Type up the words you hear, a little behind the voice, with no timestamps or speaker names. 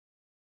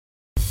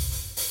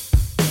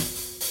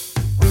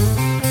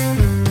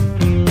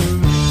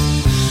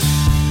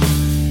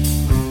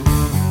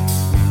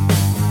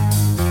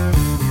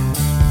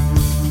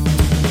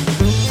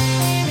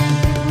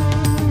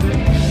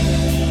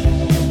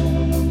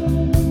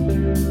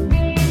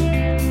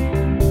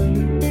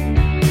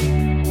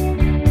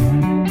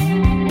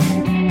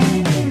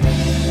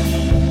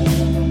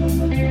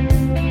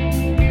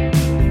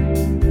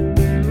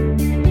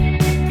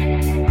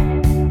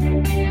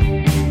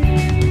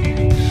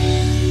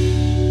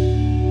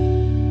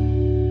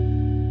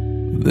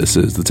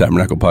This is the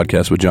Tabernacle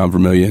Podcast with John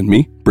Vermillion and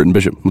me, Britton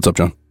Bishop. What's up,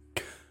 John?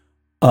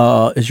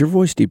 Is your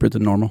voice deeper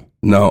than normal?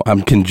 No,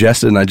 I'm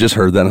congested, and I just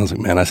heard that, and I was like,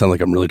 man, I sound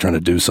like I'm really trying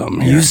to do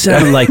something here. You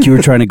sound like you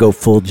were trying to go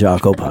full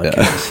Jocko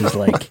podcast. It's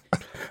like,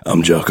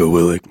 I'm Jocko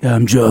Willink.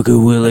 I'm Jocko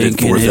Willink. I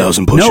did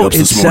 4,000 push-ups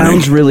this morning. No, it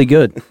sounds really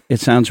good. It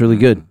sounds really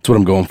good. That's what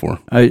I'm going for.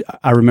 I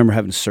remember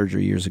having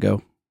surgery years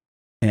ago,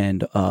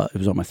 and it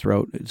was on my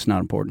throat. It's not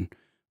important.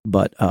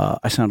 But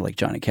I sounded like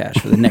Johnny Cash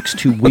for the next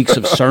 2 weeks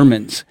of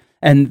sermons.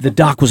 And the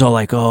doc was all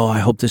like, oh, I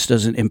hope this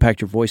doesn't impact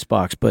your voice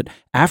box. But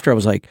after I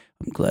was like,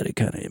 I'm glad it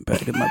kind of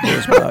impacted my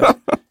voice box.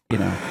 You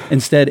know,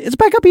 instead, it's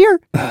back up here.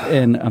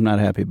 And I'm not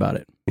happy about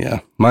it. Yeah,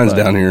 mine's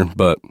down here,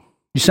 but...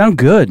 You sound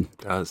good.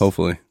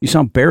 Hopefully. You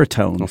sound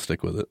baritone. I'll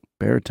stick with it.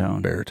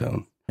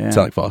 Baritone. Yeah.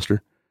 Sound like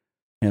Foster?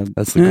 Yeah.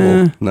 That's the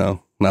goal.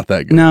 No, not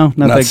that good. No,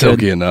 not that good.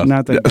 Silky enough.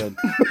 Not that good.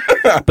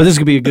 But this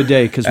could be a good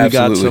day because we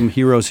got some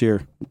heroes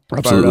here.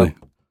 Absolutely.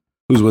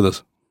 Who's with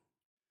us?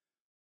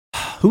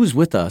 Who's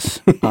with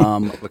us?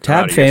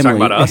 Tab family. Talking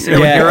about us? Yeah,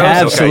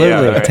 absolutely.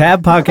 Okay, yeah, right.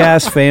 Tab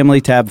podcast family,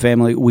 Tab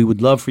family. We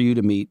would love for you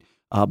to meet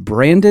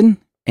Brandon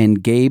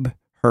and Gabe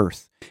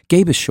Hirth.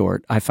 Gabe is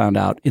short, I found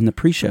out in the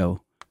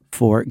pre-show,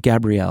 for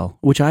Gabrielle,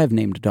 which I have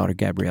named a daughter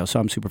Gabrielle, so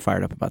I'm super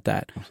fired up about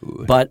that.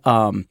 Absolutely. But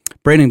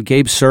Brandon and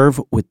Gabe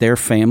serve with their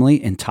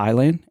family in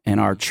Thailand, and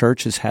our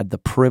church has had the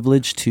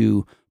privilege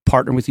to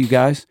partner with you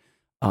guys.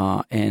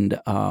 And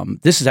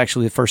this is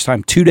actually the first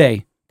time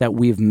today that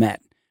we've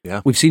met.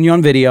 Yeah. We've seen you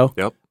on video.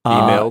 Yep.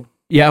 Emailed.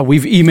 Yeah,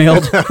 we've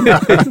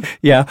emailed.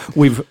 Yeah,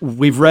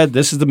 we've read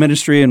this is the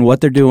ministry and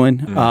what they're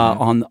doing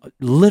on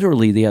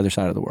literally the other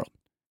side of the world.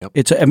 Yep.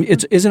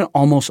 Isn't it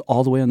almost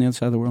all the way on the other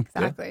side of the world?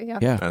 Exactly. Yeah.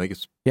 Yeah. I think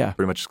it's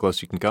pretty much as close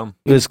as you can come.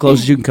 As close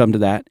as you can come to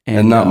that,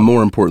 and not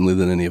more importantly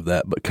than any of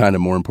that, but kind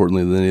of more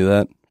importantly than any of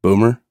that,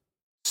 Boomer.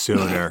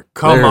 Sooner.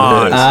 Come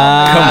on. Come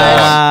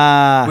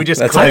on. We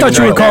just. I thought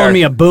you were calling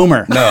me a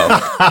boomer.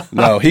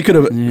 No. He could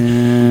have.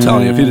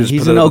 Telling you, if he just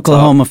he's an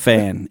Oklahoma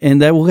fan,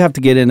 and that we'll have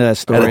to get into that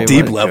story at a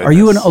deep level. Are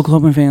you an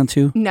Oklahoma fan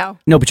too? No,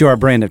 but you are a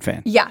Brandon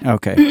fan. Yeah.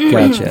 Okay,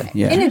 gotcha.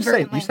 Yeah.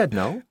 Inadvertently. You said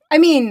no. I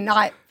mean,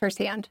 not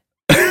firsthand.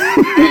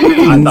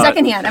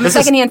 Secondhand. I'm a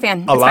secondhand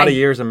fan. A lot of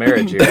years of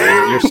marriage.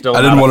 You're still.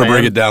 I didn't want to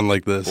break it down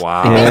like this.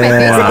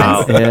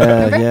 Wow.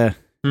 Yeah.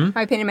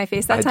 I painted my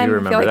face that time. I do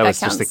remember. I feel like that was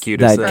counts. just the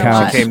cutest That thing.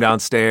 counts. She came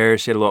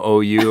downstairs. She had a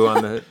little OU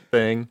on the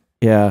thing.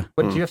 Yeah.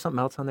 What, did you have something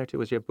else on there too?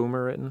 Was you have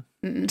Boomer written?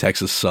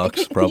 Texas sucks,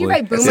 Did probably. you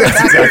write Boomer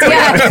backwards?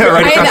 Yeah.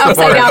 Right I had the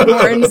upside down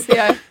horns.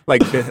 Yeah.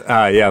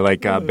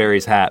 Like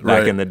Barry's hat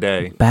back in the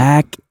day.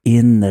 Back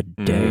in the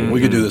day.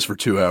 We could do this for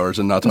 2 hours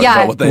and not talk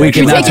about what they We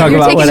can not talk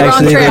about what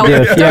actually they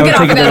do. Yeah, we're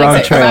taking the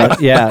wrong trail.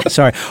 Yeah,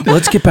 sorry.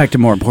 Let's get back to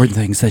more important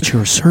things, that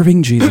you're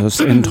serving Jesus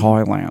in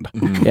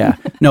Thailand. Yeah.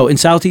 No, in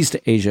Southeast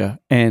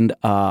Asia. And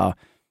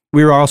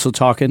we were also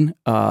talking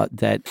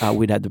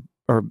that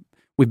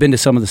we've been to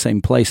some of the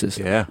same places.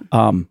 Yeah.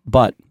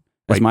 But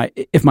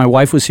if my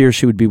wife was here,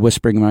 she would be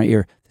whispering in my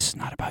ear, "This is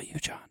not about you,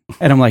 John."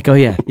 And I'm like, "Oh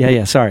yeah.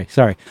 Sorry."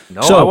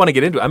 No, so I want to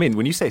get into it. I mean,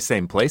 when you say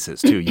same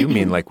places too, you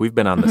mean like we've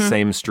been on the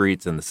same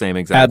streets and the same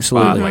exact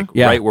spot, like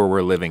right where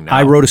we're living now.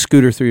 I rode a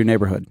scooter through your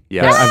neighborhood.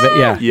 Yes.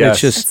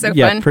 It's just so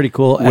fun. pretty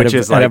cool. Which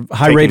is at a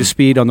high rate of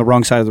speed on the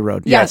wrong side of the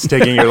road. Yes,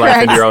 taking your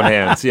life into your own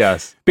hands.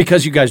 Yes,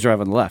 because you guys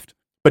drive on the left.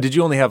 But did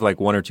you only have like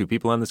one or two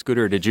people on the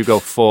scooter, or did you go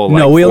full?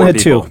 No, we only had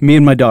two. Me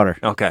and my daughter.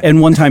 Okay.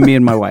 And one time, me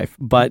and my wife.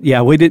 But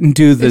yeah, we didn't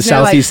do the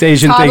Southeast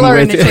Asian thing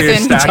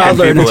with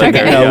toddler and a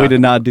chicken. No, we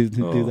did not do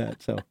that.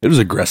 So it was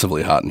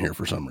aggressagtively hot in here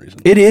for some reason.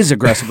 It is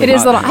aggressively hot. It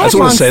is a little. I just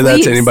want to say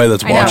that to anybody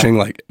that's watching.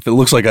 Like, if it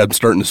looks like I'm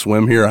starting to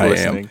swim here, I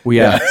am. We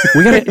got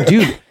to,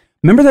 dude.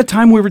 Remember that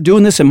time we were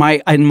doing this and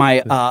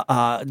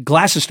my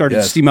glasses started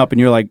to steam up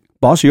and you're like,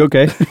 "Boss, you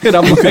okay?" And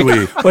I'm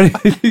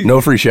like,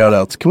 no free shout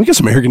outs. Can we get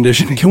some air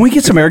conditioning? Can we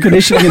get some air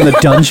conditioning in the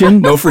dungeon?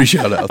 No free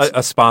shout outs.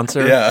 A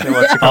sponsor? Yeah.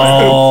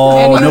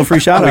 Oh, no free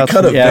shout outs.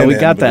 Yeah, we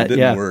got that. It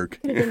didn't work.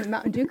 Could have done the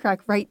Mountain Dew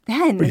crack right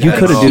then. You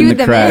could have done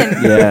the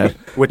crack. Yeah.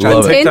 Which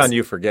I picked on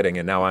you for getting,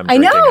 and now I'm I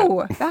drinking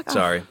know. it. Back off.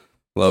 Sorry.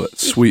 Love it.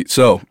 Sweet.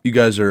 So you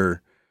guys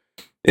are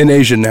in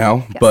Asia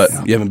now, but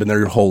you haven't been there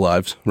your whole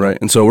lives, right?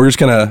 And so we're just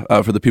going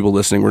to, for the people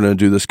listening, we're going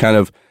to do this kind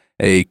of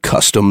a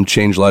custom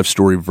Change Life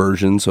Story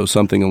version. So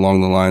something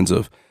along the lines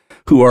of,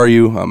 who are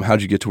you?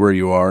 How'd you get to where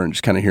you are? And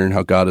just kind of hearing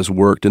how God has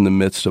worked in the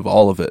midst of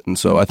all of it. And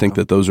so I think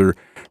that those are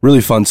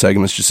really fun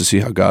segments just to see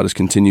how God has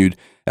continued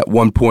at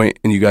one point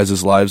in you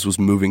guys' lives was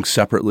moving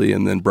separately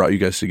and then brought you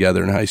guys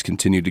together and how he's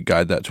continued to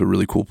guide that to a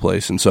really cool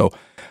place. And so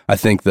I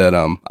think that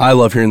I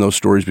love hearing those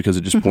stories because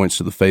it just points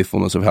to the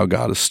faithfulness of how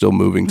God is still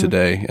moving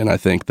today. And I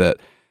think that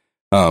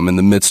in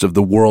the midst of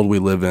the world we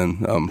live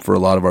in, for a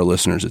lot of our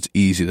listeners, it's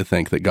easy to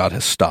think that God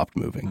has stopped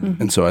moving.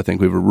 And so I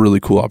think we have a really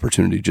cool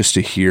opportunity just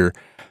to hear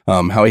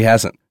how he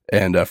hasn't,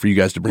 and for you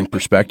guys to bring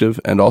perspective,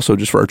 and also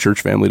just for our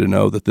church family to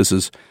know that this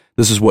is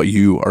what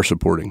you are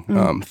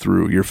supporting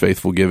through your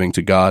faithful giving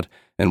to God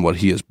and what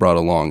he has brought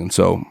along. And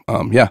so,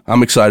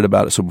 I'm excited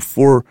about it. So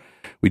before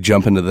we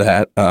jump into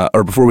that,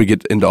 or before we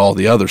get into all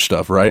the other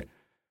stuff, right?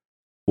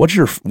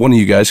 One of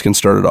you guys can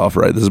start it off,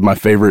 right? This is my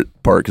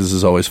favorite part because this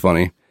is always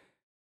funny.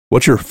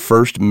 What's your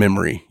first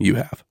memory you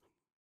have?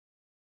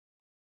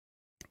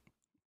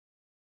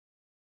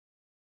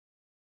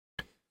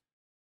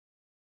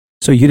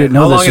 So you didn't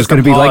know this was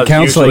going to be like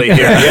counseling.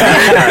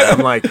 Yeah. I'm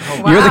like,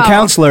 oh, wow. You're the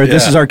counselor.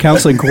 This is our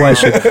counseling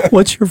question.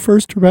 What's your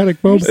first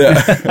traumatic moment?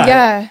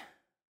 Yeah.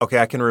 Okay,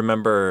 I can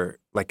remember,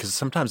 like, because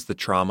sometimes the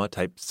trauma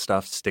type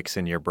stuff sticks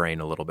in your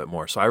brain a little bit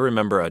more. So I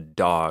remember a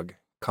dog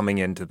coming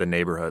into the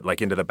neighborhood,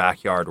 like into the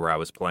backyard where I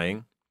was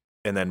playing,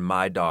 and then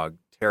my dog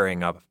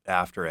tearing up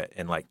after it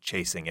and like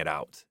chasing it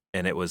out.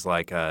 And it was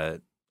like a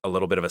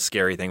little bit of a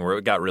scary thing where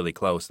it got really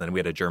close. Then we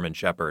had a German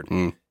Shepherd.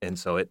 And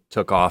so it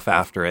took off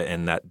after it,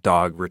 and that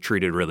dog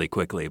retreated really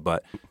quickly.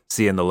 But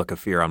seeing the look of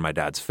fear on my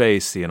dad's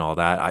face, seeing all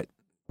that,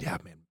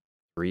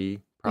 3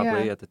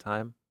 probably at the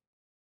time.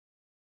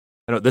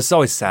 I know this is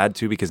always sad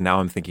too, because now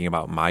I'm thinking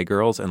about my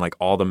girls and like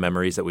all the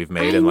memories that we've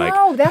made.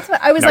 That's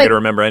what I was not like. Not gonna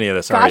remember any of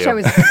this. Gosh, I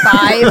was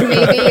 5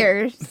 maybe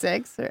or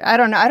 6. Or, I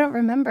don't know. I don't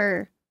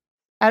remember.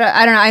 I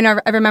don't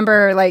know. I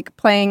remember like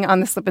playing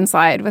on the slip and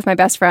slide with my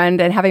best friend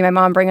and having my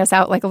mom bring us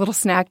out like a little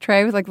snack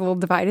tray with like little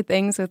divided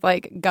things with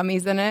like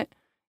gummies in it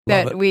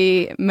that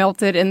we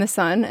melted in the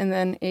sun and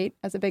then ate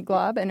as a big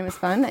glob, and it was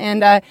fun.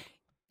 And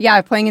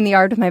playing in the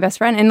yard with my best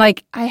friend, and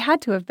like I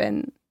had to have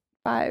been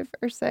 5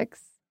 or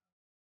 6.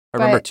 I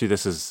remember too.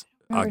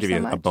 I'll give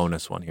you a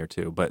bonus one here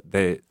too. But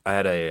I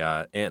had a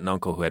aunt and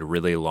uncle who had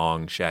really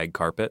long shag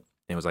carpet.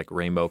 It was like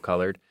rainbow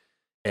colored,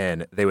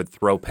 and they would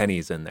throw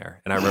pennies in there.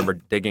 And I remember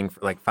digging for,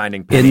 like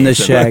finding pennies in the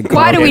shag.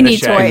 Why do we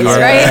need toys,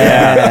 right?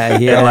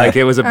 Yeah. And, like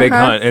it was a big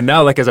hunt. And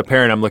now, like as a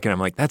parent, I'm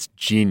like, that's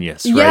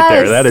genius right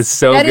there. That is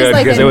so good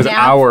because it was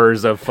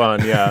hours of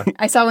fun. Yeah.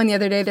 I saw one the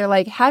other day. They're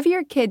like, have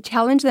your kid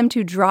challenge them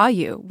to draw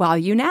you while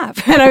you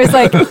nap. And I was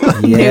like,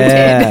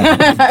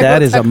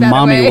 that is a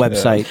mommy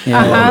website.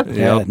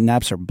 Yeah,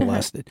 naps are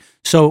blessed.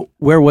 So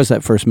where was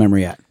that first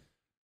memory at?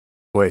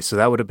 Boy, so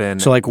that would have been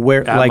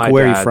where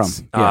are you from?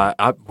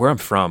 Where I'm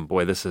from,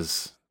 boy, that's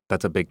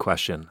a big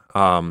question.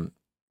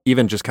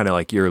 Even just kind of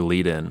like your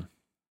lead in,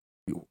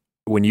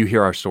 when you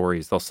hear our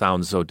stories, they'll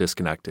sound so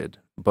disconnected.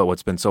 But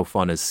what's been so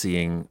fun is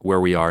seeing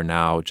where we are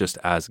now, just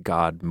as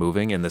God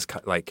moving in this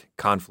like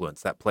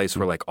confluence, that place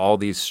where like all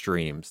these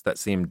streams that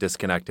seemed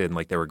disconnected and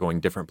like they were going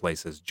different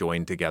places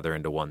joined together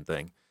into one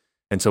thing.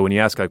 And so when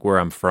you ask like where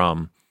I'm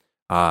from,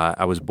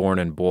 I was born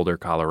in Boulder,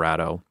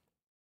 Colorado.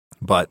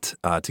 But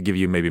to give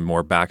you maybe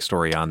more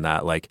backstory on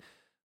that,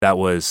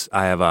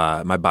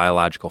 my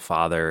biological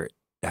father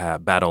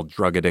battled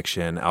drug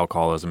addiction,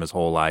 alcoholism his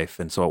whole life.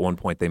 And so at one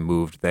point they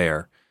moved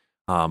there.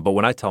 But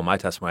when I tell my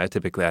testimony,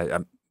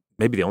 I'm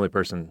maybe the only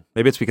person,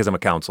 maybe it's because I'm a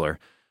counselor,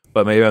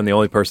 but maybe I'm the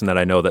only person that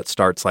I know that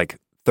starts like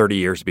 30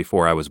 years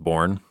before I was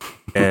born.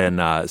 And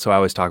so I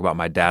always talk about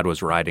my dad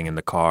was riding in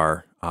the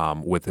car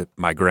with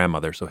my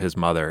grandmother, so his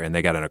mother, and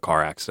they got in a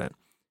car accident.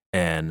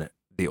 And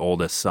the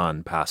oldest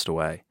son passed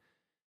away.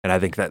 And I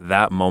think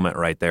that moment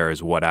right there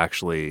is what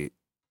actually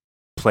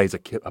plays a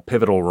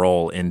pivotal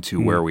role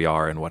into where we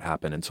are and what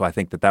happened. And so I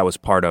think that was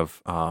part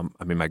of,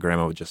 my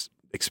grandma would just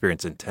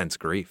experience intense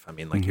grief. I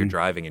mean, like you're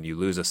driving and you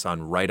lose a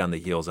son right on the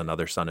heels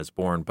another son is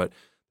born, but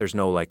there's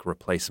no like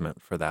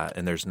replacement for that.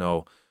 And there's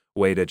no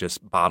way to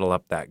just bottle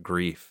up that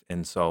grief.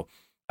 And so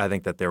I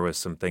think that there was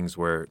some things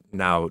where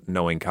now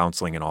knowing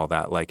counseling and all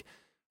that, like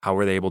how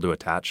were they able to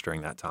attach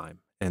during that time?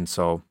 And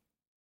so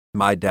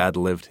my dad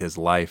lived his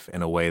life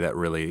in a way that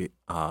really,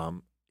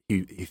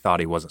 he thought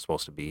he wasn't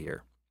supposed to be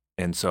here.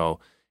 And so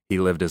he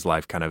lived his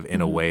life kind of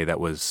in a way that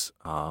was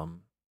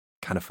kind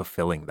of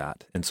fulfilling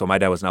that. And so my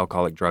dad was an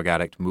alcoholic drug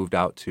addict, moved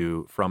out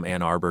from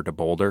Ann Arbor to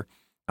Boulder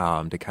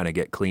to kind of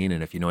get clean.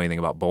 And if you know anything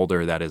about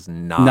Boulder, that is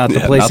not the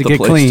place to get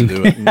clean. To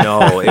do it.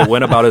 No, it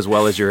went about as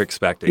well as you're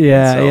expecting.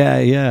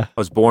 Yeah. I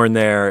was born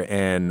there,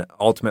 and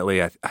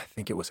ultimately, I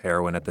think it was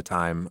heroin at the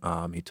time,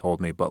 he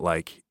told me, but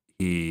like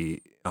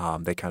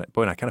I kind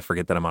of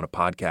forget that I'm on a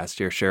podcast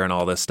here sharing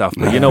all this stuff,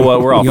 but you know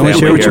what? We're all family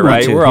here,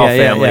 right? We're all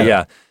family.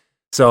 Yeah.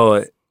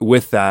 So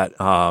with that,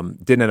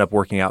 didn't end up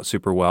working out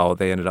super well.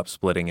 They ended up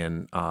splitting,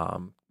 and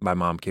my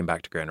mom came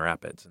back to Grand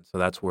Rapids. And so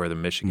that's where the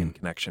Michigan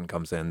connection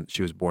comes in.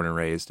 She was born and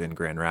raised in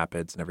Grand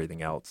Rapids and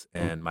everything else.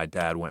 And my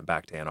dad went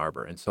back to Ann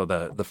Arbor. And so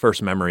the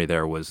first memory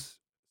there was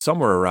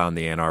somewhere around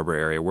the Ann Arbor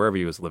area, wherever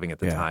he was living at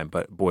the time.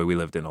 But boy, we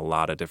lived in a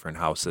lot of different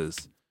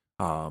houses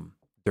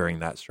during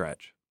that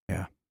stretch.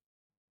 Yeah.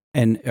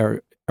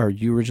 And are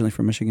you originally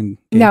from Michigan,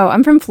 Gabe? No,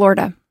 I'm from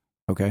Florida.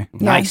 Okay. Yeah.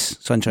 Nice.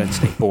 Sunshine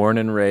State. Born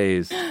and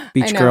raised.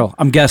 Beach girl.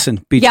 I'm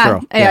guessing. Beach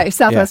girl. Yeah,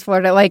 Southwest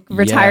Florida. Like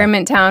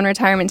retirement town.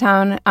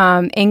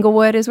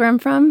 Englewood is where I'm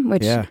from,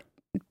 which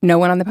no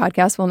one on the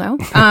podcast will know.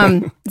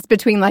 It's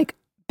between like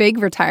big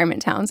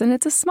retirement towns, and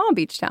it's a small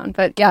beach town.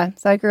 But yeah,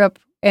 so I grew up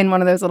in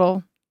one of those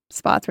little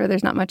spots where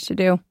there's not much to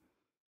do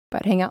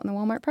but hang out in the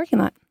Walmart parking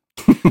lot.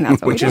 And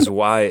that's what which is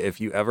why if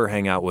you ever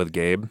hang out with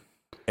Gabe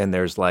and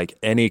there's like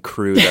any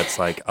crew that's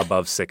like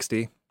above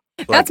 60,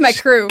 like, that's my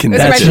crew. Those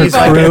are my people.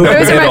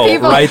 Those are my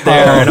people. Right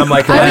there. And I'm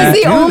like, I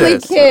was the only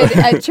kid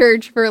at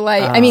church for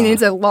like, I mean,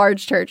 it's a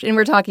large church, and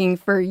we're talking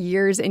for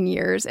years and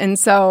years. And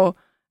so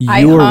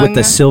You were with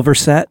the silver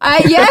set?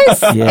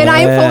 Yes. Yeah. And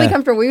I'm fully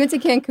comfortable. We went to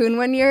Cancun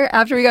one year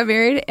after we got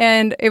married,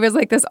 and it was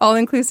like this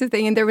all-inclusive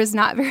thing, and there was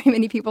not very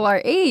many people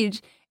our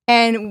age.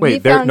 And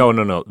wait,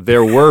 no.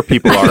 There were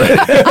people our age.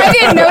 I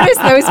didn't notice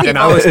those people. And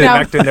I was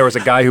connecting. There was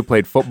a guy who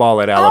played football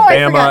at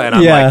Alabama, and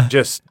I'm like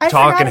just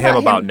talking to him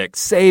about Nick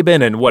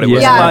Saban and what it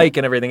was like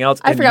and everything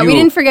else. I forgot. We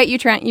didn't forget you,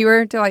 Trent. You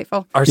were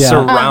delightful. Are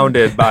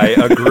surrounded by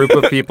a group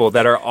of people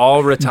that are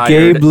all retired.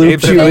 Gabe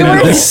looped you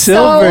into the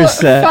silver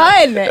set.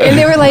 Fun, and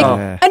they were like,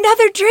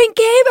 "Another drink,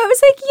 Gabe." I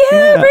was like,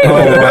 "Yeah, bring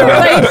it over."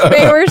 Like,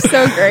 they were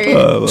so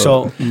great.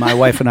 So my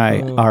wife and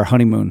I, our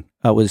honeymoon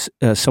was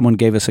someone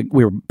gave us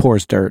we were poor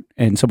as dirt,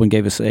 and someone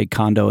gave us a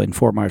condo in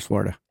Fort Myers,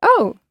 Florida.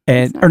 Oh,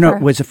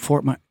 was it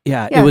Fort Myers?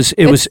 Yeah, it was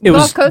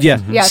Gulf Coast? Yeah,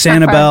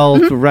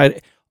 Sanibel,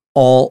 right?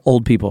 All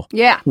old people.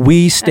 Yeah,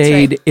 we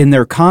stayed in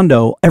their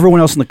condo. Everyone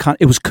else in the condo,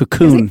 it was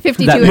Cocoon, like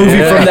that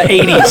movie from the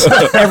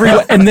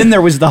 80s. And then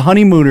there was the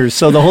honeymooners.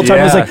 So the whole time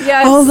it was like,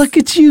 oh, look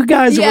at you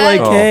guys. We're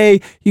like,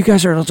 hey, you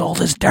guys are as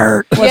old as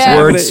dirt.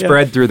 Word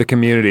spread through the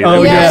community.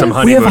 Oh, yeah. Some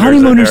we have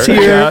honeymooners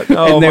here.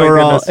 And they were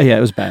goodness. all, it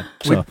was bad.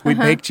 So. We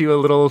baked you a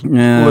little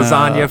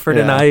lasagna for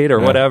tonight or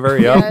whatever.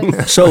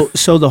 Yeah.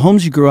 So the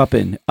homes you grew up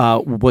in,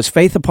 was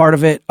faith a part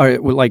of it? Or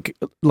like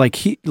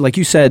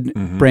you said,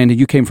 Brandon,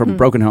 you came from a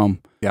broken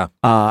home. Yeah.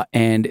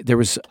 And there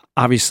was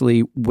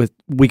obviously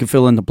we could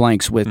fill in the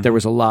blanks with, there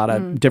was a lot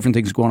of different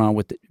things going on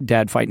with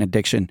dad fighting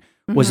addiction.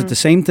 Was it the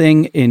same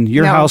thing in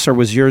your house, or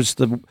was yours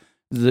the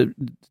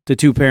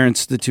two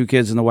parents, the two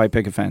kids, and the white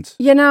picket fence?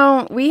 You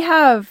know, we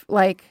have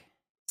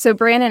so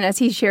Brandon, as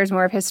he shares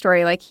more of his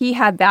story, he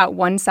had that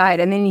one side,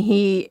 and then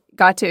he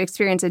got to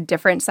experience a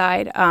different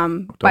side.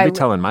 Don't be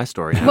telling my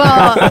story.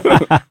 Well,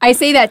 I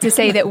say that to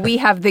say that we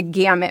have the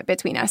gamut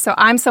between us. So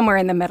I'm somewhere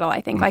in the middle,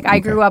 I think. I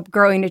grew up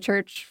going to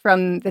church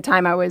from the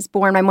time I was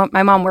born.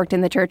 My mom worked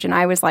in the church, and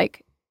I was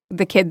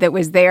the kid that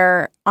was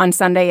there on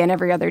Sunday and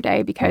every other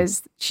day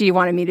because she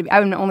wanted me to be.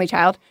 I'm an only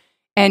child.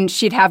 And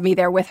she'd have me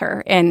there with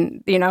her,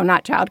 and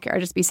not childcare. I'd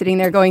just be sitting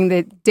there going,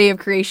 the day of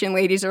creation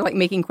ladies are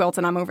making quilts,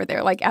 and I'm over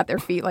there at their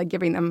feet,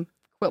 giving them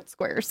quilt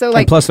squares. So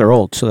and plus they're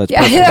old, so that's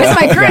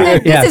that's my crew.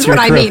 This is what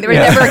I mean. There was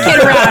never a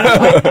kid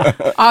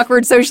around.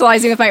 Awkward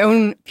socializing with my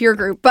own peer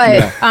group,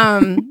 but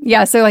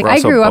So We're I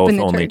grew up in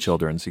the only church.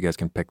 children, so you guys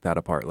can pick that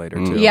apart later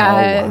too.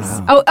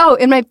 Yes. Oh,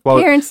 and my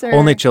parents are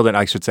only children.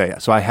 I should say.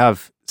 So I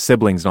have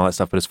siblings and all that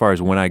stuff, but as far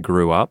as when I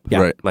grew up,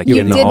 right,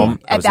 in the home,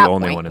 I was the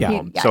only one in the point.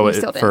 home. Yeah,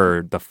 so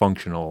for the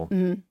functional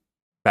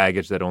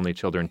baggage that only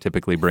children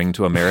typically bring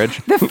to a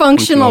marriage, the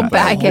functional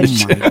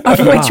baggage of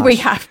which we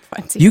have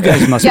plenty. You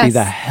guys must be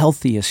the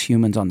healthiest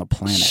humans on the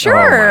planet.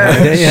 Sure, I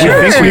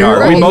think we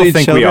are. We both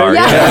think we are.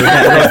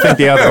 I think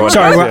the other one.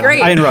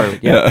 Sorry, I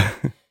interrupted. Yeah.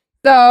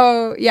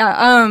 So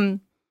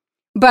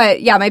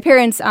but my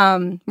parents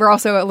were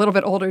also a little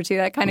bit older too.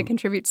 That kind of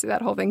contributes to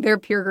that whole thing. Their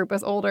peer group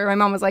was older. My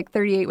mom was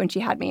 38 when she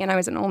had me, and I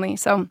was an only.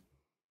 So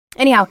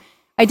anyhow,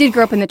 I did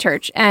grow up in the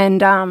church,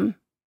 and I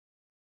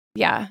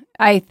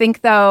think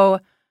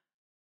though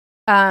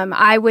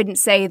I wouldn't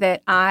say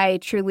that I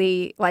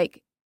truly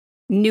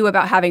knew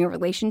about having a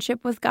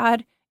relationship with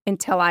God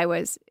until I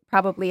was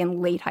probably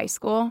in late high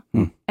school.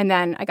 And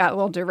then I got a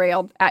little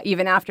derailed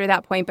even after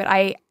that point. But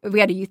we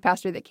had a youth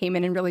pastor that came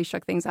in and really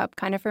shook things up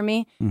kind of for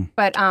me.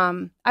 But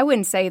I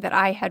wouldn't say that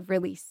I had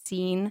really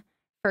seen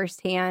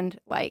firsthand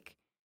a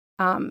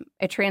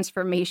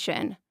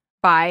transformation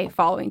by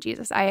following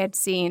Jesus. I had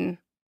seen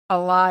a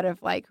lot of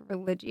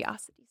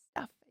religiosity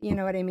stuff. You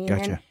know what I mean?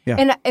 Gotcha.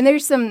 And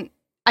there's some,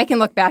 I can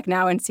look back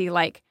now and see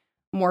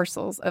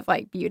morsels of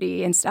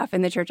beauty and stuff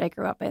in the church I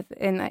grew up with.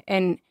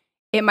 And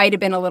it might have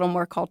been a little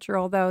more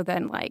cultural though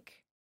than like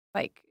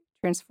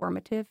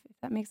transformative, if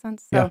that makes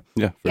sense. So,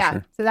 for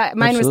sure. So that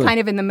mine Absolutely. was kind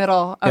of in the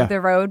middle of the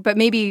road, but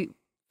maybe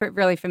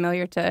really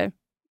familiar to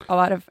a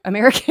lot of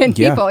American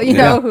people,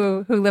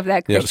 who live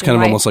that Christian it's kind of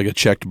life. almost like a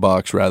checked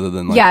box rather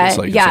than it's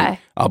an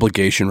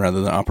obligation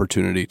rather than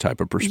opportunity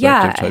type of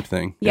perspective type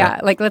thing.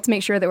 Let's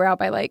make sure that we're out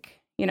by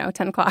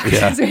 10 o'clock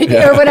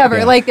or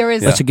whatever. There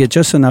was let's get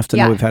just enough to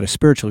know we've had a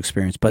spiritual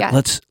experience, but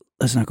let's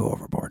not go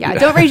overboard. Yeah,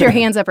 don't raise your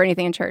hands up or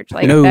anything in church.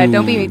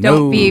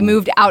 Don't be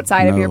moved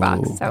outside of your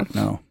box.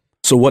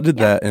 So what did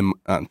that?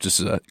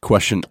 Just a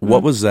question.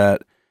 What was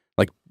that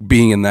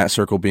being in that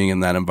circle, being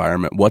in that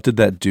environment? What did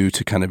that do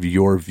to kind of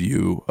your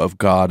view of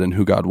God and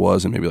who God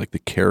was, and maybe the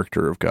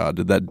character of God?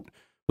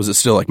 Was it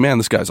still man,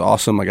 this guy's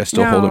awesome? I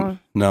still hold him.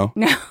 No.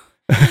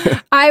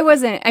 I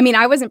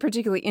wasn't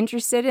particularly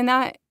interested in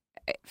that.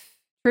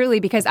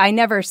 Truly, because I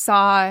never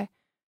saw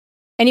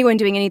anyone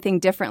doing anything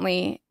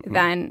differently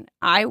than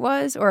I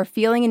was, or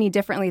feeling any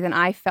differently than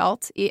I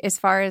felt, as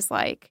far as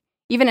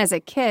even as a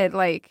kid,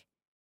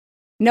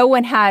 no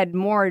one had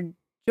more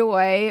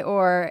joy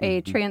or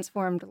a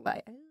transformed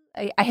life.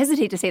 I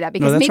hesitate to say that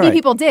because maybe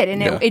people did,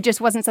 and it just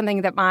wasn't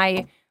something that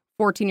my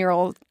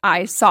 14-year-old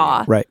eyes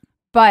saw. Right.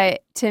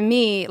 But to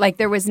me,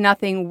 there was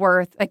nothing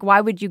worth,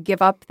 why would you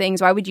give up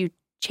things? Why would you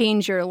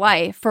change your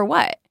life for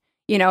what?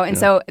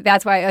 So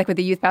that's why, with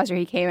the youth pastor,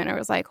 he came and I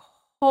was like,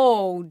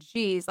 oh,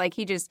 geez.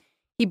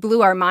 He he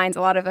blew our minds,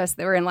 a lot of us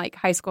that were in like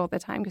high school at the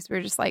time, because we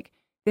were just like,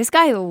 this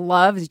guy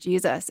loves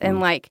Jesus and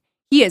like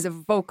he is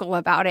vocal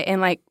about it, and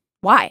like,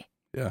 why?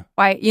 Yeah.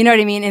 Why? You know what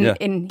I mean?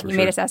 And he sure.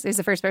 made us ask. He was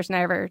the first person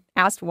I ever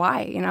asked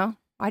why,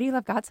 why do you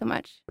love God so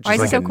much? Which Why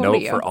is is he like so a cool to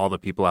note you? for all the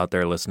people out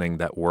there listening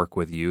that work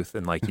with youth,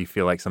 and like you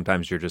feel like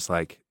sometimes you're just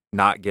like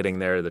not getting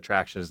there, the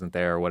traction isn't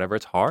there or whatever.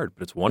 It's hard,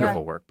 but it's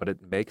wonderful work, but it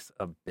makes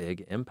a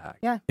big impact.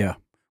 Yeah.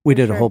 We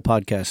did a whole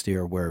podcast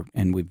here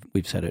and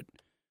we've said it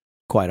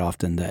quite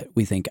often, that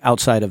we think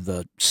outside of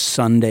the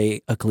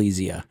Sunday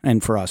ecclesia,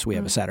 and for us we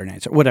have a Saturday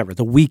night or whatever,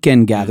 the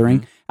weekend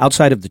gathering,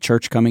 outside of the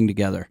church coming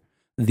together,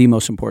 the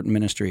most important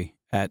ministry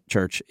at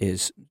church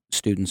is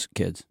students,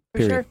 kids,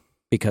 period. For sure.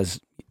 Because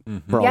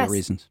for all the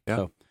reasons.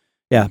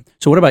 Yeah.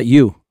 So what about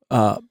you,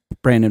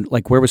 Brandon?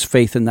 Like, where was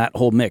faith in that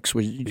whole mix?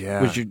 Was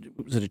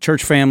it a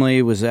church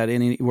family? Was that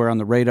anywhere on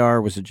the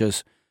radar? Was it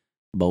just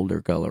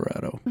Boulder,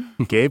 Colorado?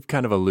 Gabe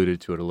kind of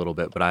alluded to it a little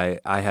bit, but I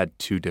had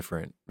two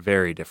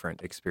very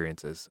different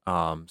experiences.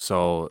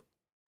 So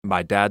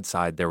my dad's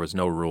side, there was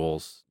no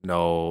rules,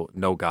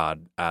 no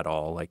God at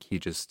all. Like he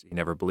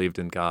never believed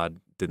in God,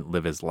 didn't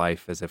live his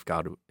life as if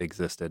God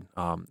existed.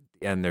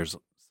 And there's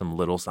some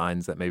little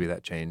signs that maybe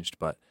that changed,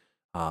 but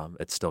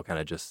it's still kind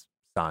of just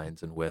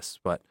signs and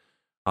wisps. But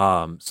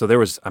so there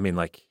was,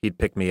 like he'd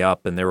pick me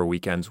up, and there were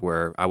weekends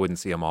where I wouldn't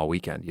see him all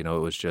weekend. It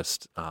was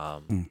just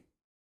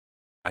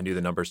I knew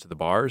the numbers to the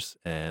bars,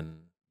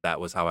 and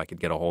that was how I could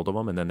get a hold of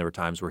him. And then there were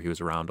times where he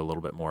was around a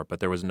little bit more, but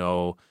there was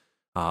no.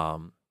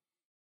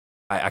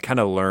 I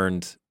kind of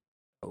learned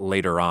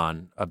later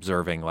on,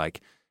 observing like,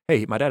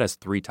 hey, my dad has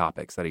 3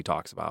 topics that he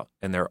talks about,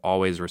 and they're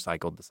always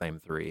recycled the same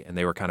 3, and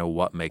they were kind of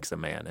what makes a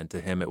man. And to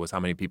him, it was how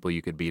many people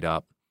you could beat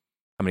up,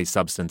 how many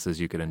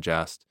substances you could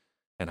ingest,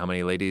 and how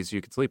many ladies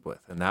you could sleep with.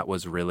 And that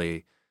was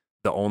really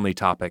the only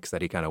topics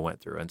that he kind of went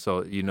through. And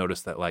so you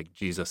notice that like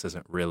Jesus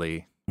isn't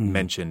really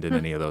mentioned in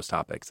any of those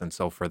topics. And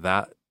so for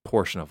that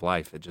portion of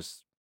life,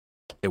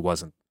 it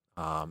wasn't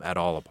at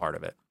all a part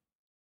of it.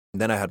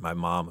 And then I had my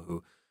mom,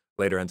 who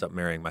later ends up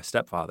marrying my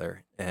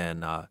stepfather.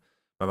 And my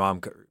mom,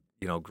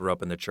 grew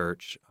up in the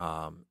church.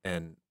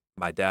 And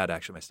my dad,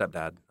 actually, my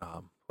stepdad,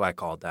 who I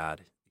call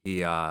dad,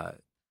 he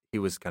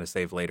was kind of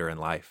saved later in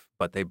life,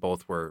 but they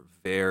both were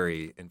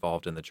very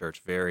involved in the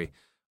church. Very,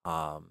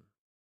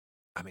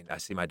 I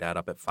see my dad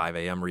up at 5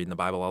 a.m. reading the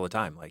Bible all the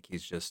time. Like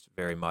he's just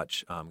very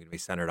much going to be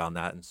centered on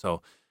that. And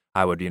so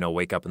I would,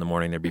 wake up in the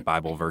morning, there'd be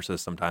Bible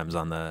verses sometimes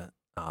on the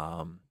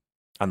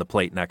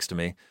plate next to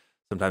me.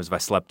 Sometimes if I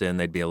slept in,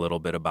 they'd be a little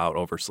bit about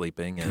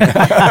oversleeping, and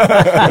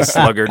the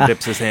sluggard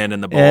dips his hand in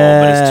the bowl,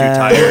 but is too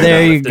tired there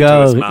to you lift go. it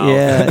to his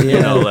mouth.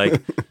 Yeah.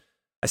 Like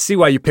I see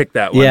why you picked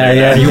that one. Yeah,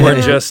 there. yeah. You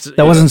weren't just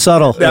that wasn't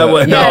subtle. That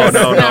was, Yes.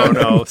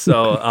 No.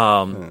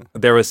 So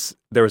there was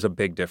a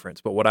big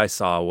difference. But what I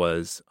saw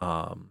was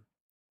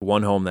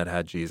one home that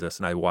had Jesus,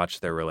 and I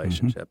watched their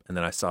relationship, and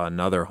then I saw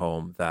another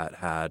home that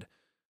had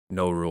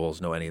no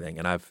rules, no anything.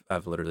 And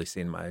I've literally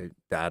seen my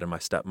dad and my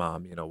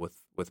stepmom,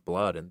 with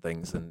blood and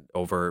things, and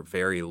over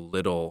very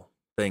little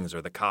things,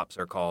 or the cops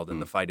are called,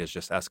 and the fight has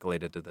just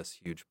escalated to this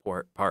huge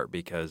part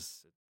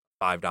because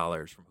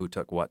 $5 from who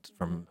took what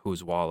from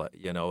whose wallet,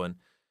 and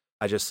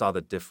I just saw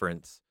the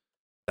difference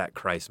that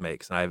Christ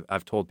makes. And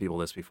I've told people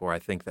this before. I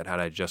think that had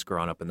I just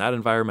grown up in that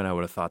environment, I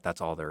would have thought that's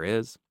all there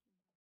is.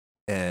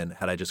 And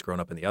had I just grown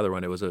up in the other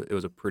one, it was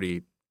a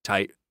pretty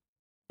tight,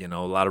 a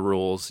lot of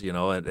rules, and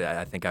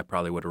I think I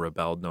probably would have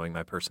rebelled knowing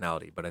my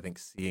personality. But I think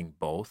seeing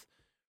both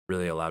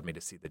really allowed me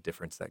to see the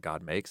difference that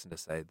God makes, and to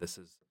say, there's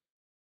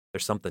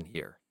something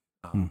here.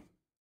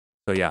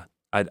 So yeah,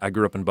 I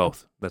grew up in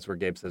both. That's where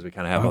Gabe says we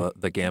kind of have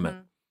the gamut.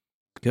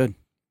 Good.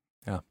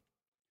 Yeah.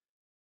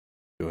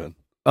 Go ahead.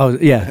 Oh,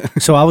 yeah.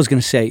 So I was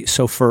going to say,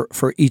 so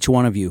for each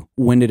one of you,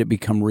 when did it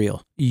become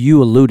real?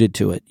 You alluded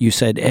to it. You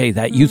said, hey,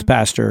 that youth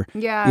pastor,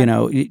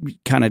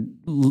 kind of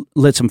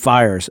lit some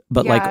fires.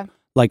 But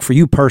like for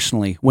you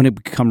personally, when did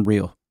it become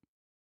real?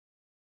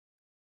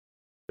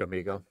 You want me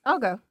to go? I'll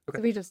go. Okay.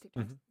 So we just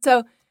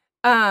So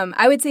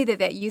I would say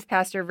that youth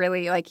pastor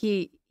really, like,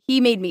 he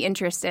made me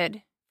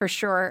interested for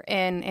sure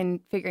in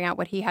figuring out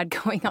what he had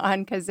going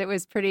on, because he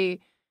was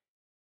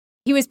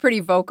pretty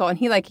vocal, and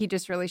he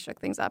just really shook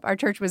things up. Our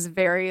church was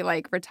very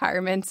like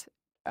retirement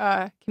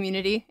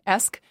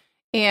community-esque,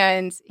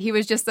 and he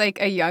was just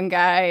like a young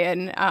guy,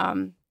 and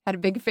had a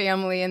big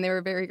family, and they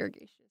were very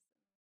gregarious.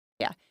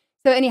 Yeah.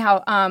 So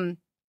anyhow,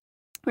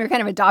 we were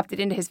kind of adopted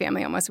into his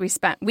family almost. We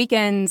spent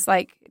weekends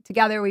like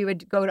together. We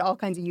would go to all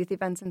kinds of youth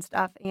events and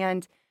stuff.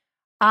 And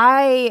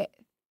I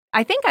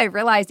think I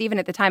realized even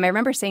at the time, I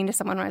remember saying to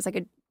someone when I was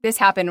like, this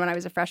happened when I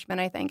was a freshman,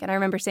 I think. And I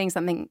remember saying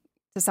something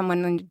to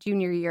someone in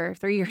junior year,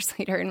 3 years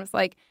later, and was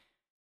like,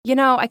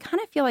 I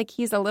kind of feel like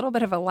he's a little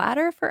bit of a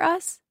ladder for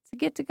us to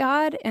get to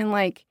God. And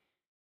like,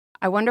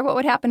 I wonder what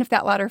would happen if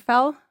that ladder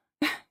fell,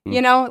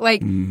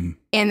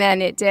 and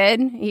then it did.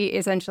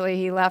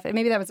 He left.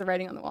 Maybe that was the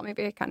writing on the wall.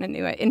 Maybe I kind of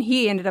knew it. And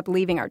he ended up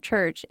leaving our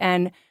church,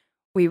 and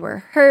we were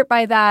hurt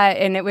by that.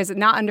 And it was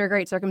not under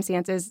great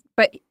circumstances,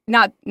 but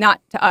not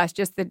to us,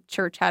 just the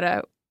church had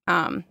a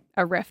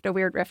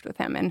weird rift with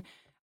him. And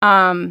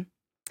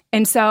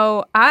And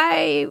so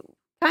I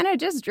kind of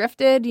just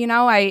drifted,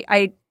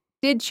 I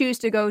did choose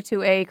to go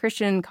to a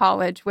Christian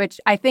college, which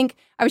I think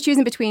I was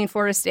choosing between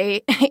Florida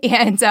State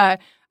and a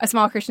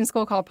small Christian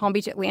school called Palm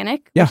Beach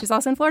Atlantic, which is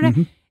also in Florida.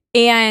 Mm-hmm.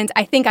 And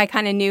I think I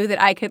kind of knew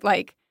that I could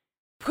like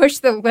push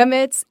the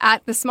limits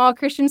at the small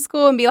Christian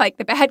school and be like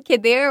the bad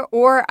kid there,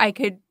 or I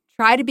could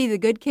try to be the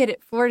good kid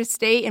at Florida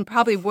State and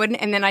probably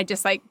wouldn't. And then I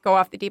just like go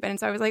off the deep end. And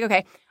so I was like,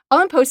 okay,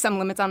 I'll impose some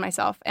limits on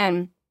myself.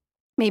 And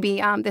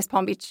maybe this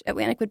Palm Beach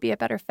Atlantic would be a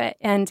better fit.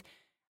 And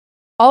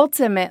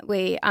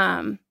ultimately,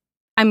 I'm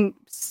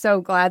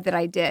so glad that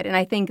I did. And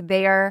I think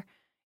there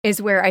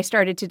is where I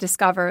started to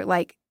discover,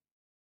 like,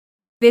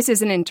 this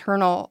is an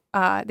internal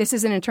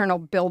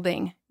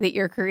building that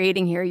you're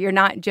creating here. You're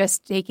not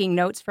just taking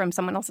notes from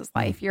someone else's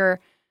life. You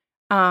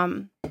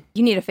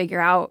need to figure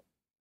out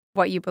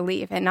what you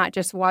believe and not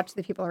just watch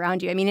the people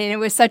around you. I mean, and it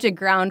was such a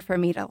ground for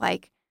me to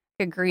like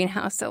a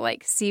greenhouse to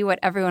like see what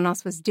everyone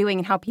else was doing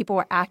and how people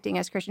were acting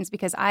as Christians,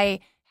 because I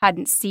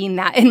hadn't seen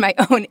that in my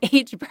own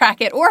age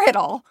bracket or at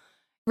all,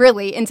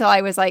 really, until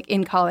I was like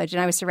in college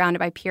and I was surrounded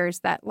by peers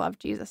that loved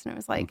Jesus. And it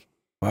was like,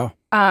 wow.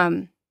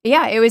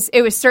 Yeah, it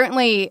was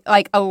certainly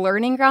like a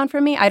learning ground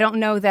for me. I don't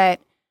know that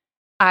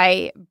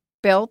I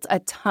built a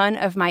ton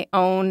of my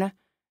own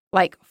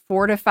like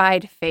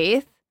fortified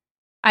faith.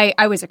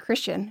 I was a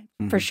Christian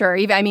for sure.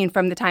 Even, I mean,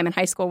 from the time in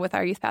high school with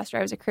our youth pastor,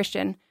 I was a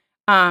Christian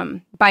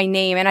by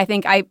name. And I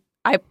think I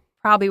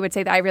probably would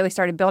say that I really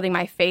started building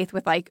my faith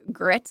with like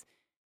grit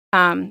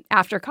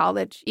after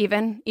college,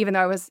 even though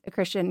I was a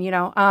Christian,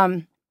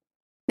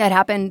 that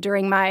happened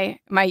during my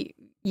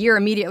year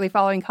immediately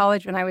following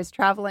college when I was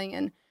traveling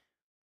and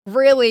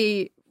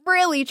really,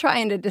 really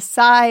trying to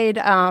decide,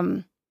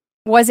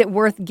 was it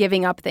worth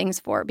giving up things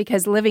for?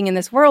 Because living in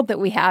this world that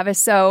we have is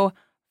so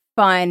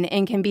fun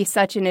and can be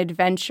such an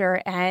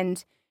adventure,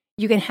 and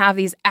you can have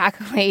these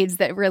accolades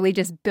that really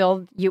just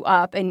build you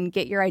up and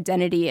get your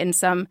identity in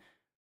some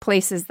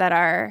places that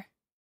are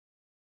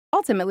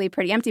ultimately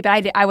pretty empty.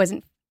 But I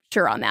wasn't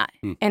sure on that,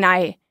 and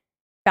I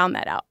found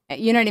that out.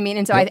 You know what I mean?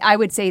 And so I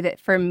would say that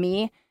for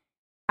me,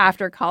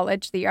 after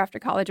college, the year after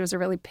college was a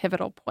really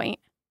pivotal point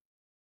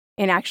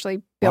in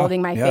actually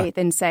building my faith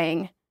and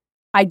saying,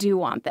 I do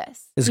want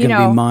this. Is it going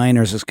to be mine,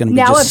 or is this going to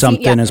be just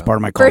something as part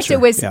of my culture? First, it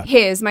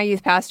was my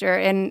youth pastor,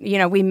 and,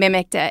 we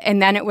mimicked it.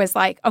 And then it was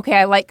like, okay,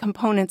 I like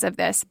components of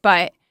this,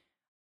 but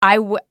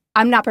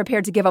I'm not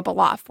prepared to give up a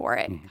lot for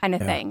it, kind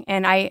of thing.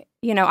 And I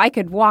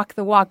could walk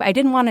the walk, but I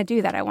didn't want to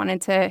do that. I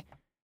wanted to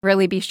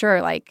really be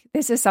sure, like,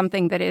 this is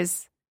something that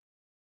is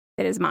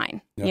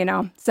mine,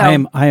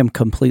 So I am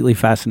completely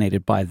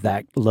fascinated by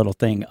that little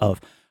thing of,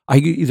 I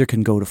either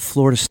can go to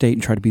Florida State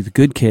and try to be the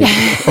good kid,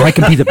 or I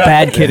can be the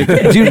bad kid.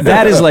 Dude,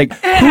 that is like,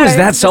 who is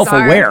that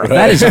self-aware? Right.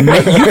 That is,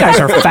 you guys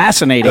are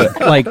fascinating.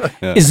 Like,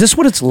 is this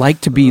what it's like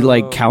to be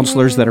like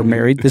counselors that are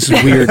married? This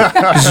is weird.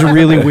 This is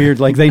really weird.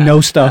 Like, they know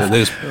stuff.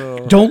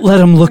 Don't let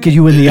them look at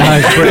you in the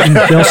eyes, Britton.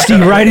 They'll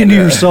see right into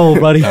your soul,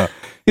 buddy. Oh,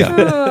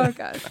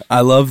 God.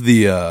 I love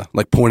the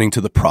like pointing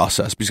to the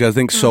process, because I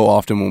think so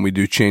often when we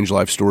do change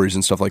life stories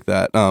and stuff like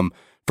that,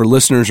 for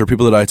listeners or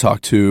people that I talk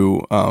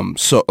to,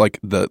 so like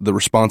the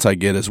response I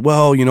get is,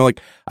 well,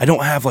 like, I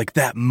don't have like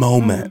that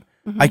moment.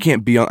 I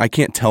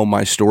can't tell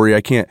my story.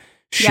 I can't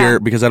share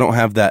it because I don't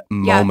have that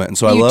moment. And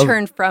so you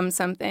turn from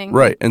something.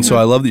 Right. And so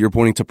I love that you're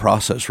pointing to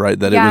process, right?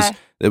 That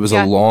it was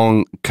a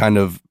long kind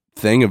of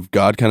thing of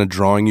God kind of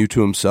drawing you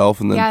to himself,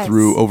 and then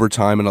through over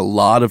time and a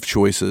lot of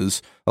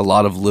choices, a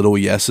lot of little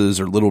yeses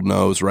or little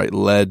nos, right,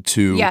 led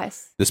to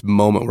this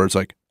moment where it's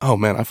like, oh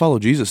man, I follow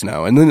Jesus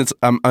now. And then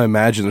I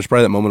imagine there's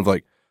probably that moment of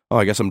like, oh,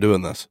 I guess I'm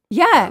doing this.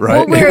 Yeah.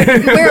 Right. Well,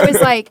 where it was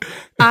like,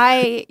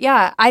 I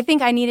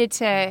think I needed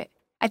to,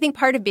 I think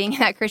part of being in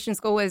that Christian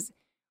school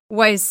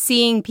was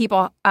seeing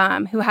people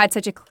who had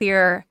such a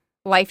clear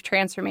life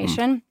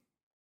transformation.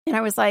 And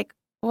I was like,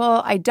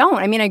 well, I don't.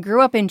 I mean, I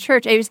grew up in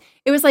church. It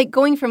was like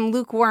going from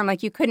lukewarm,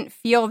 like you couldn't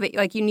feel that,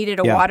 like you needed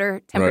a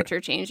water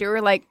temperature change. You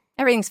were like,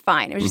 everything's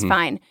fine. It was just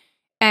fine.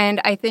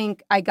 And I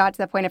think I got to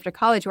that point after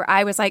college where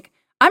I was like,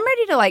 I'm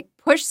ready to like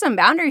push some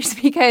boundaries,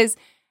 because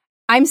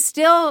I'm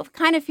still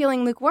kind of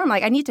feeling lukewarm.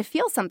 Like, I need to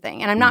feel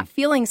something, and I'm not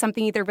feeling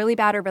something either really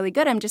bad or really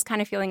good. I'm just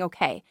kind of feeling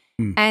okay.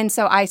 And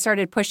so I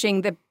started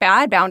pushing the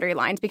bad boundary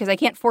lines because I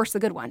can't force the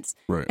good ones.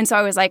 Right. And so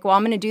I was like, well,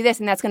 I'm going to do this,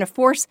 and that's going to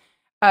force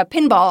a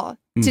pinball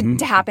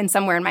to happen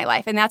somewhere in my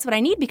life. And that's what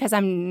I need, because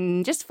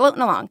I'm just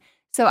floating along.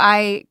 So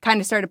I kind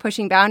of started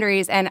pushing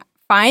boundaries and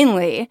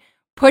finally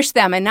pushed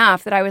them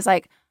enough that I was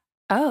like,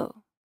 oh,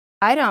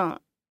 I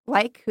don't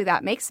like who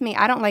that makes me.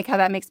 I don't like how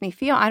that makes me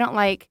feel. I don't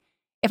like,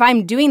 if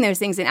I'm doing those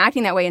things and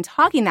acting that way and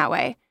talking that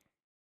way,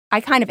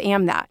 I kind of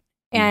am that.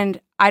 And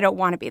I don't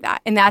want to be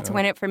that. And that's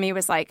when it for me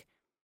was like,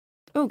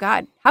 oh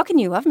God, how can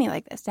you love me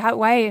like this?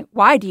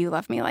 Why do you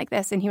love me like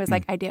this? And he was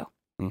like, I do.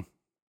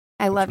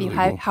 I love you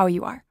how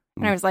you are.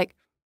 And I was like,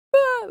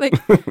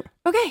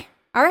 okay,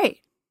 all right.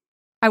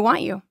 I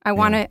want you. I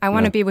want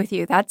to be with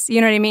you. That's,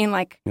 you know what I mean?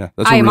 Like, that's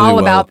I am really all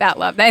well. about that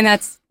love. And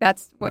that's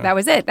what that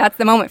was it. That's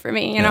the moment for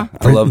me, you know?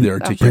 I love the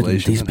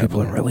articulation. These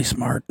people are really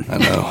smart. I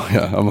know.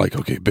 Yeah. I'm like,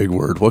 okay, big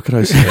word. What could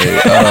I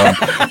say?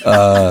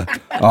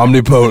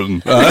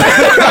 Omnipotent.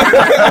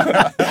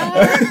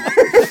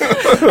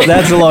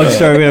 That's a long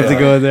story. We have to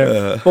go in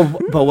there.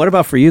 But what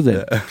about for you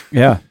then?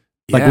 Yeah.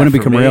 Like when it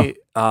became real?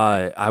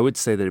 I would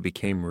say that it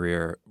became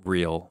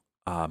real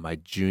my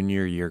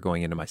junior year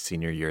going into my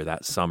senior year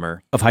that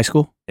summer. Of high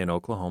school? In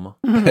Oklahoma.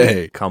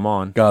 Hey. Come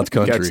on. God's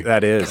country.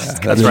 That is.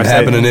 That's what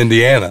happened in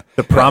Indiana.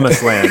 The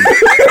promised land.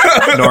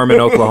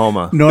 Norman,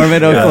 Oklahoma.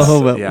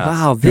 Oklahoma. Yes.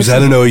 Wow. He was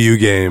at an OU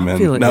game.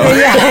 And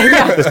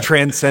This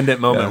transcendent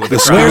moment with the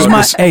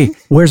crowd.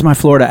 Where's my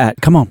Florida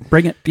at? Come on,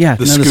 bring it. Yeah.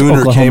 The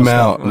schooner came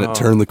out and it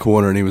turned the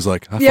corner and he was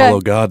like, I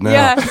follow God now.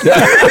 Yeah.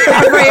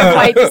 A ray of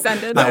light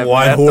descended. That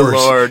white The horse.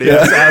 Lord.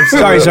 Yes,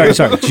 absolutely.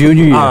 Sorry.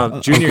 Junior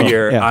year. Junior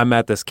year, Yeah. I'm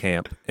at this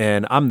camp,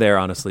 and I'm there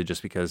honestly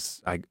just because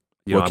I'm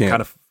camp?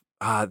 kind of.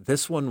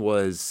 This one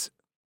was,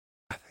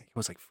 I think it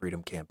was like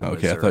Freedom Camp. In Okay, I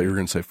Missouri. thought you were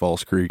going to say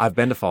Falls Creek. I've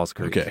been to Falls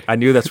Creek. Okay. I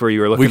knew that's where you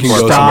were looking We can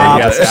for. go something. somewhere.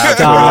 Yes,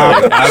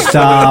 Stop.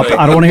 absolutely.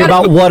 I don't want to hear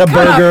about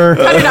Whataburger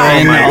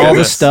and my all the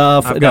goodness.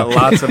 stuff. I've got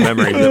lots of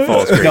memories of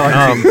Falls Creek.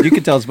 You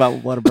can tell us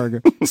about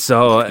Whataburger.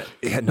 So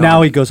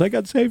Now he goes, I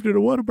got saved at a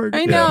Whataburger.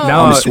 I know.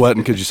 Now I'm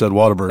sweating because you said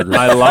Whataburger.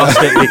 I lost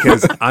it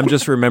because I'm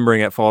just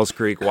remembering at Falls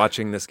Creek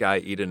watching this guy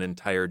eat an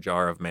entire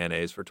jar of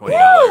mayonnaise for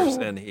 $20,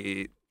 and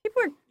he,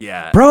 People are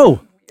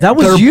Bro, that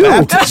was you.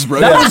 Baptists, bro.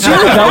 That was you.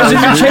 That was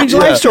in your Change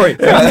Life story.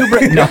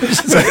 No.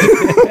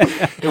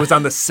 it was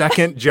on the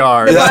second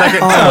jar, the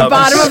second the tub.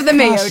 bottom of the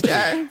mayo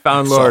jar.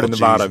 Found Lord in the Jesus.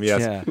 bottom,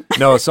 yes. Yeah.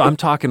 No, so I'm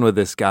talking with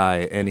this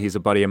guy, and he's a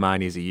buddy of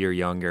mine. He's a year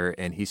younger,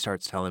 and he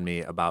starts telling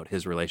me about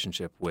his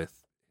relationship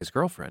with his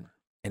girlfriend.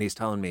 And he's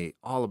telling me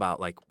all about,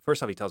 like,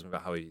 first off, he tells me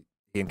about how he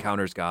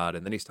encounters God,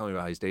 and then he's telling me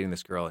about how he's dating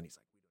this girl, and he's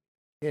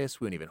like, yes,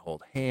 we don't even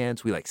hold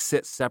hands. We, like,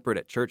 sit separate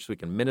at church so we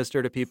can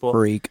minister to people.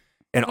 Freak.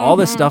 And all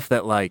this stuff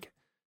that, like,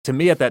 to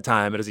me at that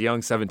time, as a young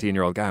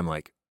 17-year-old guy, I'm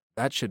like,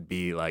 that should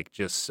be, like,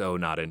 just so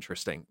not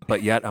interesting.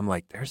 But yet I'm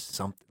like, there's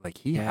something, like,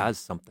 he has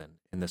something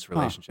in this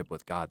relationship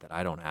with God that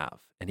I don't have.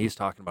 And he's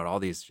talking about all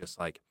these just,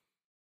 like,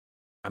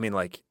 I mean,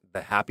 like,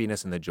 the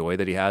happiness and the joy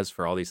that he has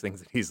for all these things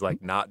that he's,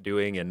 like, not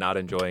doing and not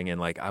enjoying. And,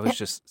 like, I was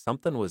just,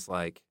 something was,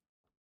 like,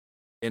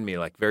 in me,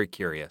 like, very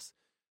curious.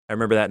 I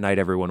remember that night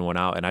everyone went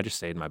out, and I just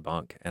stayed in my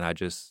bunk. And I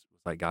just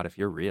was like, God, if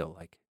you're real,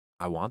 like,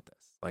 I want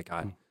this. Like,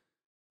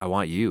 I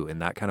want you in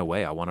that kind of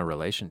way. I want a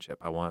relationship.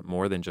 I want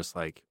more than just,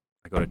 like,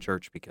 I go to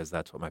church because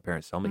that's what my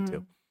parents tell me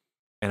to.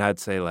 And I'd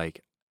say,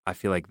 like, I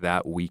feel like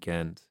that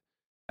weekend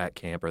at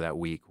camp or that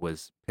week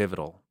was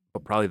pivotal.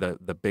 But probably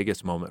the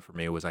biggest moment for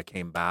me was I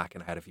came back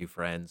and I had a few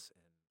friends.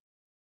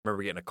 I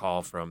remember getting a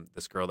call from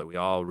this girl that we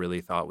all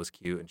really thought was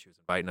cute, and she was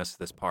inviting us to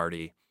this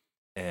party.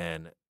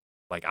 And,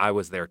 like, I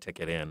was their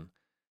ticket in.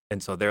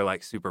 And so they're,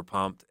 like, super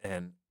pumped.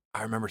 And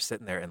I remember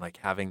sitting there and, like,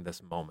 having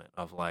this moment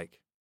of, like,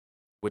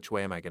 which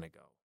way am I going to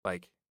go?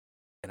 Like,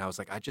 and I was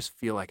like, I just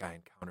feel like I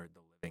encountered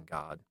the living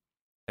God,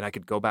 and I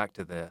could go back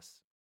to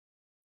this,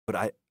 but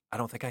I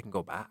don't think I can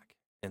go back.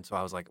 And so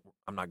I was like,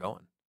 I'm not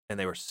going. And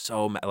they were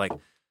so mad. Like,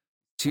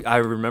 I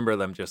remember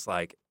them just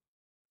like,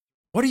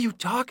 what are you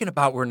talking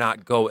about? We're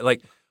not going.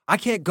 Like, I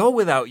can't go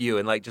without you.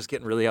 And, like, just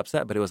getting really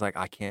upset. But it was like,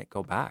 I can't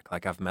go back.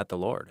 Like, I've met the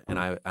Lord, and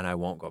I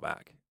won't go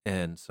back.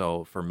 And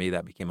so for me,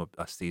 that became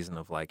a season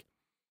of, like,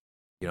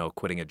 you know,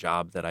 quitting a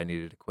job that I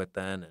needed to quit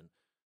then. And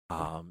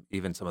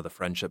even some of the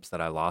friendships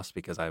that I lost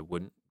because I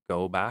wouldn't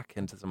go back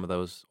into some of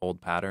those old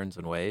patterns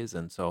and ways.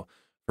 And so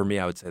for me,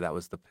 I would say that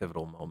was the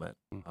pivotal moment,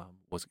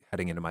 was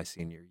heading into my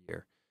senior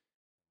year.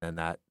 And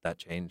that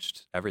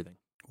changed everything.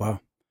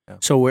 Wow. Yeah.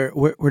 So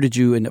where did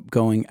you end up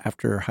going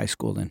after high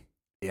school then?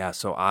 Yeah,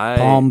 so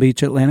Palm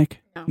Beach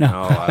Atlantic?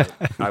 No,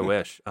 I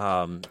wish.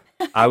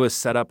 I was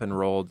set up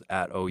enrolled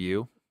at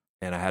OU,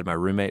 and I had my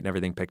roommate and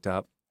everything picked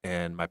up,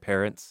 and my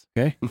parents.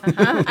 Okay.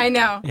 I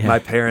know. Yeah. My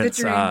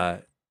parents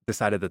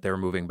decided that they were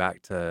moving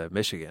back to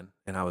Michigan,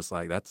 and I was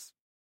like, see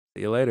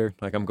you later.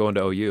 Like, I'm going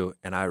to OU.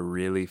 And I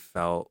really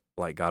felt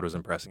like God was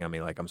impressing on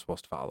me, like I'm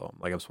supposed to follow him,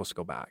 like I'm supposed to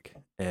go back.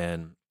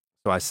 And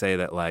so I say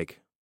that, like,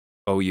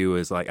 OU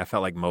is like, I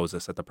felt like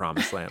Moses at the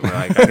promised land, where,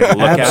 like, I could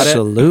look at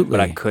it, but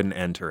I couldn't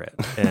enter it.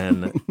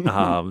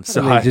 And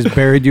so they just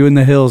buried you in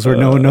the hills where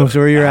no one knows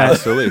where you're at.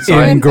 Absolutely. So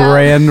in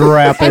Grand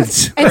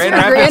Rapids. It's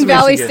Grand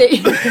Valley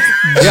State.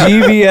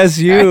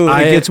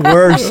 GVSU. It gets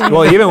worse.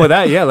 Well, even with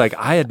that, yeah, like,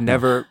 I had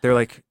never, they're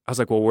like, I was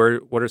like, well,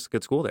 what is a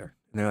good school there?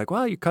 And they're like,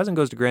 well, your cousin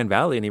goes to Grand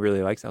Valley and he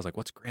really likes it. I was like,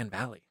 what's Grand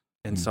Valley?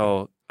 And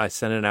so I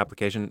sent in an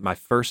application. My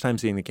first time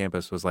seeing the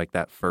campus was, like,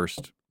 that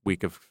first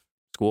week of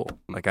school.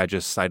 Like, I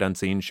just sight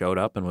unseen showed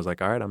up and was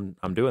like, all right,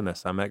 I'm doing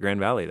this. I'm at Grand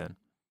Valley then.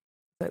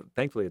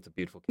 Thankfully, it's a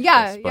beautiful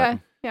campus.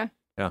 Yeah.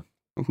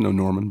 No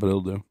Norman, but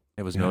it'll do.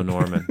 It was no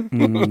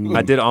Norman.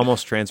 I did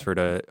almost transfer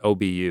to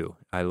OBU.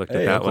 I looked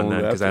at that one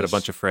then because I had a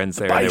bunch of friends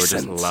there and they were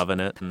just loving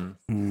it.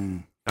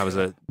 And I was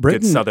a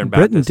Britton, good Southern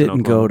Britton Baptist.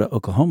 didn't go to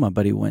Oklahoma,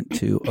 but he went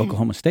to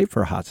Oklahoma State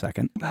for a hot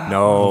second.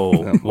 No.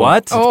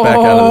 What? Back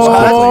out of this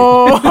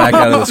quickly. Back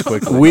out of this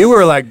quickly. We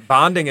were like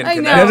bonding and I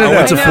know. connecting. I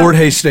went to I know. Fort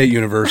Hays State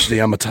University.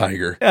 I'm a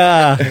Tiger.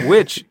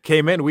 Which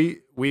came in. We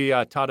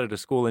taught at a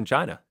school in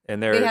China,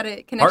 and they're They had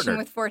a connection partnered.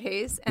 with Fort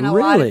Hays and a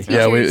lot Really? of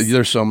teachers.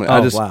 There's so many. Oh,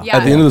 I just wow. Yeah.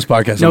 at the end of this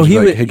podcast, No, I'm he just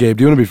like, would- hey Gabe,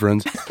 do you want to be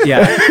friends?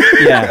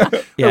 Yeah.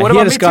 What he about had a me too?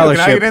 Can I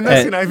scholarship. get in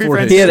this? Can I be Fort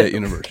friends? Hays He had a- State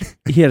University.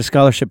 He had a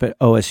scholarship at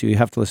OSU. You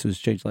have to listen to his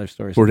Change Life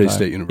Stories. Fort Hays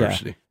sometime. State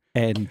University.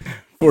 Yeah. And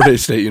Fort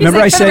Hays State remember, University.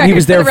 I like, for said the he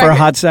was record, there for the for a record.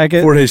 hot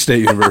second. Fort Hays State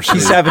University.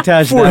 He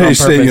sabotaged Fort that on Hays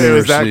State purpose. It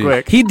was that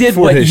University. quick. He did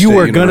Fort what Hays you State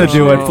were going to do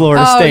University. at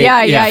Florida Oh, State.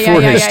 yeah.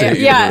 Fort Hays State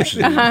Yeah.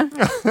 University. Uh-huh.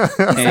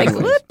 Like,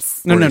 Anyways.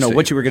 whoops. No. State.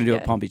 What you were going to do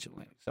at Yeah. Palm Beach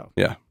Atlantic. So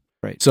Yeah.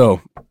 Right.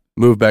 So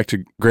moved back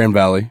to Grand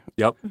Valley.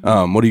 Yep.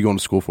 What are you going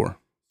to school for?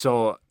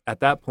 So at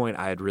that point,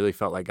 I had really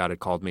felt like God had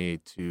called me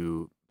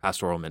to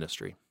pastoral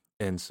ministry.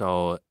 And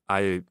so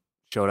I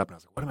showed up and I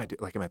was like, what am I doing?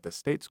 Like, I'm at this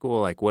state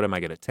school. Like, what am I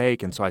going to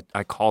take? And so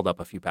I called up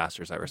a few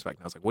pastors I respect.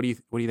 And I was like, what do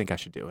you think I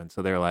should do? And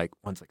so they're like,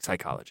 one's like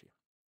psychology.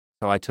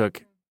 So I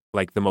took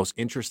like the most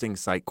interesting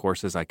psych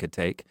courses I could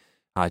take.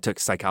 I took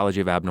psychology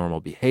of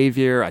abnormal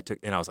behavior.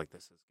 And I was like,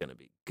 this is going to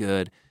be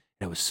good.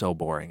 And it was so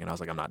boring. And I was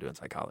like, I'm not doing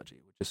psychology,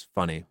 which is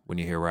funny when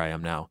you hear where I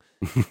am now.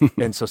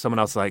 And so someone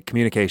else was like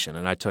communication.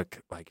 And I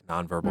took like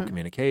nonverbal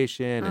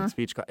communication and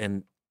speech.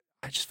 And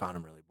I just found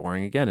them really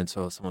boring again. And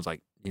so someone's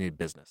like, you need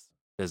businesses.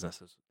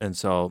 And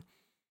so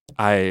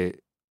I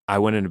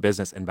went into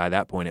business. And by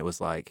that point, it was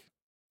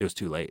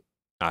too late.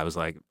 I was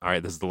like, all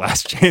right, this is the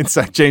last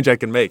change I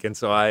can make. And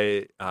so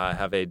I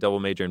have a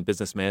double major in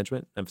business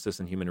management, emphasis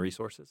in human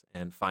resources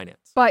and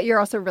finance. But you're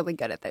also really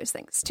good at those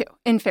things too.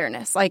 In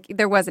fairness, like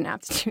there was an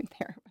aptitude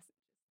there.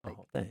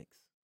 Oh, thanks.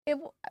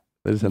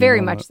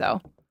 Very much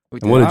so.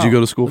 And what did you go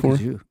to school Look for?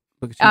 at you.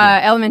 Look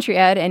at you. Elementary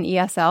ed and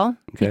ESL,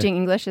 Okay. teaching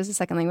English as a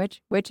second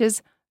language, which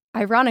is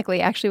ironically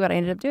actually what I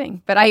ended up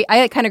doing. But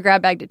I kind of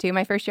grab bagged it too.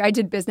 My first year I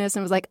did business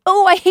and was like,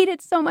 oh, I hate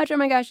it so much. Oh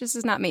my gosh, this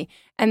is not me.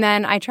 And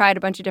then I tried a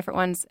bunch of different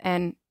ones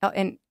and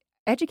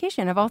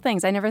education of all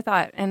things. I never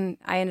thought. And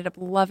I ended up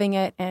loving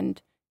it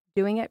and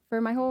doing it for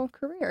my whole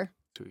career.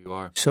 That's who you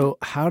are. So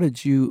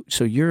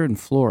so you're in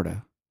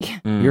Florida.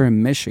 Mm. You're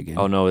in Michigan.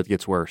 Oh, no, it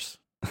gets worse.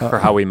 For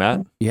how we met?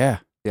 Yeah.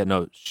 Yeah,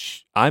 no,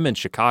 I'm in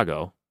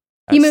Chicago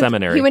at He moved,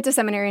 seminary. He went to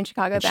seminary in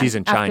Chicago. And then, she's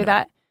in China. After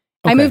that,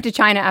 Okay. I moved to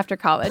China after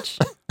college.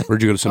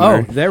 Where'd you go to Oh,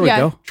 seminary? there we Yeah.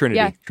 go. Trinity.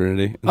 Yeah.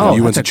 Trinity. And Oh, then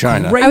you went that's to a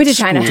China great I went to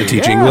China. school. to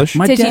teach Yeah. English.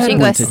 My to dad teach went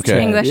English, to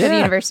Okay. English at the Yeah.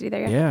 university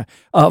there.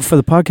 Yeah. For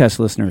the podcast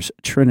listeners,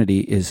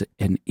 Trinity is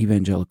an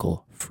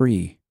evangelical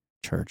free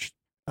church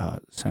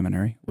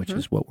seminary, which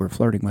is what we're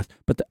flirting with.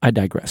 But I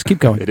digress. Keep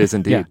going. It is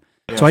indeed.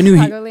 Yeah. So I knew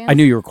Chicagoland. I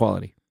knew you were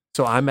quality.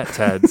 So I'm at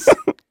Ted's.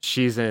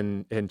 She's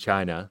in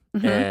China.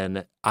 Mhm.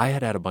 And I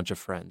had a bunch of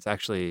friends.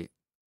 Actually,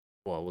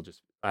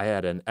 I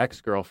had an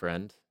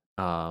ex-girlfriend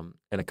and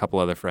a couple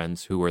other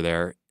friends who were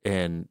there,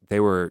 and they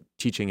were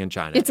teaching in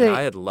China. It's and a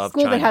I had loved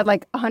school China. that had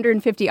like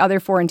 150 other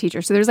foreign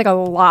teachers. So there's like a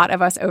lot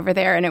of us over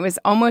there. And it was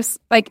almost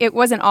like it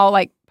wasn't all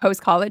like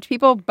post-college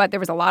people, but there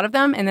was a lot of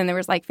them. And then there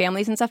was like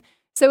families and stuff.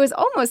 So it was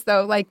almost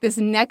though like this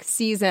next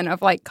season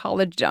of like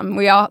collegedom.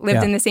 We all lived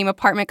Yeah. in the same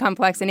apartment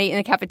complex and ate in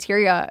the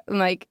cafeteria. And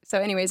like, so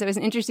anyways, it was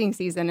an interesting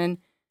season.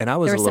 And I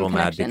was There a were little some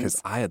mad connections.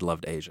 because I had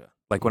loved Asia.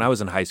 Like when I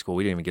was in high school,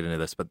 we didn't even get into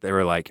this, but there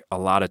were like a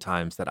lot of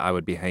times that I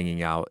would be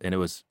hanging out, and it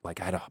was like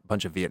I had a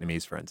bunch of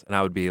Vietnamese friends, and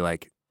I would be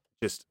like,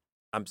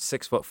 I'm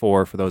 6'4"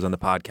 for those on the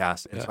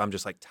podcast, and so I'm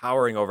just like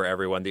towering over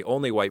everyone, the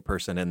only white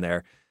person in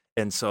there,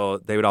 and so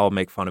they would all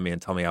make fun of me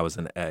and tell me I was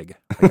an egg,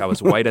 like I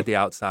was white at the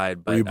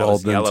outside, but Were you I was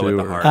bald then yellow too,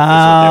 at the or- heart. is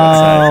what they would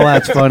say. Oh,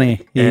 that's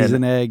funny. He's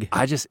And an egg.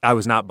 I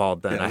was not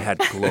bald then. I had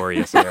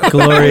glorious hair.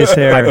 Glorious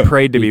hair. I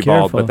prayed to be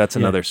bald, careful. but that's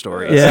Yeah. another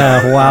story.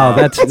 Yeah, wow,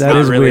 It's that not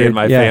is really weird. in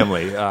my Yeah.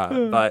 family.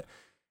 But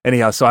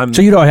anyhow, so I'm.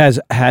 So Udo has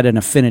had an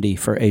affinity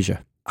for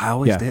Asia. I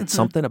always Yeah. did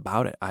something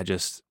about it.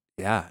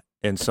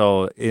 And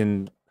so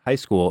in high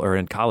school or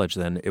in college,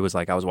 then it was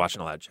like I was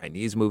watching a lot of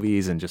Chinese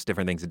movies and just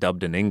different things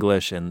dubbed in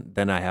English. And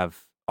then I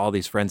have all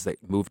these friends that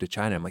moved to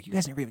China. I'm like, you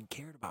guys never even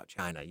cared about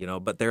China,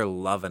 but they're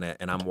loving it.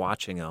 And I'm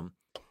watching them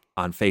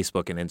on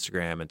Facebook and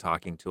Instagram and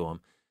talking to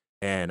them.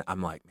 And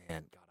I'm like,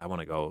 man, God, I want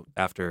to go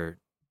after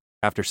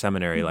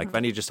seminary. Like if I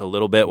need just a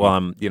little bit while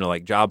I'm,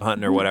 like job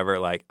hunting or whatever,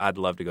 like I'd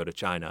love to go to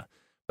China.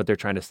 But they're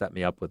trying to set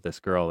me up with this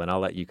girl, and I'll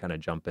let you kind of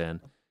jump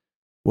in.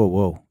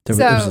 Whoa. There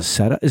So- was a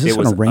setup. Is this It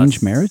an was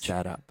arranged a marriage?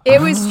 setup.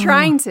 it was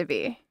trying to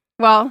be.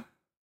 Well,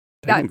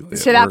 Technically,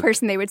 to it that worked.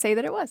 person, they would say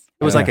that it was.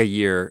 It was Yeah. like a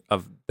year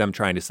of them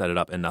trying to set it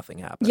up, and nothing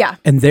happened. Yeah.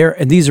 And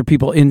these are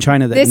people in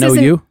China that This know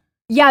isn't- you?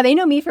 Yeah, they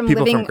know me from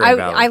People living. from Grand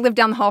Valley. I lived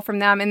down the hall from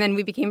them, and then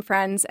we became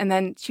friends. And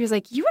then she was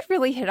like, "You would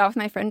really hit it off with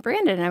my friend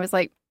Brandon." And I was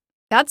like,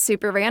 "That's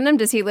super random.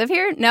 Does he live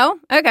here? No.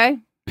 Okay,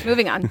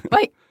 moving on.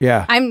 Like,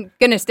 Yeah. I'm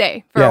gonna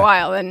stay for Yeah. a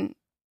while. And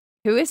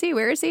who is he?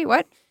 Where is he?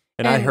 What?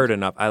 And I And- heard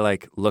enough. I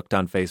like looked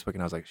on Facebook,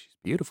 and I was like, she's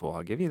beautiful.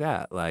 I'll give you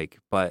that. Like,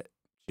 but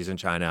she's in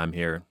China. I'm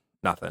here.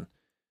 Nothing.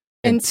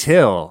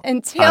 until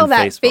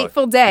that Facebook.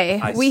 fateful day,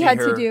 I we see had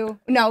her- to do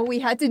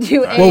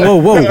a. Whoa,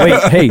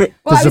 wait, hey,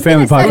 Well, this is a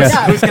family podcast.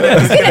 I was going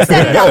to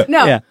set it up.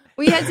 No, Yeah.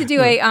 we had to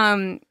do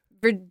a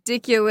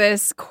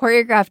ridiculous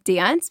choreographed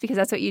dance because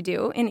that's what you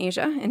do in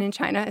Asia and in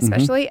China,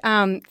 especially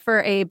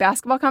for a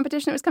basketball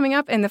competition that was coming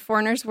up, and the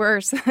foreigners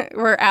were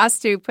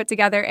asked to put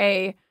together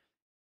a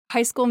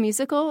High School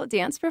Musical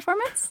dance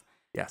performance.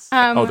 Yes.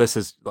 This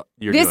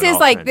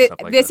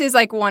is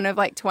like one of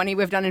like 20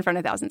 we've done in front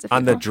of thousands of people.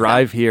 On the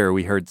drive here,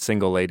 we heard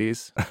Single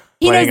Ladies.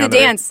 He knows playing the on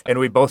dance. And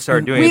we both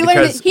started doing We it learned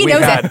because it. He we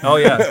knows had. it. Oh,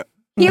 yeah.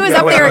 He was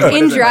up there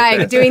in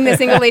drag doing the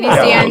Single Ladies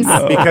dance.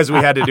 Because we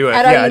had to do it.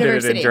 At our I did it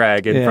university. in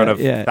drag in front of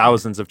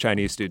thousands of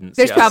Chinese students.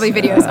 There's yes. probably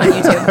videos on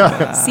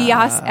YouTube.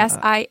 SIAS,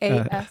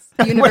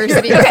 SIAS,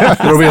 University. Okay.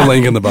 There'll be a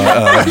link in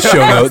the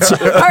show notes.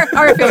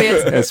 Our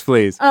affiliates. Yes,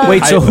 please.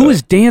 Wait, so who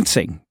is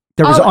dancing?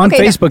 There was on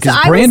Facebook. Is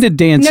Brandon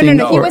dancing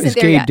No, he or wasn't is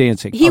there Gabe yet.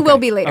 dancing? He will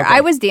be later. I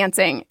was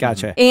dancing.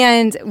 Gotcha.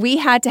 And we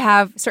had to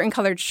have certain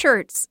colored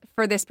shirts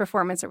for this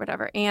performance or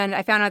whatever. And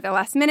I found out at the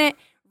last minute,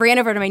 ran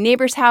over to my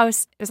neighbor's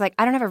house. It was like,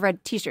 I don't have a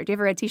red t-shirt. Do you have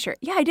a red t-shirt?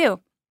 Yeah, I do.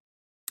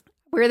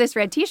 Wear this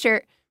red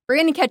t-shirt.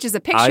 Brandon catches a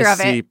picture of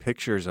it. I see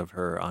pictures of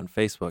her on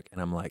Facebook,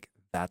 and I'm like,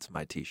 that's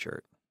my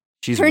t-shirt.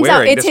 She's Turns out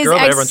wearing it's this his girl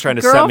that everyone's trying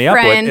to set me up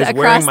with ex-girlfriend is wearing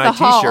across my the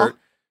hall. t-shirt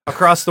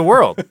across the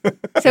world.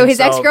 So his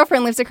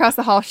ex-girlfriend lives across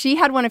the hall. She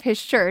had one of his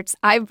shirts.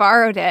 I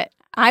borrowed it.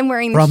 I'm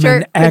wearing the From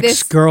shirt an for this.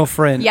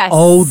 ex-girlfriend. Yes.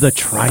 Oh, the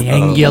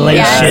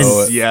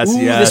triangulation. Yes, Ooh,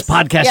 yes. This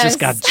podcast Yes. just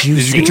got Did you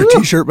juicy. get your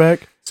T-shirt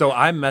back? So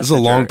I messaged This is a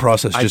long her.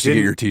 process I just to get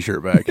didn't- your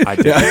T-shirt back. I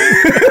did.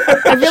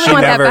 I really She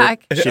want never, that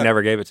back. She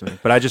never gave it to me.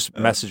 But I just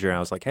messaged her, and I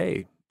was like,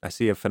 hey, I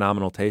see a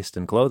phenomenal taste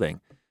in clothing.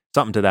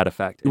 Something to that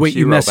effect. And Wait, she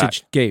you wrote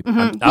messaged back. Gabe.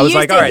 I was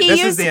like, all right,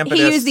 this is the impetus.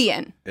 He used the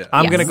in.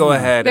 I'm Yes. going to go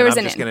ahead There and was I'm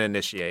an just in. going to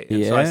initiate.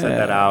 And so I sent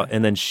that out,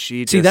 and then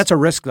she See, just... that's a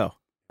risk, though.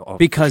 Oh,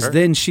 Because sure.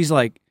 then she's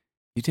like,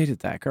 you dated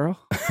that girl?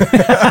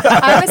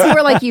 I was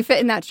more like, you fit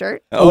in that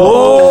shirt.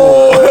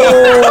 Oh!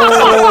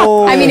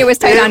 I mean, it was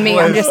tight on me.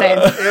 I'm just saying.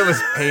 It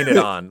was painted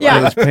on. Yeah.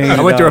 It was painted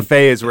I went through a on.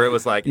 phase where it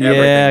was like, Yeah,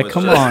 everything was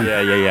come just- on.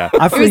 Yeah.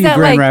 I feel was you, that,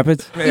 Grand like,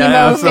 Rapids. Yeah, Emo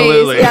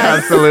absolutely. phase,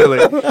 yes.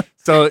 Absolutely.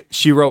 So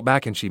she wrote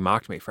back and she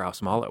mocked me for how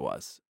small it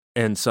was.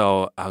 And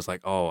so I was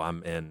like, oh,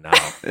 I'm in now.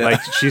 Like,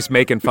 she's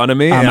making fun of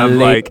me. I'm and a I'm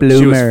late like,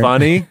 she was bloomer.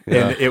 funny.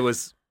 Yeah. And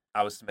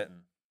I was smitten.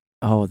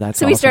 Oh, that's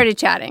So we awesome. started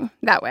chatting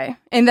that way.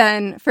 And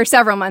then for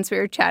several months we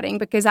were chatting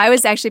because I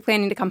was actually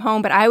planning to come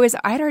home, but I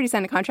had already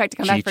signed a contract to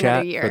come back for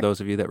another G-Chat, year. for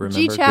those of you that remember,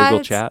 G-Chat,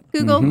 Google Chat.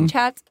 Google Mhm.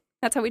 Chat.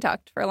 That's how we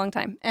talked for a long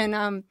time.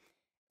 And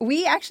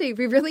we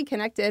really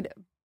connected,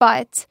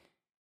 but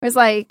it was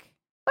like,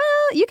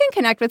 well, you can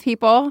connect with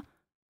people,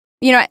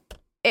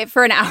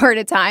 for an hour at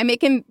a time. You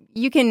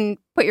can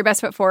put your best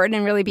foot forward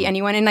and really be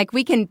anyone. And like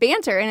we can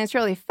banter and it's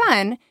really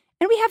fun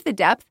and we have the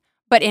depth,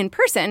 but in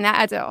person that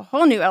adds a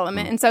whole new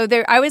element. And so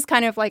I was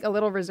kind of like a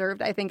little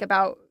reserved, I think,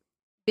 about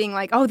being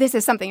like, oh, this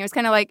is something. It was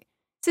kind of like,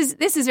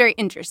 this is very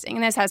interesting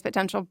and this has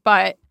potential,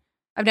 but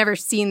I've never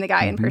seen the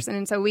guy in person.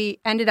 And so we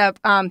ended up,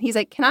 he's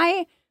like, can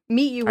I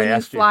meet you when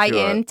you fly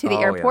into the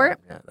airport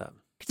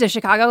to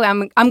Chicago?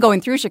 I'm going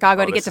through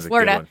Chicago to get to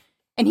Florida.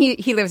 And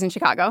he lives in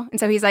Chicago. And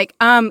so he's like,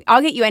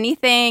 I'll get you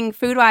anything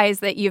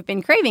food-wise that you've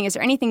been craving. Is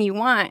there anything you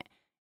want?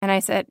 And I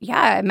said,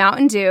 yeah,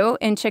 Mountain Dew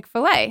and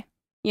Chick-fil-A.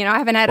 I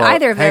haven't had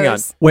either of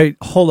those. Wait,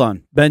 hold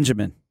on.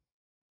 Benjamin,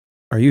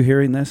 are you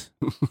hearing this?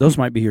 Those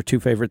might be your two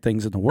favorite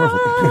things in the world.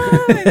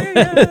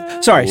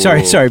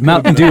 Sorry.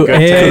 Mountain Dew Could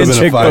have and been a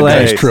Chick-fil-A.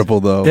 5-days triple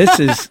though. This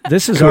is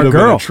Could our have been a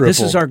girl. triple. This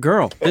is our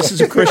girl. This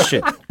is a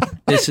Christian.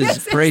 This is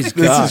praise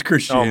This God. is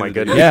Christianity. Oh my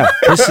goodness. Yeah,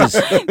 this is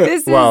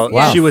This Well, is,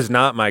 yeah. she was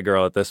not my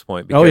girl at this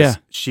point Oh, because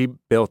yeah. she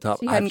built up.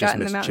 She I've hadn't just gotten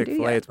the missed Mountain Dew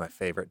Chick-fil-A. yet. It's my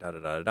favorite.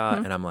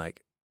 Mhm. And I'm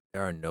like,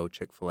 there are no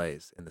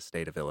Chick-fil-A's in the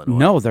state of Illinois.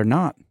 no, they're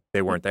not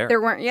They weren't there.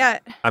 There weren't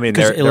yet. I mean,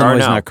 because there Illinois are is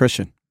now. not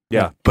Christian.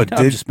 Yeah. But No,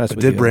 I'm just messing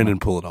with did you, Brandon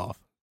pull it off?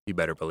 You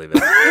better believe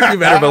it. You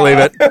better believe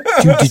it.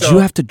 Dude, did you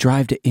have to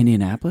drive to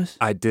Indianapolis?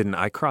 I didn't.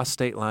 I crossed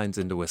state lines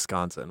into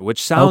Wisconsin,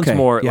 which sounds Okay,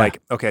 more yeah.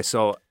 like, okay,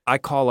 so I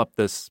call up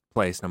this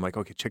place and I'm like,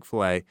 okay,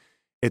 Chick-fil-A,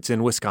 it's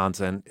in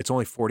Wisconsin. It's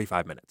only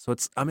 45 minutes. So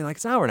it's an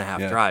hour and a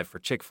half Yeah. drive for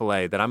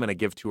Chick-fil-A that I'm going to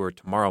give to her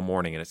tomorrow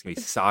morning and it's going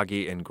to be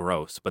soggy and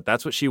gross. But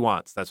that's what she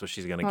wants. That's what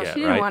she's going to Well, get,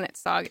 she didn't right? want it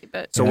soggy,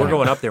 but So we're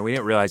going up there. We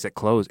didn't realize it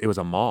closed. It was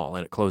a mall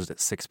and it closed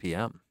at 6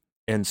 p.m.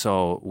 And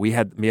so me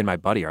and my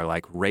buddy are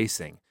like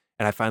racing.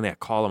 And I finally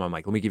call them. I'm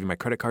like, let me give you my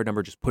credit card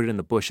number. Just put it in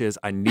the bushes.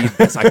 I need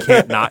this. I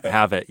can't not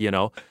have it,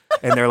 And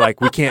they're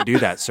like, we can't do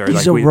that, sir.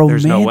 He's like, a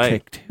there's no way.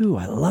 romantic too.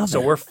 I love So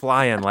it. we're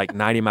flying like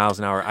 90 miles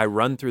an hour. I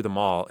run through the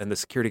mall and the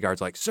security guard's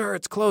like, sir,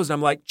 it's closed.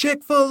 I'm like,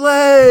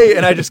 Chick-fil-A.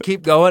 And I just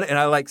keep going. And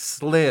I like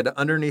slid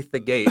underneath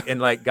the gate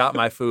and like got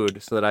my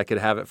food so that I could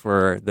have it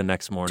for the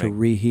next to morning.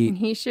 reheat.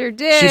 he sure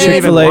did. She didn't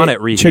even want it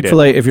reheated.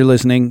 Chick-fil-A, if you're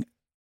listening,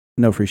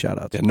 no free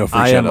shout-outs. Yeah, no free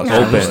I am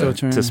shout-outs. Yeah.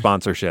 open to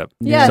sponsorship.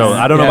 Yes. So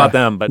I don't know Yeah. about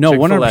them, but No,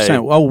 Chick-fil-A,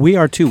 100%. Well, we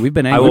are too. We've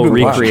been I angry. will We've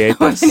been watching. recreate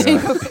this.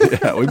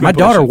 Yeah, we've been My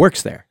daughter pushing.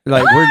 works there.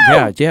 Like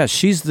we're yeah.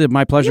 She's the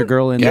my pleasure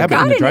girl in you the,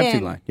 got in the it drive-thru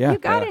in. line. Yeah. You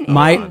got it in.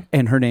 My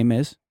and her name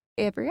is.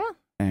 Gabrielle.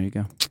 There you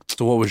go.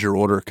 So what was your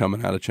order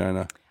coming out of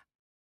China?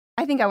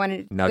 I think I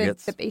wanted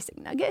Nuggets. the basic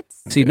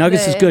nuggets. See,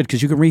 nuggets is good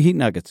because you can reheat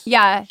nuggets.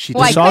 Yeah. She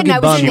well, I soggy couldn't. I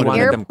was bun in the would-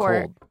 wanted them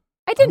airport. cold.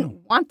 I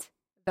didn't want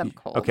them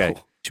cold. Okay.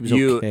 She was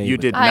You okay you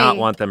with did it. not I-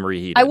 want them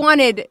reheated. I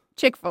wanted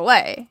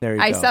Chick-fil-A. There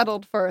you I go.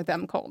 settled for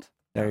them cold.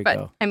 There you But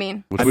go. I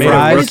mean, Which I we made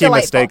Fries. a It was rookie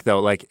delightful. mistake though.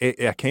 Like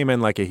I came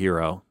in like a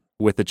hero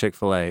with the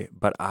Chick-fil-A,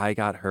 but I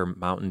got her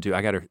Mountain Dew.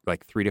 I got her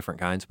like 3 different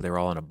kinds, but they were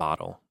all in a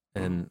bottle,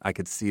 and I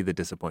could see the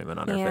disappointment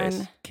on her face.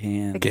 the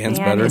Can. Can's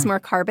can better? is more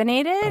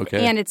carbonated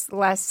Okay. and it's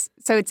less.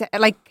 So it's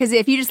like because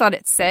if you just let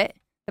it sit,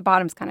 the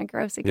bottom's kind of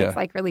gross. It gets Yeah.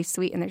 like really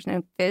sweet and there's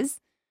no fizz.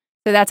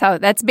 So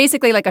that's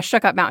basically like a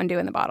shook up Mountain Dew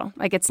in the bottle.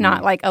 Like it's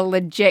not like a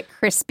legit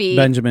crispy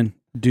Benjamin,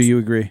 do you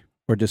agree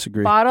or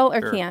disagree? bottle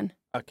or Sure. can.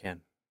 I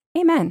can.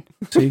 Amen.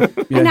 See?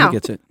 Yeah, know. he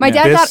gets it. My Yeah.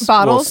 dad This got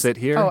bottles. will sit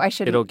here. Oh, I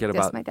shouldn't It'll get diss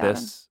about my dad.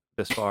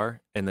 this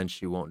far, and then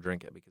she won't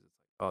drink it because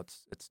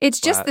It's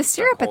just flat, the it's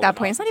not syrup at cold that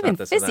point. It's enough, not even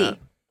this and fizzy. that.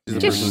 She's the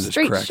Just person that just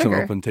straight cracks them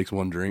sugar. open, takes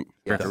one drink.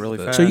 Yeah, That's really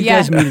it. fast. So you Yeah.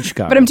 guys meet in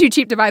Chicago. But I'm too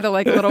cheap to buy the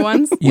like little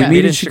ones. You Yeah. meet Meet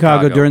in in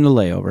Chicago Chicago. during the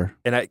layover.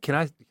 And can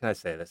I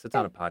say this? It's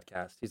on a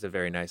podcast. He's a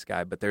very nice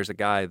guy, but there's a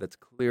guy that's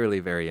clearly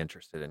very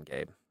interested in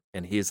Gabe,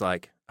 and he's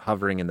like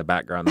hovering in the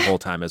background the whole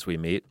time as we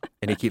meet,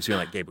 and he keeps being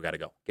like, "Gabe, we gotta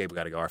go. Gabe, we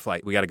gotta go. Our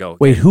flight, we gotta go."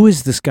 Wait, who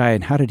is this guy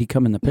and how did he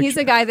come in the picture? He's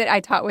a guy that I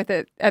taught with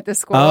at the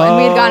school, and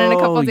we had gone on a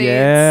couple dates.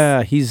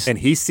 Yeah, he's And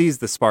he sees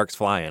the sparks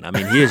flying. I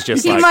mean, he is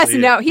just He like, must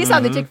know. He saw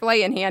the Mhm.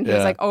 Chick-fil-A in hand. He Yeah.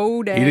 was like,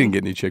 "Oh, dang." He didn't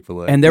get any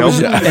Chick-fil-A. and there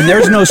was Nope. and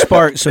there's no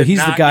spark, so he's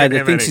the Not guy getting that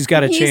him thinks any. he's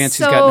got a He's chance.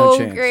 so He's got no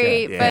chance.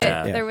 great, Yeah. but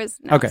Yeah. there was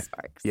no Okay.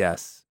 sparks.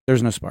 Yes.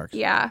 There's no sparks.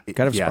 Yeah.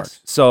 Gotta have Yes.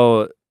 sparks.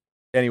 So,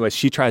 anyway,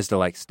 she tries to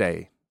like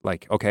stay.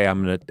 Like, okay,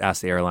 I'm gonna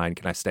ask the airline,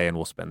 can I stay, and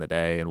we'll spend the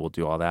day, and we'll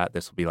do all that.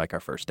 This will be like our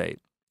first date.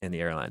 And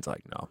the airline's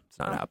like, no, it's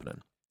not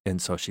happening.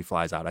 And so she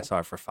flies out. I saw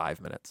her for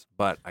 5 minutes,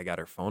 but I got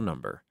her phone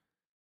number,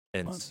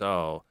 and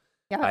so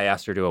Yeah. I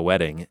asked her to a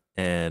wedding,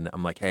 and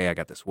I'm like, hey, I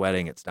got this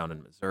wedding. It's down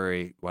in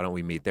Missouri. Why don't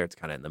we meet there? It's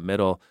kind of in the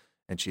middle.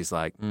 And she's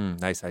like,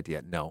 nice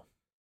idea. No.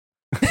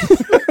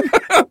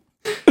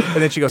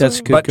 And then she goes, That's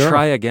a good but girl.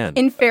 try again.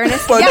 In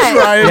fairness, But yes.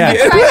 try Yeah.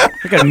 again.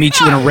 I gotta meet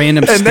you in a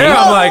random And state. there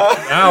I'm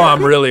like, now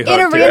I'm really hooked. In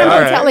a here. random All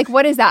hotel, right. like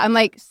what is that? I'm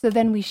like, so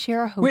then we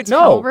share a hotel Wait,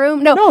 no.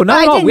 room? No, No, not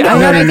I at all. didn't We- know.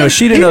 no, I no,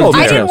 she didn't know the I I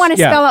details. didn't want to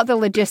Yeah. spell out the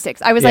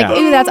logistics. I was Yeah. like,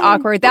 ooh, that's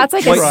awkward. That's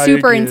like Try a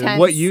super again. intense.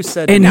 What you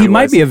said, And to he me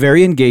might was- be a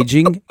very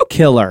engaging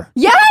killer.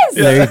 Yes.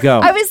 There you go.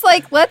 I was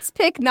like, let's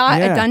pick not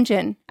Yeah. a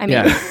dungeon. I mean,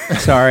 Yeah.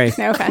 Sorry.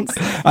 no offense.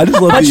 I just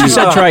love But that she you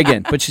said try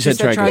again. But she She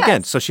said try again.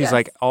 again. So she's Yes.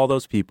 like, all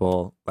those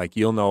people, like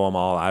you'll know them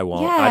all. I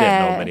won't. I didn't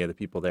know Yeah. many of the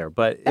people there,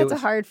 but it That's was, a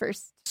hard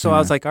first so I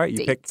was like, all right, you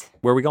date. pick.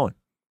 Where are we going?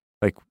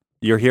 Like,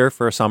 you're here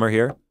for a summer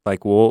here.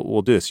 Like,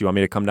 we'll do this. You want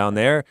me to come down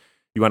there?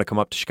 You want to come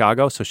up to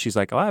Chicago? So she's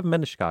like, oh, I haven't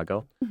been to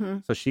Chicago. Mm-hmm.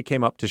 So she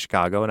came up to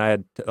Chicago, and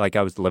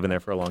I was living there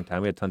for a long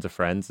time. We had tons of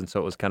friends, and so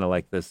it was kind of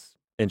like this.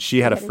 And she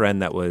had a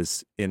friend that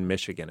was in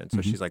Michigan, and so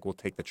Mhm. she's like, we'll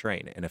take the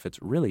train, and if it's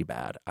really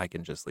bad, I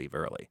can just leave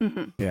early.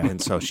 Mm-hmm. Yeah.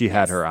 And so she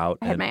had her out,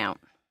 I had and my out.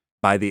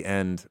 by the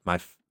end,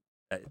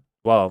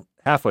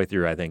 halfway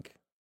through, I think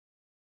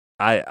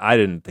I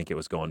didn't think it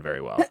was going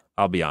very well.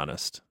 I'll be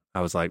honest.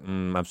 I was like,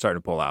 I'm starting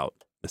to pull out.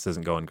 This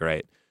isn't going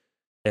great.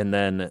 And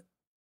then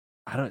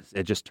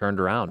it just turned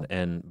around.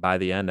 And by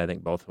the end, I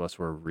think both of us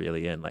were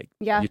really in. Like,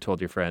 Yeah. you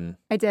told your friend,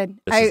 I did.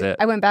 This is it.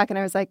 I went back and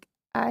I was like,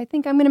 I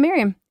think I'm going to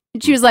marry him.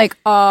 And she was like,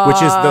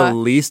 which is the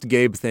least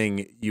Gabe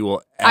thing you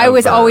will ever. I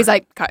was always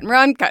like, cut and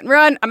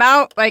run, I'm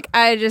out. Like,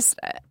 I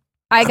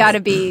got to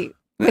be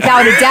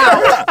without a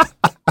doubt.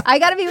 I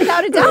got to be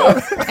without a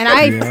doubt. And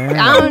I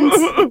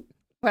found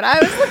what I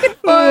was looking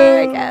for,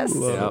 I guess.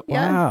 Yep.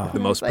 Yeah. Wow. the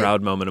most Like-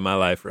 proud moment of my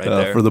life right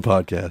there. for the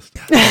podcast.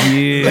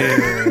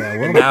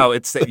 Yeah. And now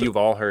you've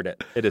all heard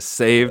it. It is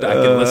saved. I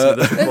can listen to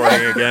this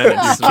recording again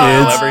and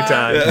smile Kids. every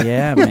time.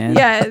 Yeah, man.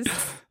 Yes.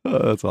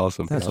 That's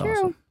awesome. That's Yeah.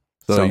 awesome.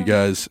 True. So you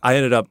guys, I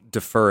ended up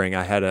deferring.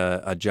 I had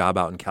a job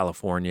out in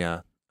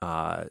California,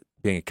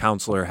 being a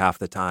counselor half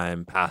the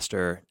time,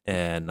 pastor,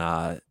 and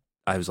I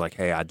was like,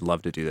 hey, I'd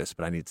love to do this,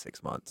 but I need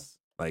 6 months.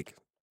 Like,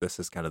 this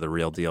is kind of the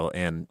real deal,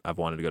 and I've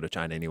wanted to go to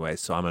China anyway,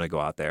 so I'm going to go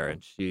out there.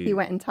 And He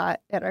went and taught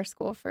at our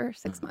school for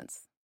 6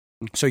 months.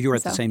 So you were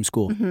at the So- same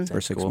school Mhm.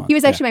 for 6 Cool. months. He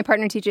was actually my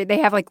partner teacher. They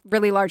have like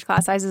really large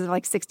class sizes of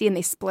like 60 and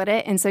they split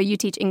it. And so you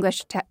teach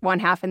English one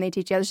half and they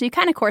teach the other. So you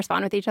kind of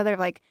correspond with each other,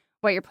 like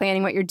what you're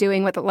planning, what you're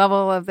doing, what the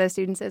level of the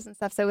students is and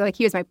stuff. So like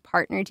he was my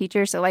partner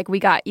teacher. So like we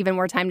got even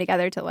more time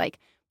together to like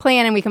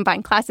plan and we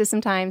combine classes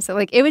sometimes. So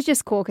like it was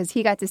just cool because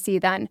he got to see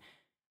then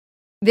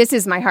this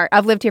is my heart.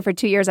 I've lived here for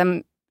 2 years.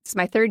 It's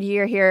my third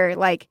year here.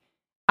 Like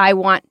I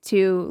want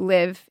to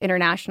live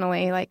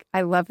internationally. Like,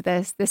 I love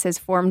this. This has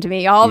formed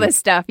me, all this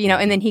stuff, you know,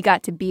 and then he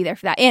got to be there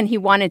for that. And he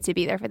wanted to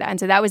be there for that. And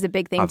so that was a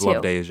big thing, I've too.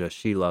 loved Asia.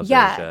 She loves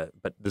Yeah. Asia.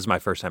 But this is my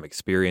first time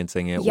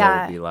experiencing it. What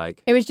Yeah. it would be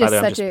like. It was By just the way,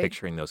 I'm such just a...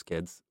 picturing those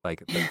kids,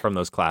 like, from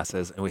those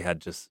classes. And we had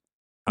just...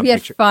 I'm We had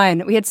picturing-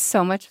 fun. We had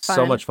so much fun.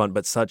 So much fun,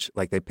 but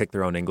they pick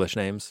their own English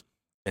names.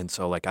 And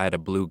so, like, I had a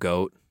blue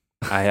goat.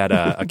 I had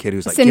a kid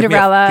who's like,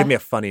 Cinderella. Give me a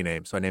funny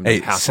name. So I named Hey,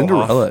 him Hasselhoff.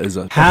 Cinderella is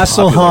a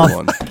Hasselhoff. popular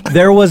one.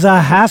 There was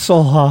a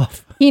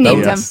Hasselhoff. He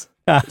named Yes.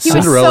 He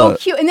was so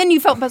cute. And then you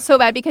felt so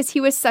bad because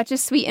he was such a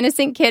sweet,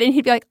 innocent kid. And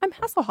he'd be like, I'm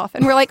Hasselhoff.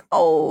 And we're like,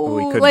 oh.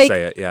 We couldn't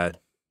say it, yeah.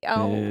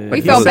 Oh, But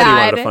we he felt said he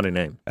wanted bad. a funny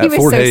name. He At was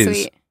Fort so Hays,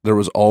 sweet. there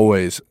was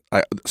always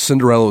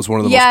Cinderella was one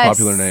of the most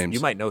popular names. You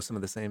might know some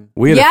of the same.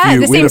 We had Yeah, a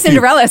few, the we had same a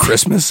few Cinderellas.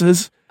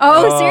 Christmases.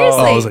 Oh,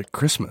 seriously? Oh, I was like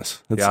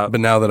Christmas. Yeah. But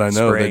now that I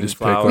know, Spring, they just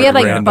pick flowers. we had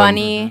like random,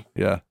 Bunny.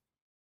 Yeah.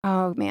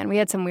 Oh, man. We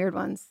had some weird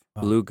ones.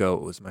 Blue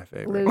Goat was my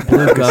favorite.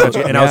 Blue Goat.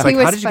 And I was Yeah. like, He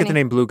was how did you get funny. the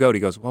name Blue Goat?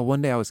 He goes, well,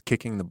 one day I was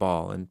kicking the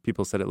ball and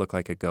people said it looked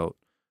like a goat,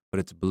 but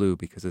it's blue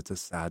because it's a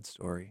sad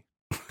story.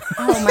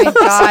 Oh, my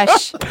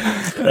gosh.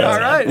 All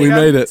right. We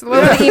made it. It's a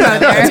little bit emo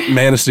there.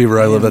 Manistee, where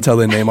I live, that's how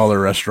they name all their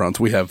restaurants.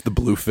 We have the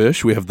Blue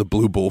Fish, we have the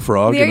Blue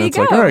Bullfrog, There and you it's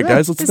like, go. all right,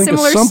 guys, let's It's a think of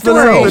similar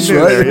something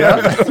story.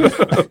 else,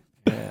 right?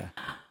 Yeah.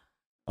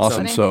 Awesome.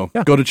 Funny. So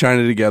go to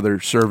China together,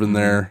 serving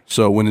there.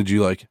 So when did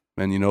you like,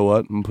 man, you know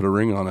what? I'm going to put a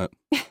ring on it.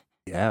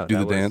 Yeah. Do the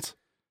that was- dance.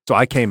 So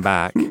I came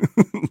back.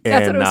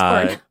 That's what it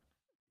was for.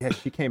 Yeah,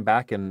 she came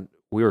back and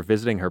we were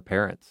visiting her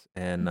parents.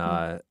 And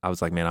I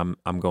was like, man,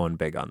 I'm going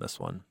big on this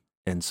one.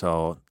 And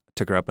so I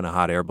took her up in a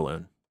hot air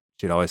balloon.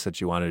 She'd always said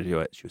she wanted to do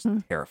it. She was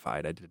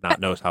terrified. I did not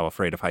know how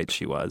afraid of heights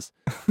she was.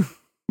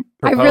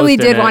 I really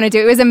did want to do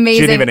it. It was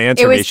amazing. She didn't even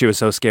answer It was, me. She was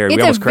so scared. We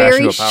It's almost a crashed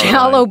very into a power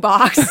shallow line.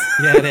 box.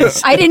 Yeah, it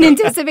is. I didn't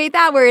anticipate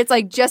that where it's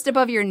like just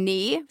above your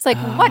knee. It's like,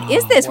 what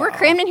is this? We're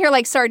crammed in here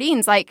like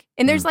sardines. Like,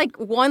 and there's like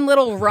one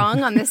little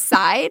rung on this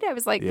side. I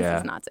was like, this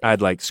is not safe.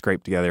 I'd like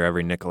scrape together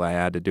every nickel I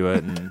had to do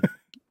it. And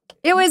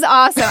It was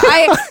awesome.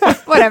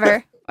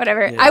 Whatever.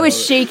 I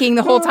was shaking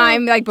the whole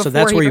time, like before So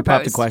that's he where you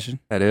popped the proposed. question?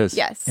 that is.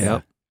 Yes. Yeah.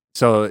 Yep.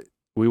 So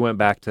we went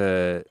back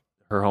to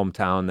her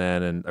hometown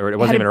then, or it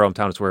wasn't even her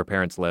hometown, it's where her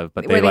parents live,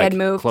 but Where they they had like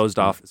moved. closed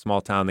off,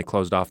 small town, they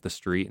closed off the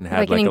street and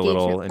had Like an like a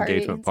little engagement party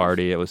engagement and stuff.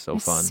 party. It was so It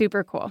was fun.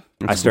 super cool.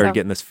 I started So-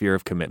 getting this fear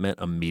of commitment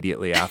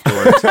immediately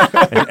afterwards.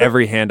 And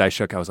every hand I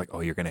shook, I was like,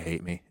 oh, you're going to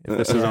hate me. If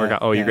this doesn't work out,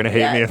 oh, you're going to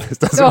hate me if this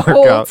doesn't The work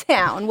whole out.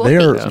 town will They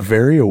hate are you.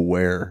 very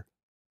aware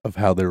of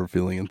how they were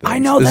feeling and things. I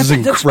know. This is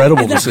that's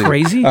incredible to that's see.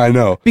 crazy. I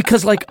know.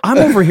 Because like I'm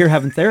over here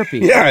having therapy.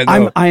 Yeah, I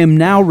know. I am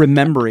now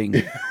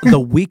remembering the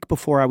week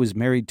before I was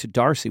married to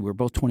Darcy. We were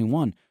both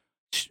 21.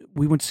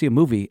 We went to see a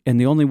movie, and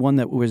the only one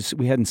that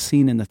we hadn't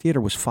seen in the theater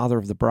was Father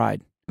of the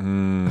Bride.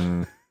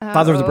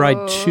 Father of the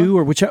Bride 2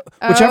 or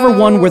whichever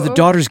one where the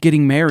daughter's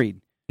getting married.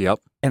 Yep.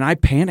 And I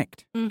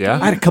panicked. Yeah.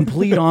 I had a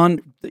complete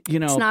on, It's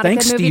not a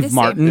thanks good movie to Steve see.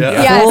 Martin.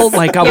 Yeah. Full,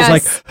 like I was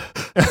Yes.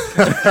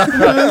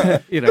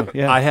 like,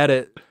 yeah. I had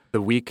it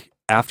the week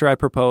after I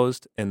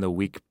proposed and the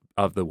week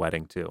of the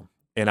wedding too.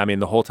 And I mean,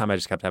 the whole time I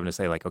just kept having to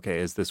say like, okay,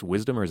 is this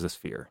wisdom or is this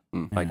fear?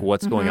 Like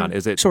what's going on?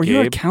 Is it So are Gabe?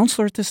 you a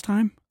counselor at this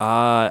time?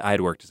 I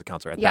had worked as a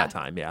counselor at Yeah. that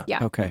time. Yeah.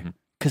 Yeah. Okay.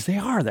 Because they're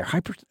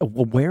hyper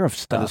aware of I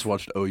stuff. just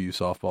watched OU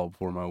softball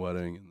before my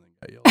wedding and then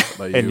got yelled at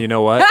by you. And you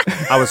know what?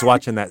 I was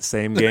watching that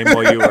same game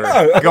while you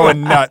were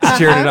going nuts,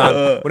 cheering it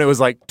on when it was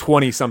like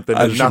 20 something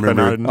I to just nothing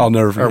remember, on, I'll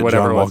never or forget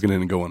whatever John it was. walking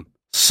in and going,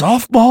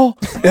 softball?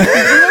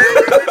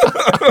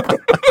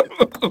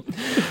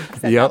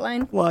 Said Yep. that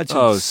line. Watching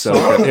Oh, so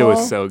good. It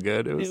was so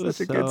good. It was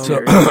such a good so-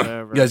 series.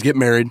 You guys get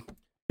married.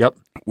 Yep.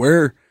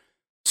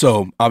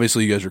 So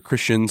obviously you guys are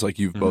Christians, like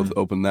you've Mm-hmm. both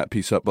opened that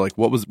piece up. But like,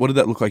 what did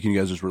that look like in you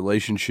guys'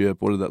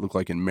 relationship? What did that look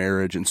like in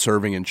marriage and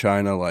serving in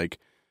China? Like,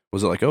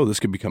 was it like, oh, this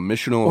could become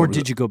missional? Or was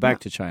did it- you go back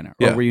to China?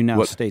 Or Yeah. were you now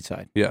What-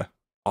 stateside? Yeah.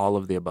 All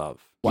of the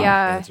above. Wow.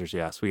 Yeah. The answer's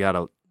yes. We got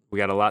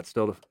a lot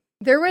still to.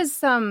 There was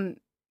some,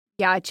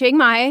 Chiang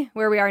Mai,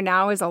 where we are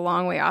now, is a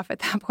long way off at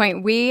that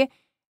point. We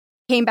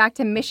came back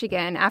to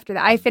Michigan after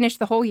that. I finished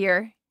the whole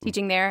year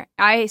teaching there.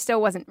 I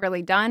still wasn't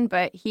really done,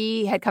 but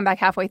he had come back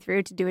halfway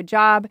through to do a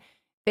job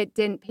that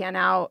didn't pan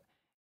out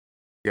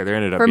Yeah, there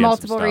ended up for being some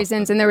multiple stuff,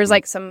 reasons. but- And there was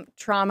like some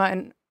trauma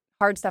and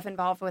hard stuff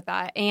involved with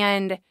that.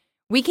 And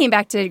we came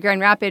back to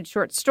Grand Rapids,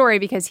 short story,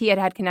 because he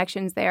had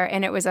connections there.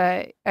 And it was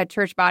a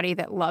church body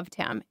that loved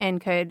him and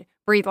could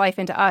breathe life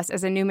into us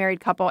as a new married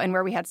couple and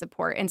where we had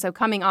support. And so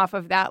coming off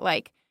of that,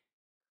 like,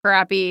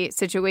 crappy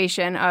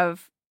situation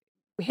of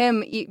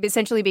him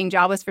essentially being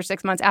jobless for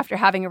 6 months after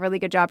having a really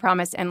good job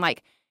promised and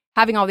like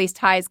having all these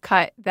ties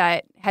cut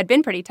that had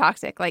been pretty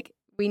toxic, like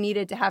we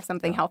needed to have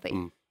something healthy.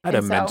 I had a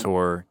And so-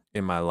 mentor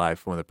in my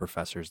life, one of the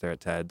professors there at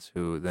TEDS,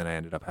 who then I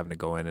ended up having to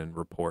go in and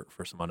report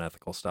for some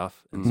unethical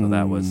stuff. And so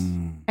that was,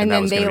 Mm. and that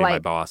then was they going to be my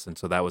like, boss. And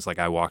so that was like,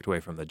 I walked away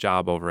from the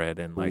job over it.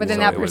 And like, but then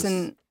so that it was-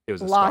 person it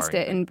was a lost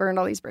scarring it thing. and burned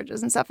all these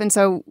bridges and stuff. And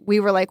so we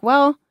were like,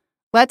 well,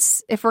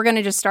 if we're going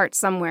to just start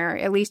somewhere,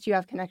 at least you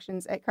have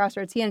connections at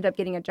Crossroads. He ended up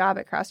getting a job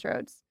at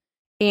Crossroads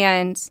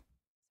and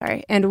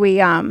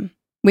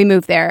we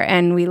moved there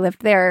and we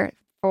lived there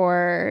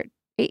for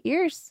 8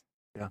 years.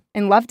 Yeah.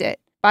 And loved it.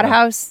 Bought a Yeah.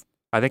 house.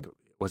 I think,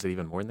 was it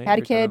even more than 8 Had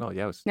a years? I don't kid. know.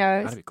 Yeah, it was, No, it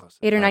gotta was be close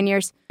to 8 or that. 9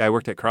 years. I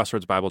worked at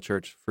Crossroads Bible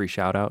Church. Free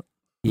shout out.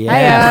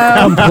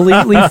 Yeah.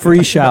 Completely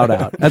free shout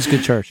out. That's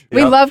good church.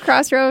 We Yep. love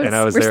Crossroads. And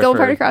I was We're there still a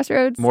part for of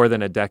Crossroads. More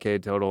than a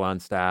decade total on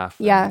staff.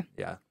 and Yeah.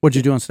 Yeah. What'd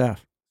you do on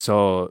staff?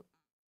 So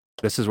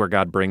this is where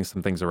God brings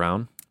some things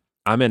around.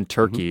 I'm in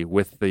Turkey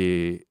with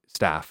the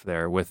staff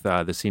there, with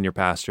the senior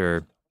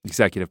pastor,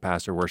 executive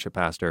pastor, worship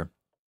pastor.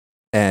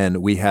 And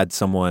we had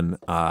someone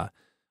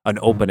an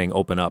opening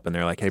open up, and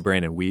they're like, "Hey,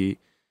 Brandon, we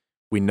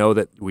know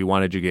that we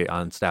wanted you to get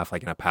on staff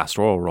like in a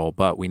pastoral role,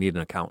 but we need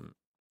an accountant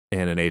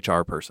and an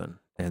HR person."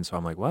 And so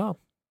I'm like, well,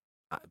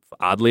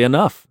 oddly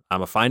enough,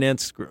 I'm a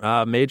finance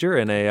major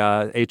and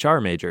a HR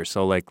major,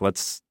 so like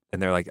let's.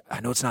 And they're like,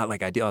 I know it's not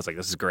like ideal. I was like,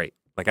 this is great.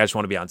 Like I just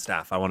want to be on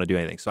staff. I want to do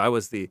anything. So I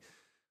was the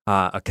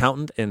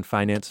accountant and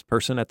finance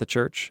person at the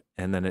church,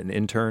 and then an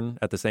intern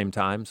at the same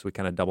time. So we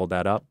kind of doubled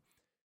that up.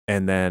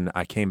 And then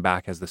I came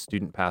back as the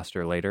student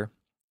pastor later,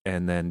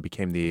 and then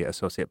became the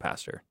associate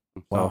pastor.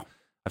 Wow. So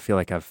I feel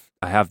like I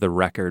have the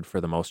record for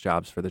the most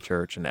jobs for the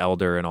church, and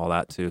elder and all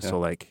that too. Yeah. So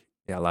like,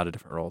 yeah, a lot of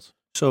different roles.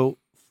 So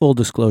full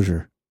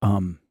disclosure,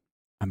 I'm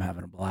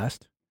having a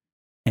blast,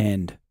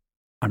 and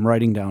I'm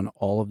writing down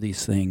all of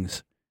these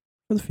things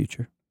for the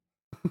future,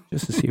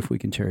 just to see if we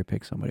can cherry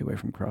pick somebody away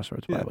from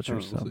Crossroads Bible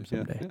Church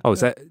someday. Yeah. Oh, is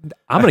that?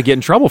 I'm going to get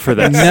in trouble for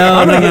this.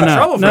 No.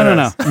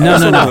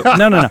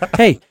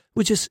 Hey,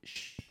 we just.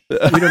 We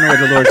don't know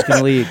where the Lord's going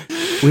to lead.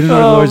 We don't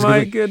know where the Lord's going to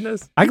lead. Oh, my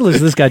goodness. I can listen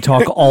to this guy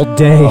talk all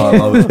day. Oh, I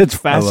love it. It's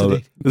fascinating. I love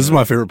it. This is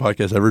my favorite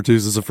podcast ever, too.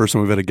 This is the first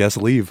time we've had a guest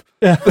leave.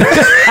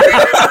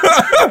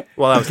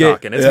 Well, I was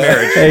talking. It's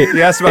marriage. Hey,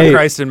 you asked about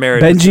Christ and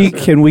marriage. Benji,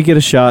 can we get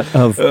a shot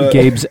of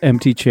Gabe's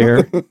empty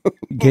chair?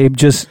 Gabe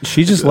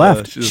she just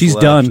left. She's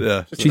left. done.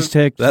 Yeah. She's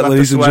ticked. That,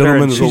 ladies and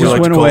gentlemen, is she what we just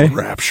like went to call away.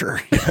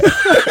 rapture.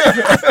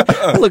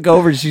 I look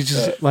over and she's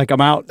just like, I'm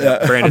out.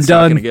 Brandon's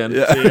I'm done. again.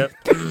 Yeah.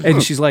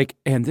 And she's like,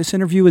 and this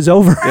interview is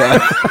over.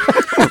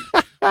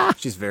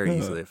 She's very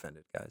easily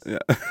offended, guys. Yeah.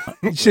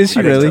 Is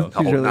she really?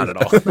 So. Not at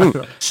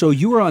all. So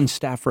you were on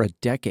staff for a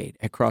decade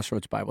at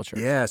Crossroads Bible Church.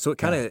 Yeah, so it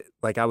kind of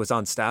like I was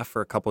on staff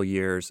for a couple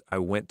years. I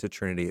went to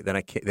Trinity.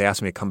 Then they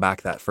asked me to come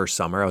back that first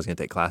summer. I was going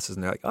to take classes,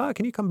 and they're like, "Oh,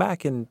 can you come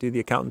back and do the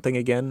accountant thing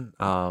again?"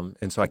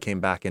 And so I came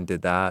back and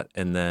did that.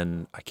 And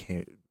then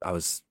I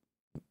was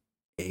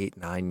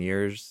 8-9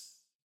 years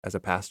as a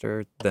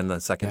pastor. Then the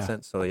second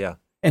stint. So yeah.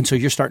 And so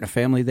you're starting a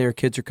family there.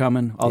 Kids are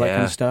coming. All that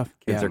kind of stuff.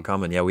 Kids are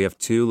coming. Yeah, we have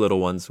 2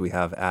 little ones. We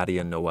have Addie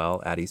and Noelle.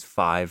 Addie's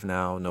 5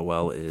 now.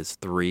 Noelle is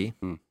 3,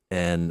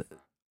 and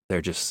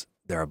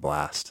they're a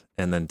blast.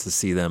 And then to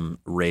see them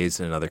raised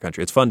in another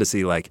country, it's fun to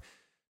see. Like,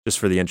 just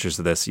for the interest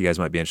of this, you guys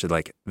might be interested.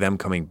 Like them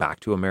coming back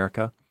to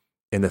America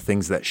and the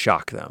things that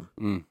shock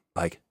them.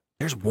 Like,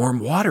 there's warm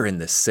water in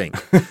this sink.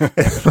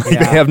 They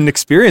haven't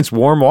experienced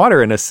warm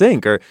water in a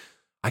sink, or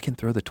I can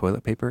throw the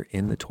toilet paper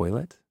in the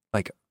toilet.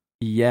 Like.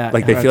 Yeah.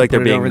 Like they feel like they're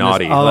being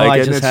naughty. Oh,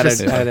 like, I just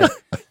had it.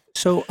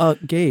 So,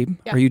 Gabe,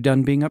 are you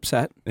done being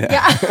upset?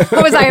 Yeah.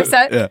 Was I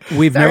upset? Yeah.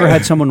 We've never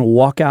had someone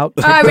walk out.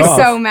 I was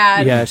so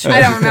mad. Yeah, I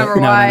don't remember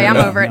why. I'm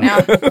over it now.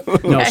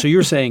 No, so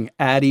you're saying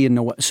Addie and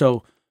Noelle.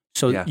 So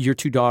Yeah. your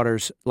 2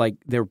 daughters, like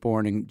they were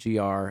born in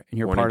GR, and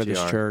you're Born part in of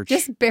this GR. church.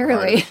 Just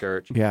barely.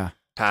 Church. Yeah.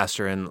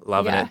 Pastoring,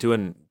 loving it,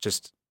 doing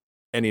just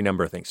any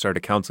number of things.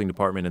 Started a counseling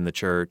department in the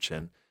church,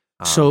 and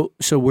So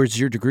where's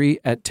your degree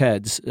at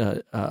TEDS?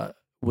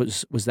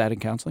 Was that in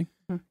counseling?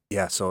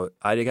 Yeah, so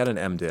I got an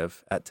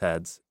MDiv at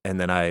TEDS,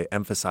 and then I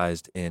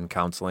emphasized in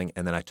counseling,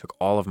 and then I took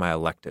all of my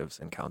electives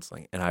in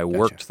counseling, and I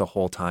worked the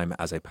whole time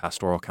as a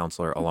pastoral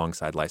counselor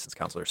alongside licensed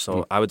counselors.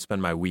 So I would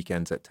spend my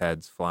weekends at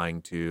TEDS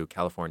flying to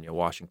California,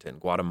 Washington,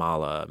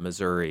 Guatemala,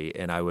 Missouri,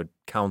 and I would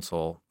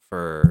counsel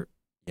for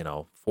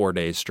 4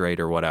 days straight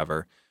or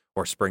whatever,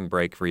 or spring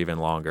break for even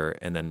longer,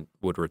 and then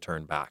would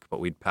return back. But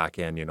we'd pack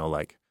in,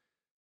 like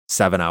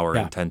 7-hour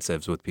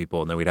intensives with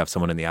people, and then we'd have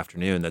someone in the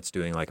afternoon that's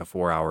doing like a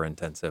 4-hour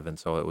intensive, and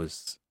so it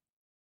was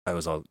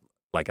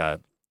like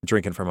a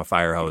drinking from a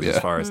fire hose as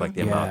far as like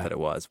the amount that it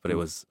was, but it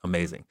was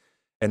amazing.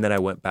 And then I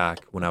went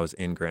back when I was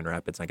in Grand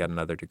Rapids, and I got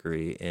another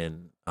degree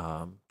in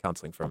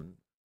counseling from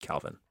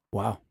Calvin.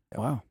 Wow.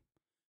 Wow.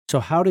 So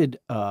how did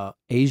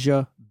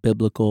Asia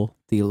Biblical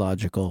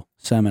Theological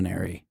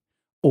Seminary,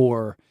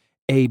 or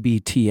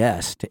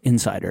ABTS to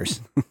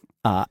insiders,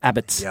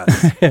 Abbott's.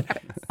 Yes.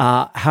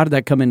 How did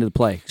that come into the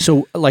play?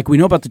 So, like, we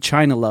know about the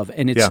China love,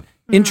 and it's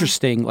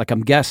interesting. Like,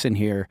 I'm guessing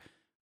here,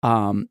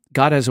 God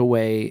has a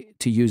way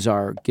to use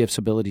our gifts,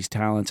 abilities,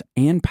 talents,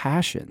 and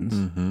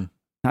passions,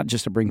 not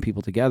just to bring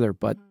people together,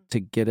 but to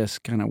get us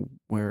kind of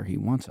where He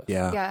wants us.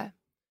 Yeah.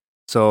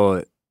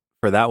 So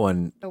for that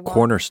one,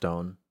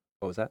 Cornerstone.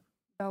 What was that?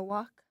 The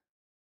walk.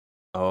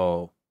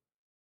 Oh.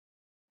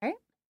 Right?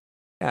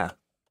 Yeah.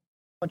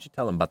 Why don't you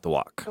tell them about the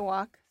walk? The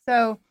walk.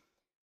 So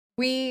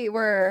we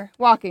were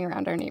walking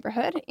around our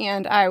neighborhood,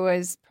 and I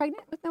was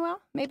pregnant with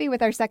Noelle, maybe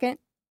with our second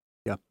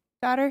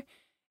daughter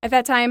at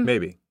that time.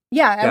 Maybe.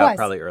 Yeah, I was.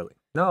 Probably early.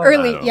 No,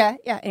 early. Yeah.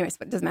 Anyways,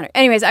 but it doesn't matter.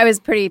 Anyways, I was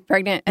pretty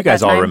pregnant at you guys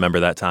that time. all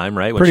remember that time,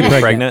 right? When Pretty she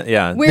was pregnant.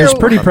 pregnant? Yeah. There's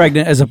pretty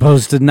pregnant as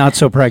opposed to not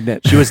so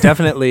pregnant. She was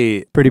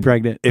definitely, pretty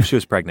pregnant. if she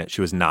was pregnant,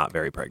 she was not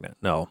very pregnant.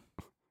 No.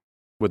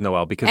 With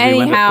Noelle, because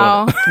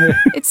anyhow,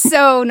 it's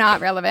so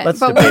not relevant. Let's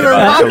but we debate were about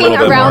this a walking little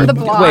bit around more. the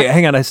block. Wait,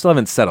 hang on. I still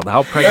haven't settled.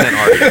 How pregnant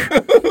are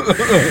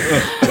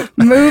you?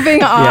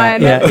 Moving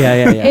on. Yeah.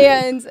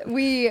 And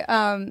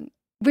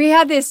we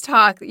had this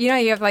talk. You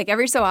have like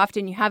every so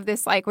often you have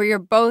this like where you're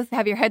both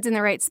have your heads in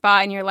the right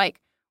spot, and you're like,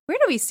 where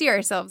do we see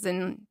ourselves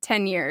in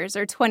 10 years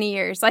or 20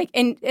 years? Like,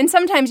 and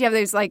sometimes you have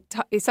those like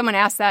someone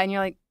asks that, and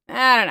you're like,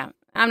 I don't know.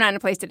 I'm not in a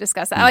place to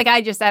discuss that. Like,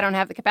 I don't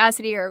have the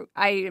capacity, or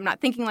I am not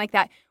thinking like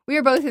that. We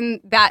were both in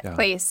that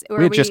place. Where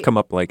we had just come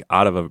up like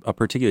out of a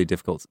particularly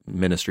difficult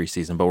ministry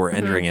season, but we're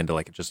entering into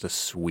like just a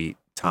sweet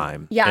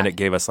time. Yeah. And it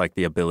gave us like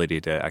the ability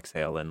to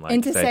exhale and like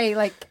and to say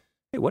like,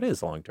 hey, what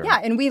is long term? Yeah,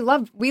 and we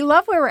love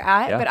where we're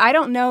at, but I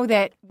don't know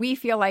that we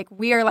feel like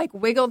we are like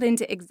wiggled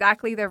into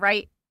exactly the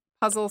right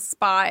puzzle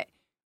spot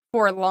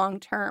for long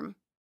term.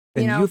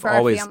 And you know, you've for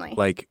always our family.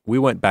 like we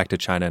went back to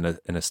China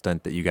in a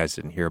stint that you guys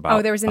didn't hear about.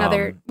 Oh, there was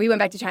another. We went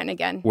back to China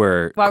again,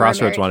 where while we were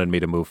Crossroads married. wanted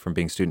me to move from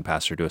being student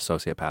pastor to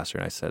associate pastor,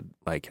 and I said,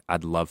 like,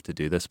 I'd love to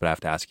do this, but I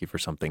have to ask you for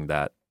something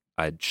that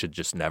I should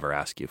just never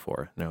ask you for.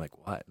 And they're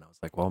like, what? And I was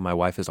like, well, my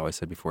wife has always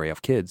said before you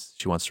have kids,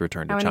 she wants to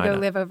return to I want China, to go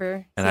live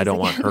over, and I don't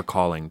want her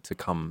calling to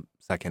come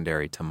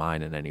secondary to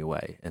mine in any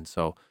way. And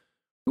so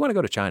we want to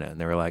go to China, and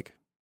they were like,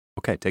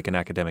 okay, take an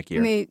academic year.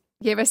 And they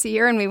gave us a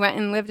year, and we went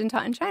and lived and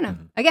taught in China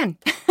again,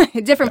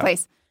 a different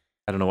place.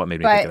 I don't know what made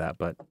me think of that,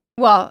 but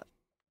well,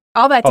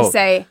 all that to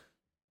say,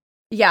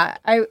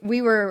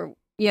 we were,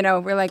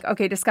 we're like,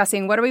 okay,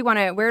 discussing what do we want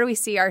to, where do we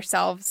see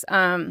ourselves?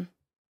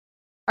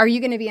 Are you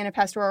going to be in a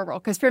pastoral role?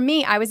 Because for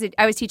me, I was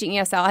teaching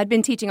ESL. I'd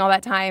been teaching all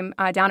that time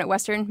down at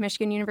Western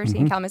Michigan University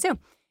in Kalamazoo,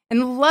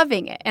 and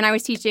loving it. And I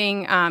was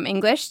teaching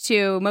English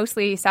to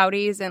mostly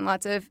Saudis and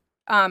lots of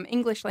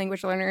English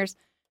language learners.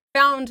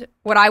 Found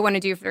what I want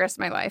to do for the rest of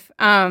my life.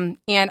 And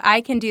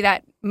I can do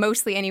that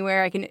mostly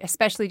anywhere. I can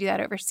especially do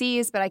that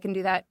overseas, but I can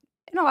do that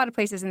in a lot of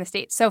places in the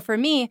States. So for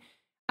me,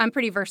 I'm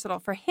pretty versatile.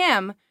 For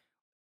him,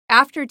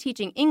 after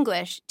teaching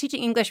English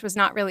was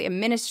not really a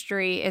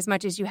ministry as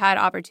much as you had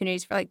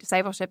opportunities for like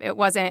discipleship. It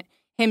wasn't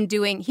him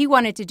he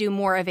wanted to do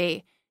more of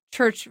a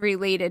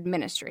church-related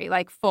ministry,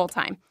 like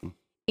full-time.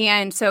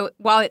 And so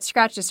while it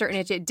scratched a certain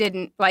itch, it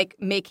didn't like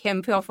make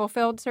him feel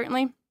fulfilled,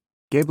 certainly.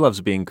 Gabe loves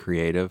being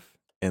creative.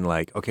 And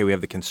like, okay, we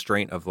have the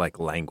constraint of like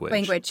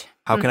language.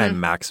 How can I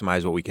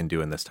maximize what we can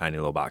do in this tiny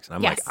little box? And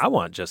I'm like, I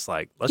want just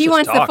like, let's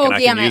just talk, and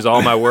I can use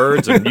all my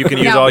words, and you can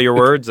use all your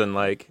words, and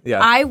like,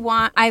 I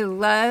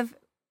love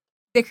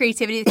the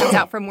creativity that comes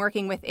out from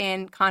working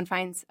within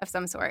confines of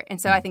some sort, and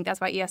so I think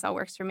that's why ESL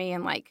works for me.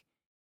 And like,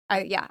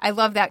 I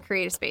love that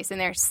creative space in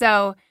there.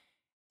 So,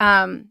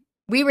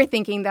 we were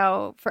thinking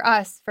though,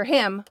 for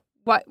him,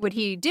 what would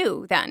he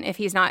do then if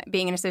he's not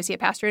being an associate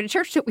pastor at a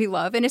church that we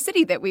love in a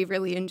city that we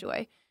really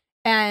enjoy?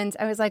 And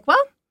I was like,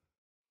 well,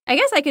 I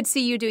guess I could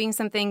see you doing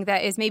something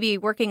that is maybe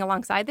working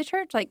alongside the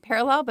church, like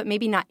parallel, but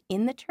maybe not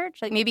in the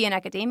church, like maybe in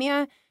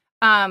academia,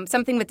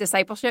 something with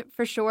discipleship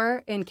for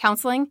sure, in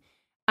counseling,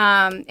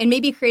 and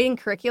maybe creating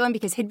curriculum,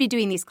 because he'd be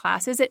doing these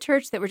classes at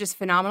church that were just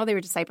phenomenal. They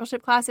were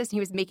discipleship classes, and he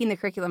was making the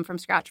curriculum from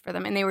scratch for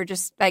them. And they were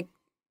just like,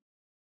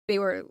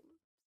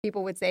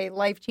 people would say,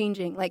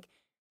 life-changing. Like,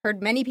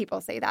 heard many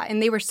people say that.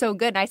 And they were so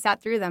good. And I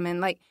sat through them,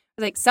 and like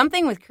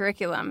something with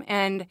curriculum.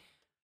 And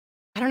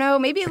I don't know,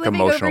 maybe like living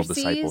emotional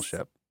overseas.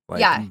 Discipleship.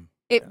 Like,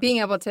 being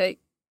able to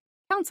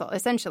counsel,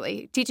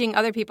 essentially, teaching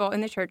other people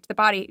in the church, the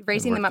body,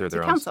 raising them up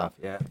to counsel.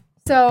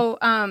 So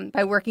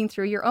by working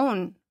through your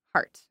own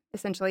heart,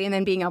 essentially, and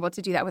then being able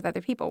to do that with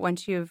other people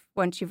once you've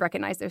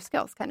recognized those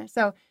skills, kind of.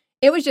 So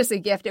it was just a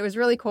gift. It was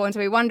really cool, and so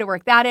we wanted to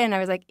work that in. I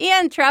was like,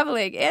 and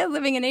traveling, and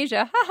living in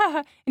Asia, ha ha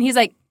ha. And he's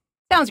like,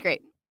 sounds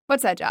great.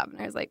 What's that job?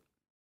 And I was like,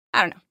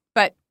 I don't know,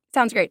 but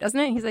sounds great, doesn't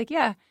it? And he's like,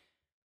 yeah.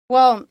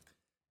 Well.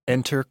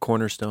 Enter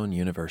Cornerstone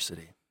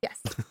University. Yes.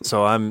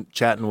 So I'm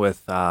chatting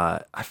with,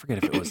 I forget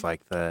if it was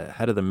like the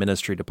head of the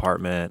ministry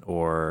department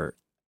or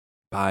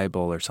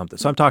Bible or something.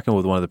 So I'm talking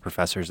with one of the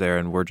professors there,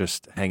 and we're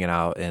just hanging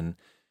out, and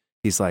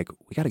he's like,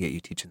 we got to get you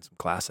teaching some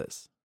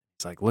classes.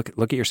 He's like, look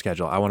at your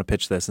schedule. I want to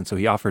pitch this. And so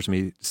he offers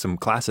me some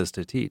classes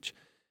to teach.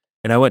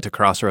 And I went to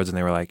Crossroads, and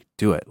they were like,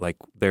 do it. Like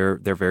they're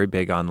very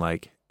big on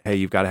like, hey,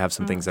 you've got to have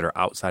some things that are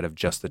outside of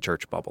just the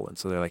church bubble. And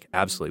so they're like,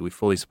 absolutely, we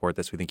fully support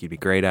this. We think you'd be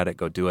great at it.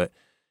 Go do it.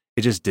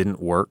 It just didn't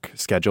work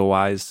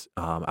schedule-wise.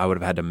 I would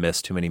have had to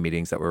miss too many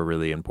meetings that were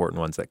really important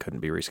ones that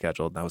couldn't be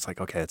rescheduled. And I was like,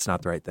 okay, it's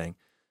not the right thing.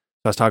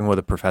 So I was talking with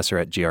a professor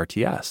at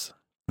GRTS,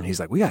 and he's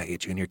like, we got to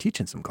get you in here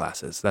teaching some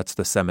classes. That's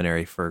the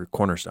seminary for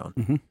Cornerstone.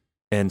 Mm-hmm.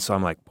 And so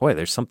I'm like, boy,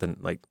 there's something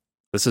like,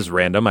 this is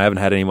random. I haven't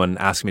had anyone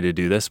ask me to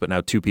do this, but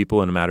now 2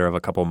 people in a matter of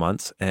a couple of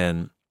months.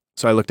 And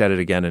so I looked at it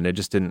again, and it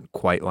just didn't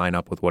quite line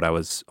up with what I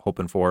was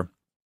hoping for.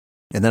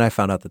 And then I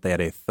found out that they had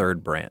a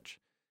third branch.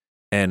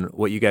 And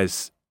what you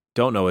guys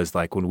don't know is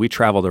like when we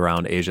traveled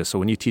around Asia, so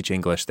when you teach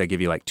English, they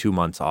give you like 2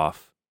 months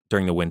off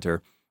during the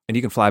winter, and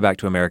you can fly back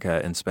to America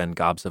and spend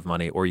gobs of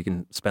money, or you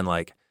can spend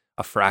like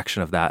a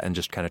fraction of that and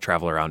just kind of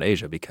travel around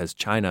Asia, because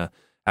China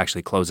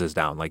actually closes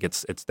down. Like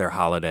it's their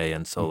holiday,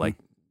 and so like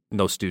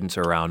no students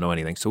are around, no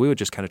anything. So we would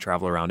just kind of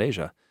travel around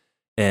Asia.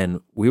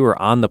 And we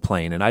were on the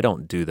plane, and I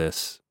don't do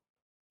this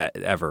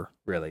ever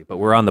really, but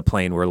we're on the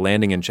plane, we're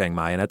landing in Chiang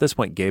Mai, and at this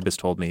point Gabe has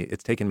told me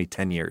it's taken me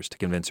 10 years to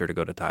convince her to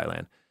go to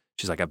Thailand.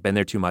 She's like, I've been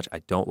there too much. I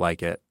don't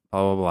like it,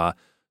 blah, blah, blah.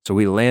 So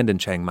we land in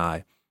Chiang Mai,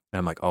 and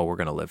I'm like, oh, we're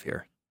going to live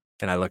here.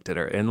 And I looked at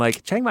her, and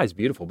like, Chiang Mai is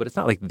beautiful, but it's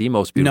not like the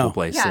most beautiful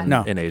place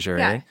in Asia.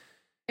 Yeah. Right?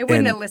 It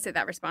wouldn't elicit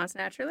that response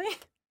naturally.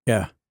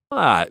 Yeah.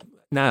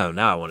 now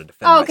I want to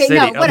defend Oh, my okay,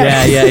 city. no,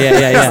 whatever.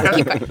 Yeah.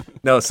 Keep going.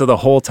 No, so the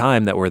whole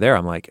time that we're there,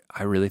 I'm like,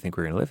 I really think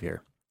we're going to live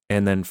here.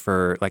 And then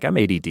for, like, I'm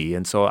ADD,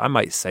 and so I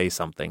might say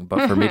something,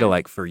 but for me to,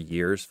 like, for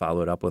years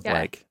follow it up with,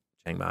 like,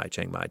 Chiang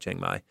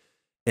Mai.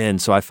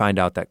 And so I find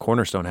out that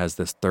Cornerstone has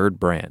this third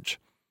branch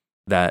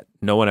that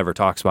no one ever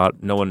talks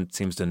about. No one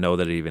seems to know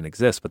that it even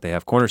exists, but they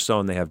have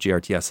Cornerstone, they have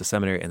GRTS, the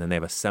seminary, and then they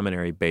have a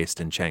seminary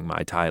based in Chiang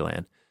Mai,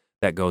 Thailand,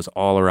 that goes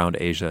all around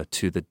Asia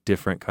to the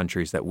different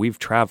countries that we've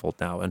traveled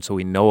now. And so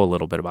we know a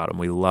little bit about them.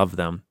 We love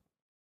them.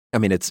 I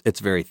mean, it's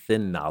very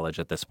thin knowledge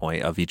at this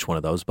point of each one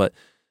of those, but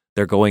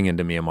they're going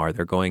into Myanmar.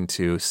 They're going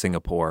to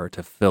Singapore,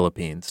 to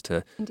Philippines,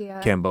 to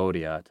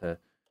Cambodia, to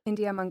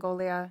India,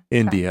 Mongolia,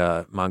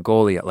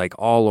 like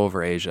all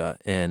over Asia.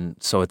 And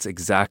so it's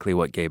exactly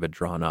what Gabe had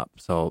drawn up.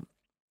 So,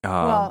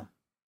 so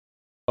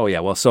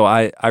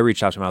I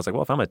reached out to him. I was like,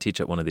 well, if I'm going to teach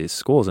at one of these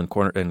schools,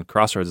 and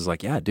Crossroads is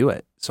like, yeah, do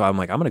it. So I'm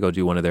like, I'm going to go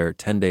do one of their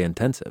 10-day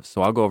intensives.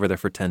 So I'll go over there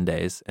for 10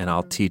 days and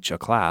I'll teach a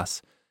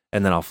class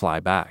and then I'll fly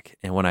back.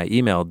 And when I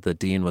emailed, the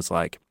dean was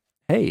like,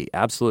 hey,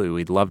 absolutely,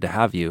 we'd love to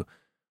have you,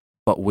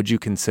 but would you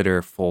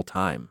consider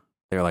full-time?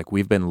 They're like,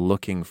 we've been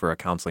looking for a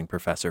counseling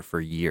professor for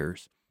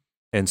years.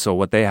 And so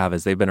what they have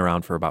is they've been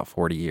around for about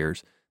 40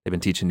 years. They've been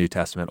teaching New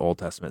Testament, Old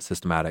Testament,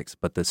 systematics.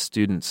 But the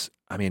students,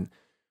 I mean,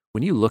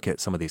 when you look at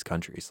some of these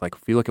countries, like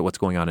if you look at what's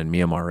going on in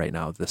Myanmar right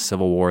now, the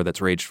civil war that's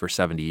raged for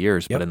 70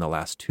 years, but in the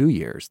last 2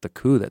 years, the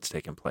coup that's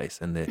taken place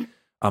and the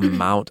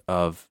amount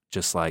of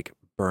just like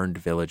burned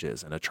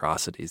villages and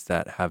atrocities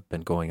that have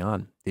been going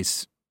on,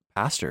 these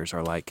pastors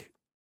are like,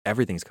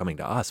 everything's coming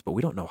to us, but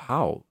we don't know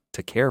how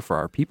to care for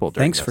our people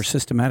during Thanks this. for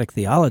systematic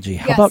theology.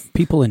 How about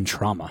people in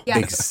trauma? Yes.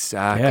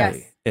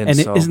 Exactly. Yes. And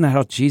so, isn't that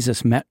how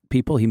Jesus met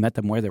people? He met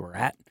them where they were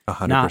at.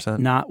 100%.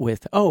 Not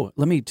with,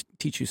 let me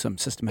teach you some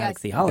systematic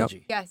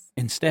theology. Yes.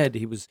 Instead,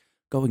 he was,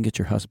 go and get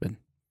your husband.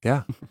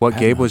 Yeah. What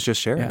Gabe was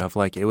just sharing Yeah. of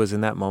like, it was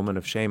in that moment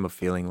of shame of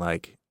feeling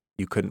like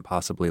you couldn't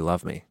possibly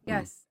love me.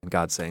 Yes. And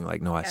God saying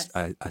like, no, Yes.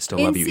 I still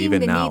love you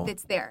even the now. need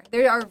that's there.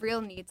 There are real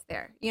needs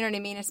there. You know what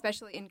I mean?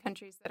 Especially in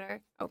countries that are,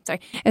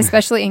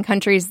 especially in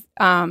countries,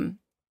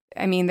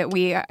 that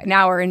we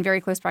now are in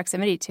very close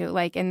proximity to.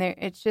 Like, and there,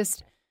 it's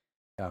just,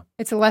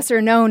 it's a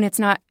lesser known. It's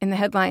not in the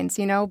headlines,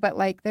 but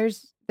like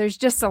there's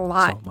just a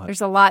lot. So much.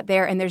 There's a lot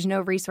there, and there's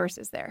no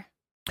resources there.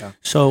 Yeah.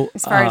 So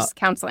as far as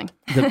counseling,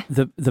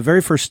 the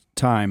very first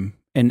time,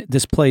 and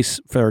this place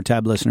for our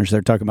tab listeners,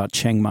 they're talking about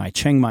Chiang Mai.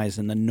 Chiang Mai is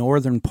in the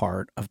northern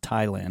part of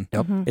Thailand.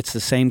 Yep. It's the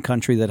same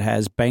country that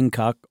has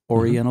Bangkok,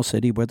 Oriental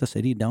City, where the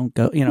city don't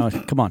go.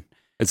 Come on.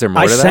 Is there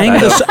more I to that? sang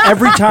this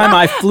every time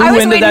I flew I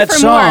was into waiting that for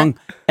song. more.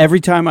 Every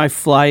time I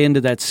fly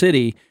into that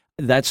city,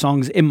 that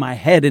song's in my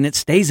head, and it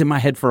stays in my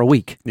head for a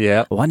week.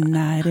 Yeah. One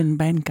night in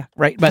Bangkok,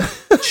 right? But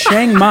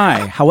Chiang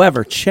Mai,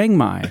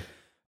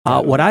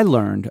 what I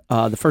learned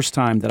the first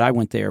time that I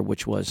went there,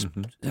 which was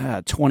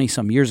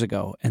 20-some years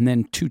ago, and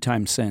then 2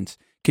 times since.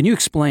 Can you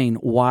explain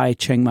why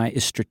Chiang Mai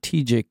is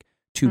strategic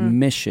to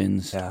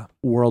missions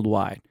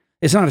worldwide?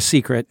 It's not a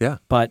secret,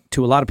 but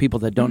to a lot of people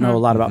that don't know a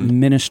lot about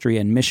ministry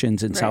and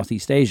missions in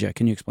Southeast Asia,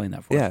 can you explain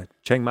that for us? Yeah.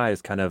 Chiang Mai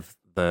is kind of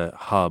the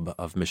hub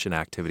of mission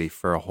activity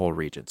for a whole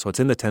region. So it's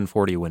in the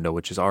 1040 window,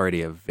 which is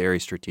already a very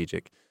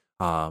strategic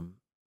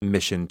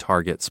mission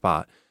target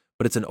spot,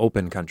 but it's an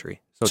open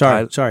country.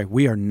 So Sorry,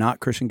 we are not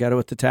Christian Ghetto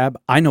at the tab.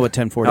 I know what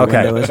 1040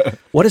 window is.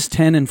 What is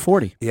 10 and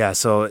 40? Yeah,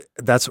 so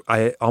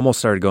I almost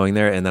started going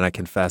there, and then I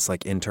confessed,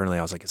 like internally,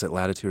 I was like, is it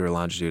latitude or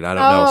longitude? I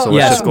don't know. So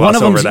let's just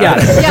gloss over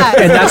that.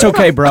 And that's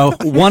okay, bro.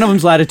 One of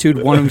them's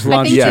latitude, one of them's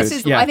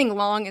longitude. I think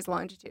long is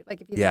longitude,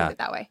 like if you think of it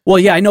that way. Well,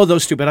 yeah, I know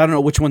those two, but I don't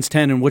know which one's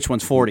 10 and which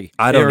one's 40.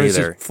 I don't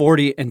either. Is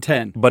 40 and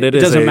 10. But it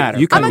doesn't matter.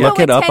 You can look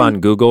it up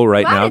on Google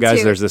right now,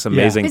 guys. There's this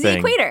amazing It's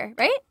thing. the equator,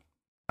 right?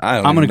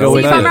 I'm going to go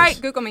with if you. I'm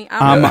right, Google me.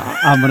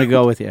 I'm going to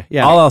go with you.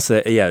 Yeah. All I'll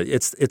say,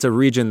 it's a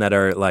region that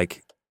are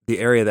like the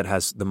area that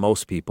has the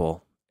most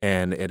people,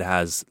 and it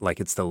has like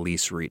it's the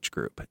least reach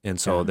group.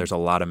 And so there's a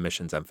lot of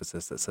missions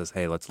emphasis that says,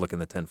 hey, let's look in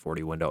the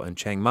 1040 window. And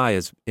Chiang Mai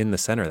is in the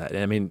center of that.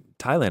 And I mean,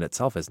 Thailand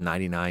itself is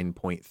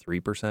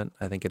 99.3%,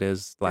 I think it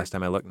is, last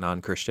time I looked,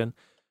 non-Christian.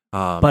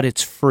 But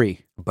it's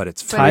free.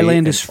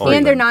 Thailand is free.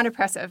 And they're not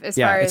oppressive as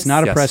far as... it's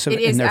not oppressive, it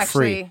is and they're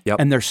actually, free.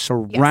 And they're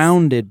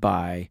surrounded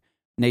by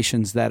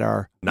nations that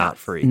are not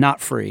free.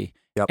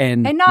 Yep.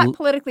 And not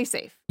politically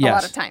safe a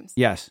lot of times.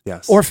 Yes.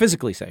 Or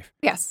physically safe.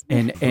 Yes.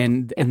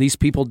 And these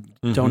people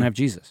don't have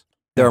Jesus.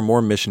 There are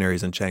more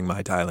missionaries in Chiang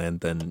Mai,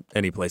 Thailand than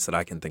any place that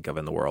I can think of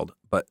in the world,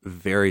 but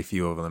very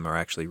few of them are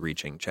actually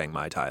reaching Chiang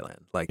Mai, Thailand.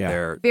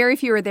 They're very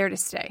few are there to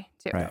stay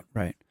too.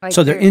 Right. Like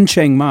so they're in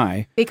Chiang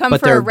Mai,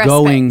 but they're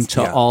going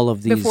to all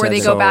of these before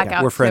they go back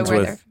out. We're friends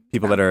with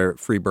people that are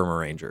Free Burma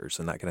Rangers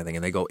and that kind of thing,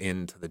 and they go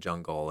into the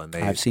jungle and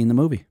I've seen the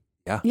movie.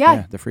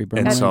 Yeah, the Free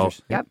Burma Rangers.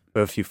 Rangers. We have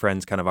a few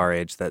friends kind of our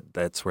age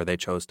that's where they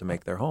chose to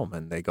make their home,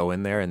 and they go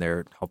in there and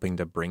they're helping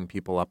to bring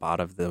people up out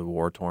of the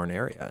war-torn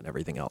area and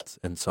everything else.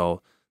 And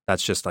so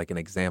that's just like an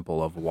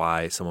example of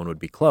why someone would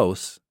be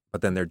close,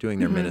 but then they're doing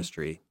their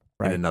ministry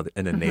in a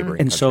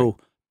neighboring And country. so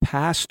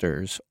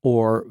pastors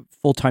or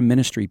full-time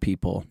ministry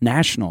people,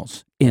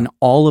 nationals in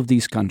all of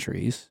these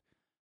countries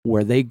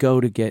where they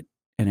go to get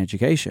an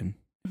education,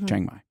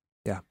 Chiang Mai.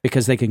 Yeah.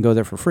 Because they can go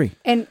there for free.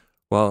 And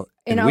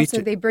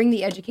also they bring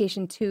the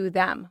education to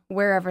them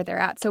wherever they're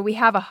at. So we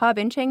have a hub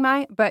in Chiang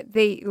Mai, but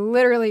they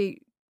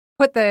literally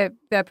put the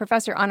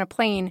professor on a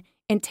plane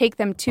and take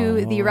them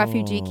to the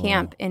refugee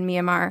camp in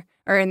Myanmar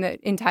or in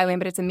Thailand,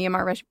 but it's a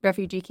Myanmar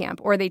refugee camp.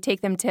 Or they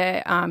take them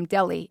to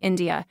Delhi,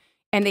 India,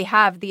 and they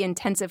have the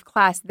intensive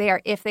class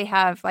there. If they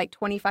have like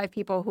 25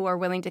 people who are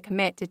willing to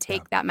commit to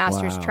take that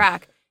master's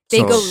track,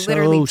 they go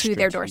literally to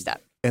their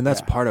doorstep. And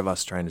that's part of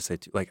us trying to say,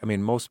 like, I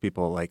mean, most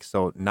people, like,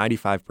 so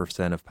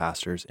 95% of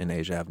pastors in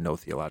Asia have no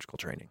theological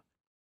training.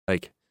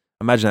 Like,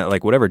 imagine that,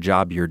 like, whatever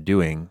job you're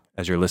doing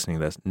as you're listening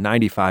to this,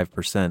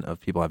 95% of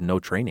people have no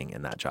training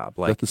in that job.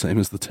 Like, Is that the same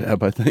as the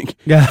tab, I think?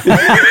 Yeah.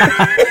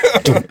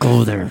 Don't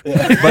go there.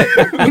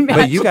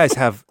 but you guys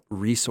have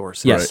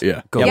resources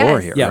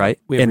galore here, right?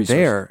 We have and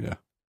resources. there,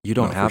 you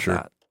don't have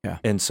that. Yeah.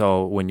 And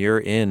so when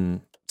you're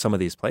in some of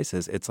these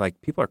places, it's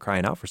like people are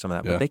crying out for some of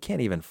that, but they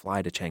can't even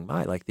fly to Chiang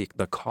Mai, like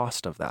the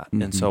cost of that.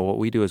 And so what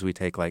we do is we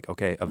take like,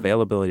 okay,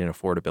 availability and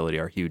affordability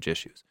are huge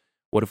issues.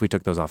 What if we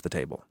took those off the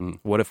table?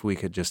 What if we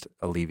could just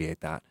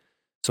alleviate that?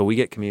 So we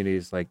get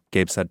communities, like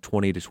Gabe said,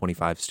 20 to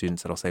 25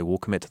 students that'll say, we'll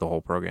commit to the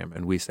whole program.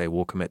 And we say,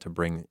 we'll commit to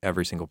bring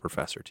every single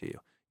professor to you.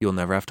 You'll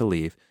never have to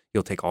leave.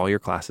 You'll take all your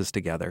classes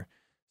together.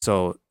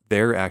 So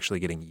they're actually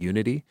getting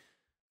unity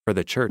for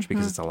the church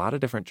because it's a lot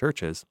of different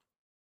churches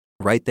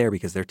right there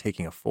because they're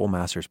taking a full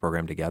master's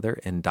program together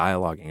and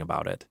dialoguing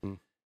about it.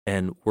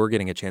 And we're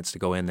getting a chance to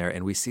go in there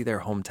and we see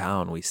their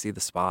hometown, we see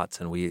the spots,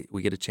 and we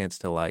get a chance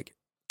to like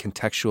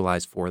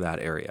contextualize for that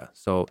area.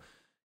 So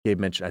Gabe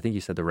mentioned, I think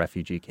you said the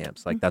refugee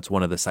camps. Like that's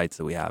one of the sites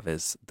that we have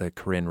is the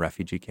Korean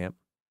refugee camp.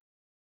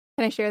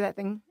 Can I share that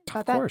thing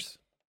about that? Of course.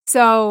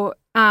 So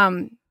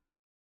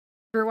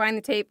rewind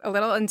the tape a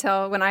little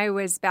until when I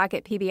was back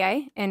at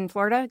PBA in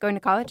Florida going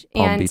to college.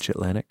 Palm Beach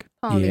Atlantic.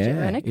 Palm Beach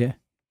Atlantic. Yeah.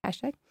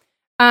 Hashtag.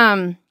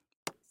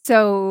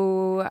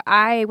 So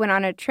I went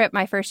on a trip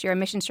my first year, a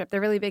missions trip.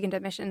 They're really big into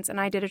missions. And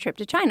I did a trip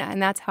to China.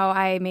 And that's how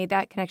I made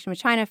that connection with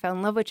China, fell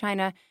in love with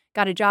China,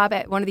 got a job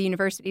at one of the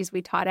universities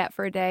we taught at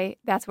for a day.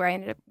 That's where I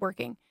ended up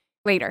working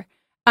later.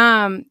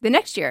 The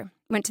next year,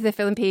 went to the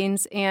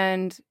Philippines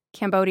and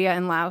Cambodia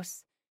and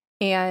Laos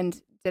and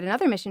did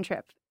another mission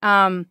trip.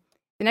 The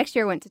next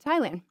year, went to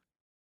Thailand.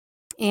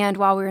 And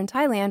while we were in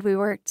Thailand, we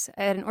worked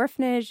at an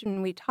orphanage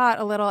and we taught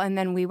a little. And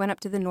then we went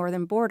up to the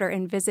northern border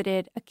and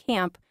visited a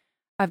camp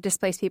of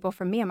displaced people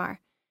from Myanmar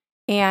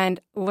and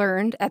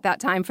learned at that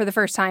time, for the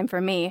first time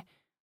for me,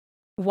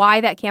 why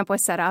that camp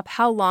was set up,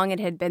 how long it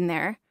had been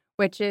there,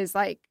 which is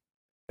like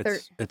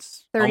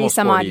it's 30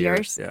 some odd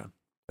years. Yeah.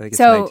 I think it's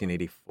So-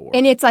 1984.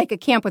 And it's like a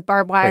camp with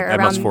barbed wire Like,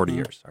 almost around 40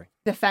 years, sorry.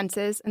 the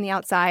fences and the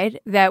outside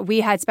that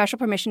we had special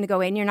permission to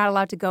go in. You're not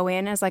allowed to go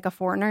in as like a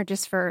foreigner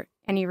just for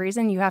any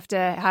reason. You have to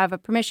have a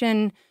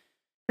permission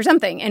for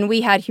something. And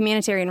we had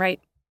humanitarian right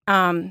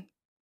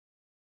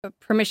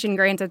permission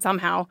granted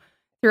somehow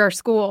through our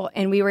school.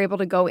 And we were able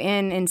to go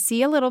in and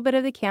see a little bit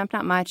of the camp,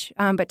 not much,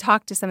 but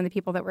talk to some of the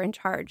people that were in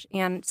charge.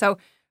 And so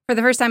for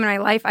the first time in my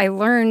life, I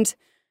learned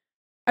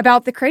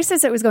about the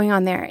crisis that was going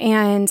on there.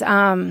 And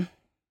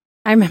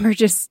I remember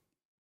just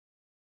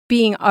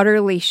being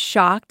utterly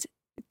shocked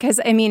because,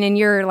 I mean, and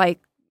you're like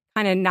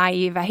kind of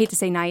naive. I hate to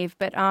say naive,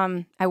 but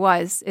I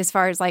was, as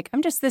far as like,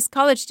 I'm just this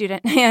college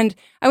student and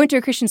I went to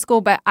a Christian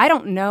school, but I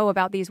don't know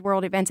about these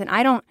world events. And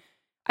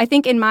I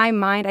think in my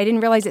mind, I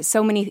didn't realize that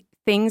so many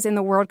things in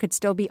the world could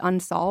still be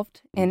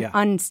unsolved and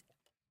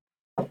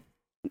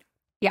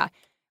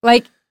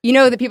like, you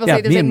know, that people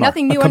say there's like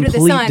nothing new under the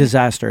sun. Complete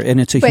disaster,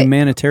 and it's a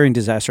humanitarian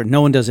disaster.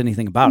 No one does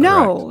anything about it.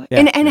 No,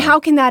 and how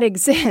can that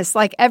exist?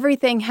 Like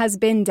everything has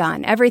been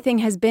done, everything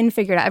has been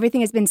figured out,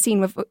 everything has been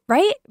seen with,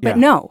 right? But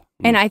no,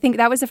 and I think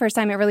that was the first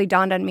time it really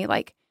dawned on me,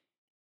 like,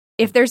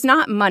 if there's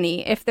not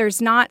money, if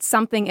there's not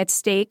something at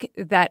stake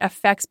that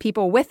affects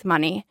people with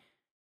money,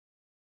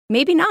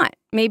 maybe not.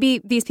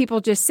 Maybe these people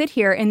just sit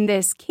here in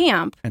this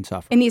camp and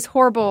suffer in these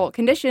horrible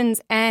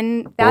conditions,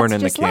 and that's born in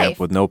just the camp life.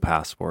 with no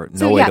passport,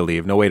 no way to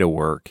leave, no way to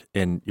work,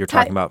 and you're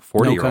talking about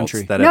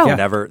 40-year-olds that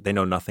have they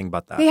know nothing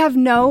but that. They have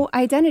no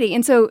identity,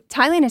 and so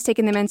Thailand has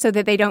taken them in so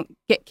that they don't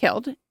get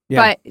killed.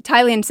 Yeah. But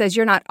Thailand says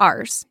you're not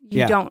ours.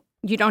 You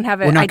don't have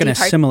an We're not ID going to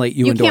card. assimilate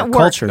you into our can't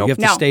culture. work. You have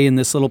to stay in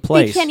this little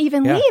place. They can't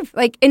even leave.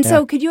 Like, and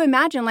so could you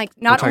imagine? Like,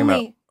 We're not talking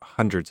only. about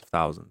hundreds of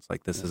thousands.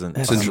 Like this isn't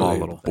a Essentially small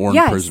little thing. born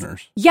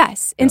prisoners.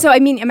 Yes. And so, I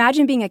mean,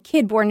 imagine being a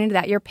kid born into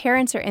that. Your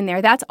parents are in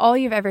there. That's all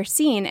you've ever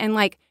seen. And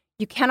like,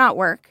 you cannot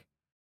work.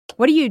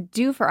 What do you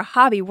do for a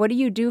hobby? What do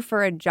you do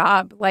for a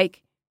job?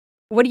 Like,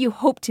 what do you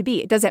hope to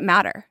be? It doesn't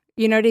matter.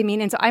 You know what I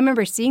mean? And so I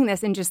remember seeing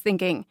this and just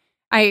thinking,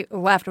 I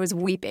left, was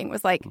weeping,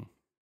 was like,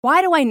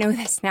 why do I know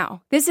this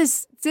now? This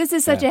is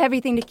such a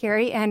heavy thing to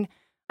carry. And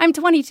I'm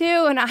 22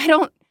 and I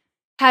don't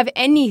have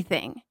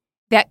anything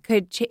that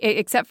could,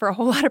 except for a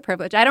whole lot of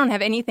privilege, I don't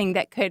have anything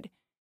that could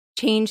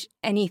change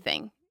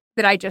anything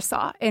that I just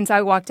saw. And so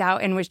I walked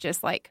out and was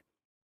just like,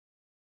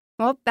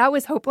 well, that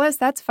was hopeless.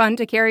 That's fun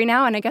to carry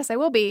now. And I guess I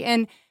will be.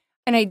 And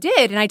I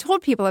did. And I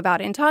told people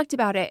about it and talked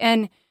about it.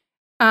 And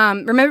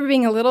remember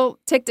being a little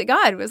ticked at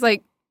God. Was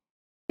like,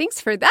 thanks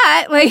for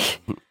that.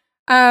 Like,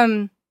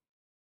 I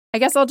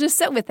guess I'll just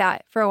sit with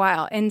that for a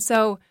while. And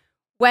so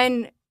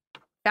when,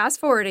 fast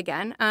forward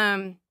again,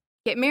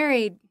 get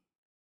married,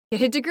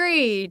 get a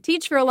degree,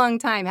 teach for a long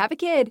time, have a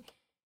kid,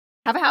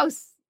 have a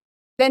house.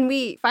 Then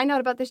we find out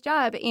about this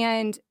job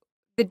and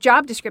the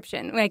job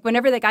description. Like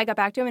whenever the guy got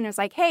back to him and was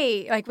like,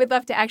 hey, like we'd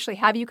love to actually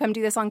have you come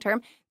do this long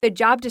term. The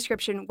job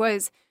description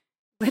was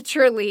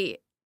literally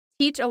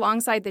teach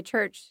alongside the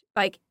church,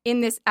 like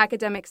in this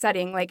academic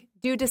setting, like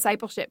do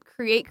discipleship,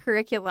 create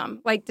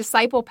curriculum, like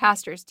disciple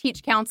pastors,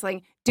 teach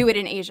counseling, do it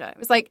in Asia. It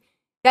was like,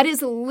 that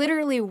is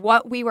literally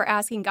what we were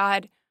asking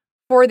God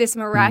for this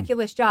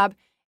miraculous job.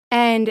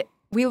 And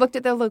we looked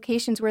at the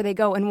locations where they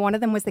go. And one of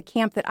them was the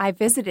camp that I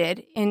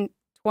visited in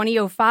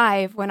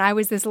 2005 when I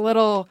was this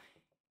little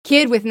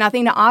kid with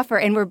nothing to offer.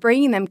 And we're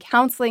bringing them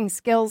counseling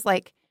skills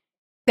like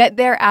that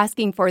they're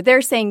asking for.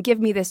 They're saying, give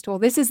me this tool.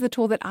 This is the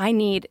tool that I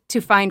need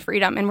to find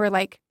freedom. And we're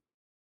like,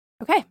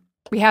 okay,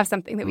 we have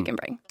something that we can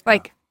bring.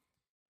 Like,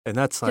 and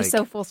that's like, just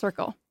so full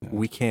circle.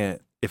 We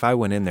can't, if I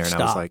went in there and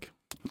I was like,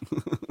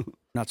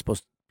 not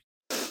supposed to,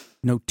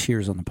 no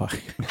tears on the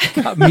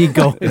podcast. Got me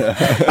going.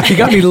 You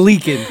got me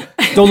leaking.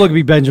 Don't look at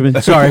me, Benjamin.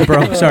 Sorry,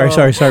 bro. Sorry,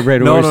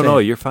 Brandon. No,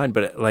 you're fine.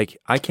 But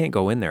like, I can't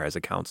go in there as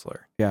a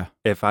counselor. Yeah.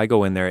 If I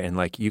go in there and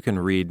like, you can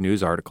read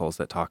news articles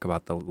that talk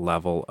about the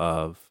level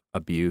of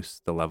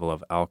abuse, the level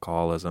of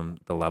alcoholism,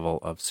 the level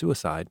of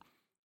suicide,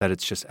 that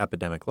it's just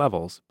epidemic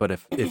levels. But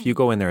if you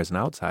go in there as an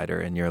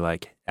outsider and you're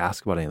like,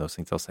 ask about any of those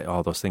things, they'll say,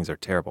 oh, those things are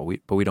terrible.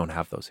 But we don't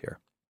have those here.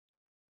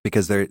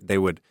 Because they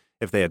would,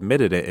 if they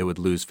admitted it, it would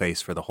lose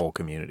face for the whole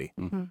community.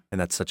 Mm-hmm. And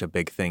that's such a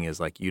big thing is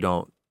like, you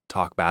don't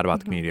talk bad about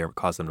the community or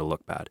cause them to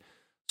look bad.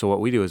 So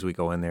what we do is we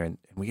go in there and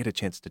we get a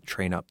chance to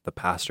train up the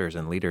pastors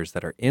and leaders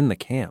that are in the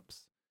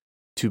camps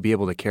to be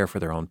able to care for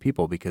their own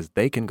people, because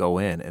they can go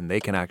in and they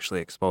can actually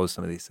expose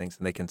some of these things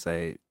and they can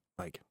say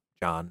like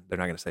John, they're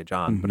not going to say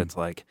John, but it's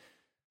like,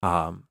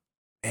 man,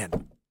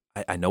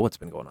 I know what's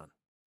been going on.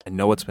 I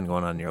know what's been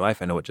going on in your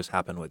life. I know what just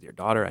happened with your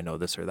daughter. I know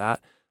this or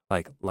that.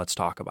 Like, let's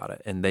talk about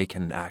it. And they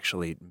can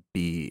actually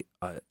be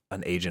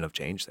an agent of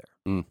change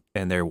there.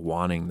 And they're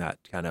wanting that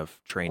kind of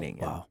training.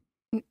 Wow.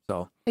 And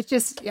so it's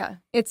just,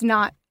 it's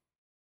not,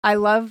 I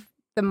love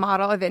the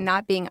model of it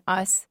not being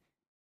us.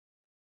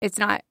 It's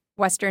not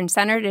Western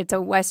centered. It's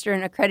a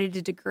Western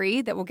accredited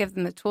degree that will give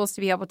them the tools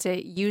to be able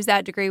to use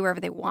that degree wherever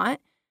they want.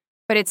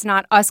 But it's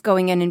not us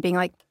going in and being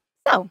like,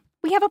 so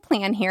we have a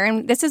plan here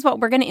and this is what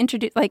we're going to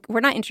introduce. Like,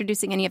 we're not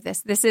introducing any of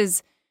this. This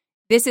is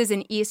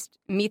an East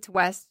meets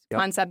West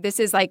concept. This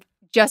is like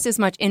just as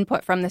much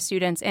input from the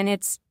students. And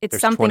it's there's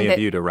something 20 that, of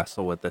you to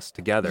wrestle with this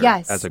together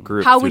as a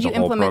group. How would you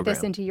implement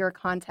this into your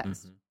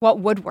context? What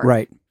would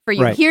work for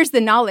you? Here's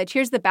the knowledge.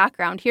 Here's the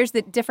background. Here's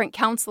the different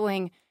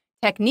counseling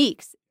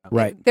techniques.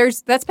 Right.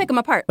 Let's pick them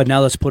apart. But now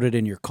let's put it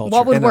in your culture.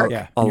 What would work?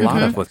 A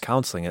lot of with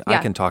counseling, I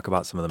can talk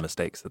about some of the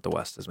mistakes that the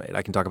West has made.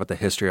 I can talk about the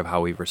history of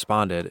how we've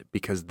responded,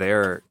 because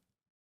their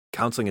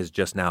counseling is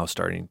just now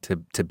starting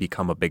to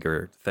become a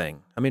bigger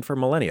thing. I mean, for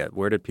millennia,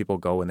 where did people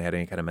go when they had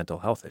any kind of mental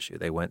health issue?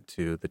 They went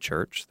to the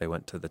church, they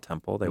went to the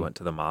temple, they went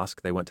to the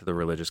mosque, they went to the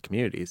religious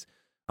communities.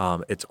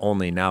 It's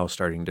only now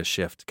starting to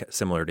shift,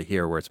 similar to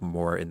here, where it's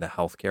more in the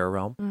healthcare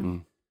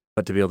realm.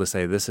 But to be able to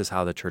say, this is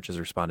how the church has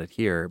responded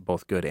here,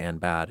 both good and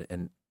bad,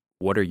 and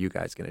what are you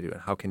guys going to do?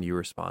 And how can you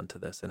respond to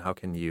this? And how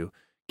can you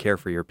care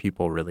for your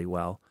people really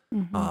well?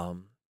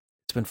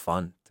 It's been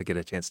fun to get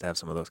a chance to have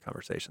some of those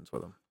conversations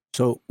with them.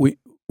 So we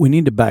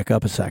need to back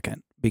up a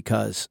second,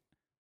 because,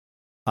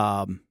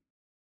 I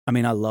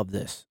mean, I love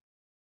this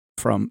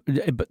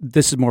but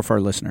this is more for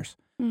our listeners.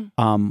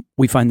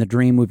 We find the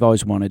dream we've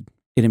always wanted.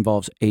 It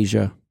involves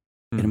Asia.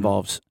 It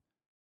involves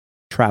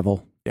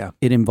travel. Yeah.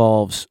 It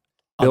involves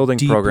building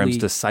programs,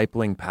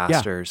 discipling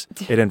pastors.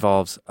 It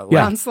involves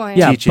counseling.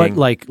 Teaching.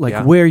 But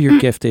like where you're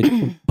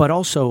gifted, but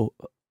also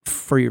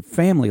for your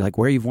family, like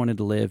where you've wanted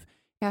to live,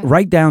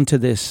 right down to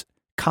this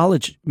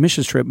college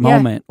mission trip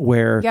moment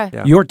where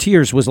your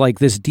tears was like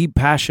this deep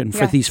passion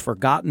for these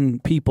forgotten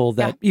people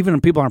that even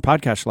people on our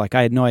podcast are like,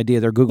 I had no idea,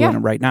 they're Googling it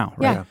right now.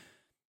 Right. Yeah.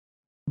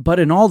 But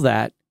in all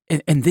that,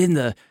 and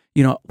then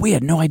we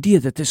had no idea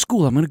that this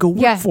school I'm going to go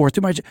work for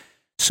through my.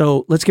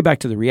 So let's get back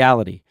to the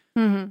reality.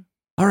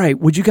 All right,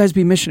 would you guys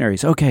be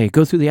missionaries? Okay,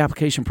 go through the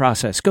application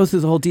process, go through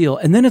the whole deal.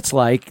 And then it's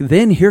like,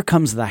 then here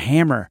comes the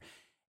hammer,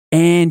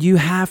 and you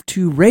have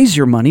to raise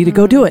your money to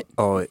go do it.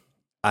 Oh,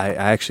 I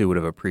actually would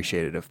have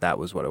appreciated if that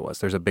was what it was.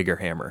 There's a bigger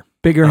hammer.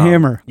 Bigger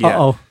hammer. Yeah.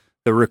 Uh-oh.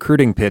 The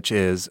recruiting pitch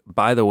is,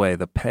 by the way,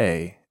 the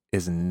pay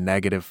is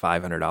negative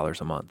 $500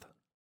 a month.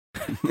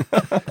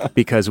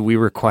 Because we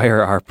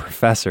require our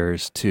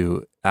professors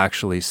to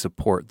actually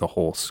support the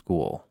whole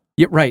school.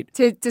 Yeah, right.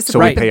 So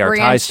we pay our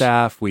Thai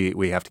staff.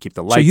 We have to keep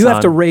the lights on. So you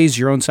have to raise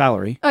your own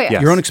salary,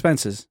 your own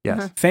expenses,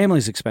 yes,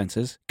 family's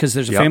expenses, because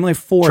there's a family of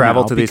four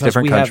travel now, to these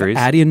different countries.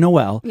 Addie and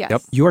Noel,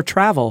 yes. your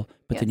travel,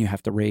 but then you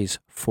have to raise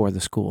for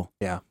the school.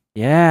 Yeah.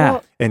 Yeah.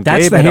 Well, And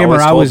That's Gabe the had hammer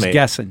always I told was me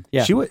guessing.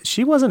 Yeah.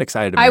 she wasn't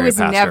excited to marry I was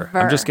a pastor. never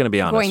I'm just going to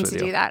be honest going with to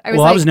you. do that. I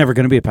was never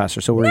going to be a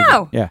pastor, so we're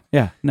No. even.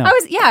 Yeah. No.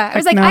 I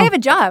was like, no. I have a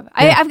job.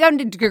 Yeah. I've gotten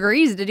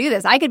degrees to do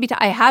this. I could be.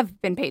 I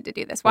have been paid to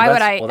do this. Why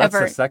would I that's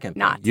ever the second thing.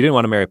 not? You didn't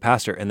want to marry a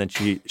pastor, and then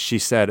she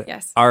said,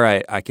 Yes. "All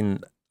right,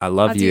 I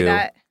love I'll do you.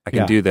 that. I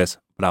can do this,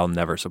 but I'll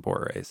never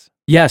support Raise."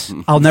 Yes,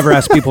 I'll never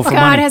ask people for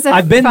God money. has a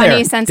I've been funny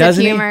there, sense of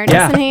doesn't he? humor,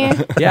 Yeah. doesn't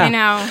he? Yeah. I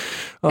know.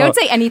 Oh. Don't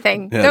say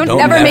anything. Yeah, don't don't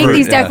ever make never-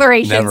 these yeah,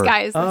 declarations, never.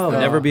 guys. Oh,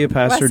 That's never be a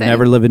pastor. lesson.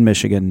 Never live in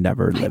Michigan.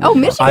 Never live. Oh,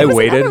 in Michigan I was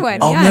waited. another one.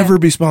 I'll yeah. never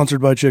be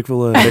sponsored by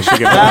Chick-fil-A.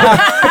 Michigan.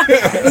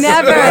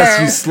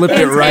 Never. You slipped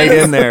it right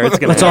in there. It's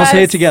gonna Let's all say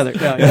it Yes. together.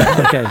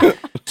 Yeah. Okay.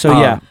 So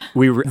yeah,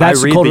 I That's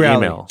the read cold the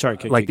reality. email. Sorry,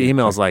 like the keep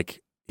email is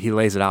like he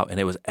lays it out, and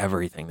it was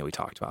everything that we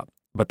talked about.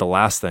 But the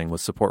last thing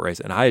was support Raise,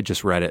 and I had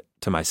just read it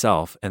to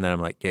myself, and then I'm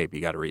like, Gabe,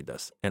 you got to read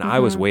this. And I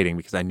was waiting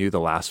because I knew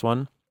the last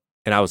one,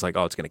 and I was like,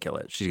 oh, it's gonna kill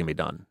it. She's gonna be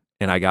done.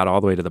 And I got all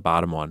the way to the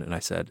bottom one, and I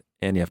said,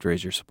 and you have to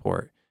raise your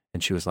support.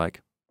 And she was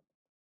like,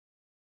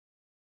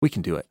 we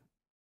can do it.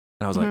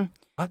 And I was like,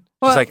 what?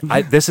 Well- She's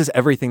like, this is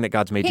everything that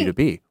God's made you to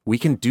be. We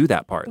can do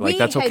that part. Like,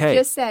 that's We okay. had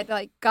just said,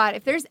 like, God,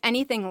 if there's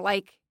anything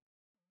like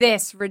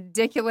this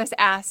ridiculous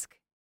ask,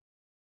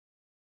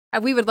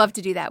 we would love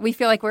to do that. We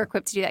feel like we're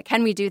equipped to do that.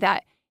 Can we do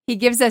that? He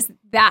gives us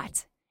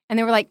that. And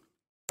they were like,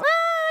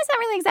 it's not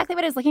really exactly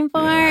what I was looking for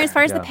as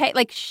far as the pay.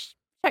 Like, shut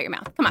your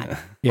mouth. Come on.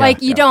 Yeah.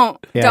 Like, you don't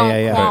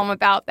Yeah. qualm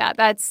about that.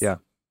 That's,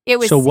 it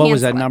was So what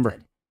was that hand-selected. number?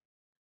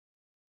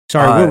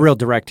 Sorry, we're real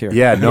direct here.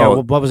 Yeah, no.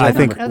 what was that I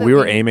think number? we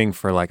were aiming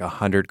for like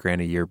 $100,000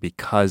 a year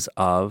because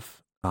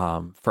of,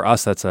 for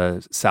us, that's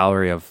a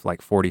salary of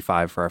like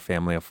 45 for our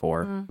family of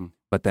 4.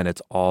 But then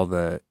it's all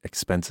the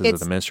expenses of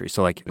It's the ministry.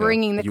 So like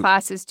bringing the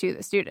classes to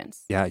the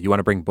students. Yeah, you want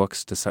to bring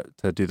books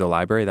to do the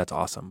library? That's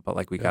awesome. But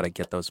like we got to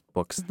get those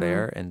books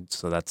there, and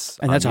so that's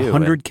And that's on you.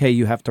 $100K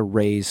you have to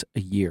raise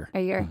a year.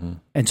 A year.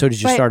 And so did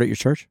you But- start at your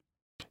church?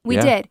 We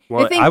Yeah. did.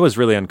 Well, The thing- I was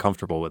really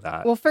uncomfortable with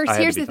that. Well, first, I had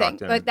to here's be the thing.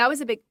 talked in. Like, that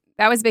was a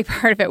big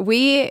part of it.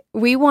 We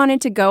wanted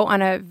to go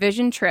on a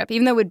vision trip,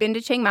 even though we'd been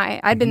to Chiang Mai.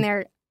 I'd been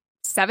there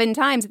 7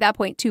 times at that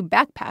point to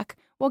backpack.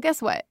 Well,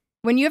 guess what?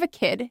 When you have a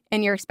kid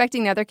and you're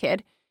expecting another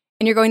kid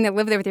and you're going to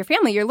live there with your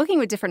family, you're looking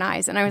with different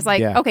eyes. And I was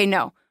like, okay,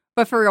 no.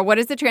 But for real, what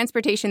is the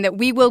transportation that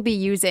we will be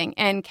using?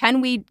 And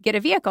can we get a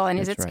vehicle? And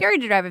is it scary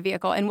to drive a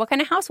vehicle? And what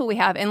kind of house will we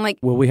have? And like,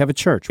 Will we have a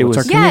church? It What's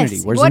our was- community?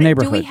 Yes. Where's What- the do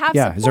neighborhood? we have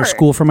Is there support?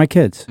 school for my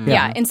kids?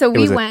 yeah. And so it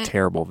we was went. a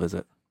terrible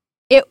visit.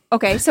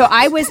 Okay, so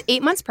I was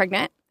 8 months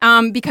pregnant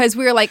because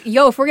we were like,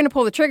 yo, if we're going to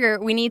pull the trigger,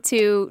 we need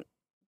to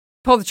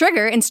pull the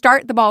trigger and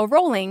start the ball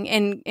rolling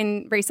and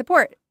raise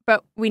support.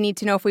 But we need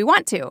to know if we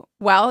want to.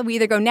 Well, we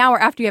either go now or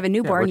after you have a Yeah,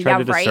 newborn. we're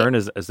trying to right? discern,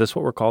 is this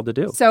what we're called to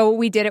do? So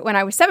we did it when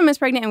I was 7 months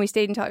pregnant, and we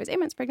stayed until I was 8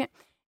 months pregnant.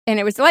 And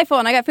it was delightful,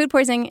 and I got food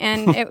poisoning,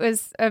 and it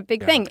was a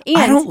big thing. And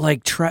I don't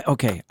like I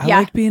Yeah.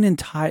 like being in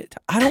Thai.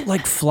 I don't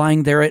like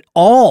flying there at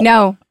all.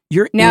 No.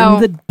 You're No.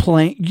 in the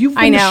plane. You've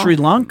I been to know. Sri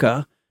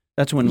Lanka.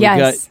 That's when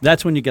Yes.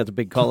 that's when you get the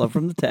big call up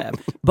from the tab.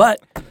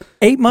 But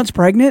 8 months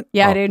pregnant?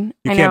 Yeah, Oh, dude.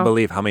 You I can't know.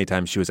 believe how many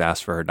times she was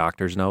asked for her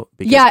doctor's note.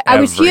 Because Yeah, I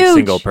was every huge.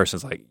 single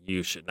person's like,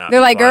 you should not. They're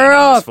be like, flying on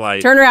girl, this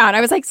flight. turn around.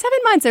 I was like, 7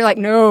 months. They're like,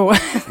 no.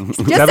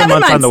 Just 7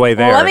 months on the way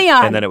there, Let me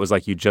on. and then it was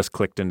like you just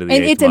clicked into the.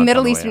 And 8th it's a month Middle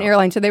on the way Eastern out.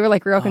 airline, so they were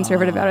like real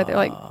conservative about it. They're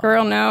like,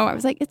 girl, no. I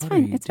was like, it's What are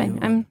fine. you It's fine.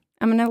 doing?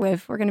 I'm gonna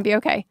live. We're gonna be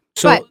okay.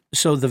 So But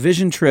so the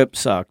vision trip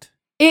sucked.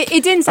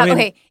 it didn't sound I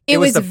mean, okay. It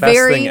was was the best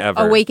very thing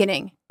ever.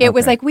 awakening. It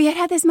was Okay. like we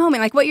had this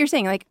moment, like what you're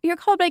saying, like you're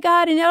called by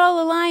God and it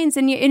all aligns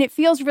and it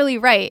feels really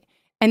right.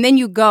 And then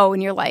you go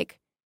and you're like,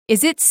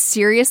 is it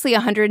seriously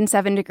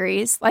 107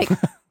 degrees? Like,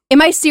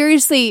 am I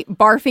seriously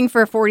barfing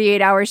for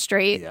 48 hours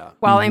straight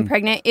while I'm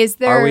pregnant? Is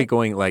there? Are we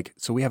going like?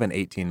 So we have an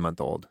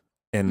 18-month-old,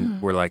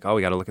 and we're like, oh,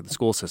 we got to look at the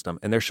school system,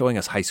 and they're showing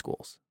us high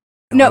schools.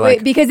 And No, we're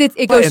like, because it what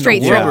in goes the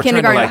straight world? through We're trying to,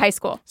 kindergarten to like, high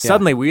school.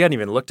 Suddenly, we hadn't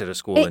even looked at a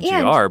school in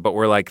And- GR, but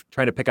we're like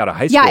trying to pick out a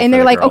high school. Yeah, and for they're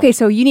the like, girl. okay,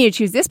 so you need to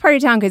choose this part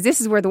of town because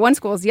this is where the one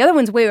school is. The other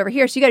one's way over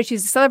here, so you got to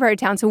choose this other part of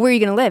town. So where are you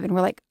going to live? And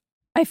we're like,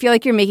 I feel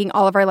like you're making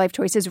all of our life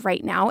choices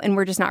right now, and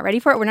we're just not ready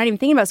for it. We're not even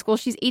thinking about school.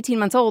 She's 18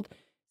 months old,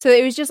 so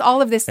it was just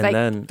all of this And like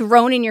then-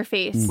 thrown in your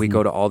face. We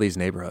go to all these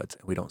neighborhoods,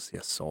 and we don't see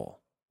a soul.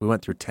 We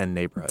went through 10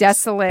 neighborhoods,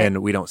 Desolate.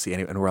 and we don't see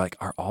any. And we're like,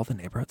 are all the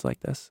neighborhoods like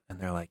this? And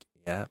they're like,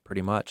 yeah,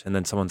 pretty much. And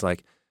then someone's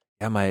like,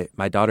 yeah,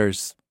 my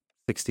daughter's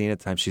 16 at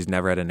the time. She's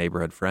never had a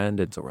neighborhood friend,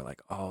 and so we're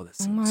like, oh, this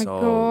Oh seems my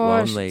so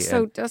gosh, lonely.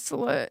 so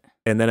desolate.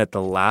 And then at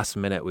the last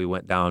minute, we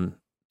went down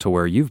to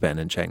where you've been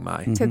in Chiang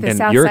Mai. To the And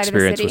south your side of the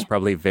experience city. was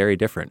probably very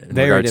different in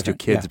Very regards different,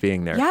 to kids yeah.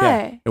 being there.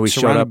 Yeah. And we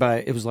showed Surrounded up. by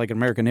it was like an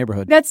American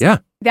neighborhood.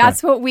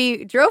 That's what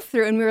we drove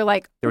through, and we were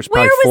like, There was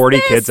where probably 40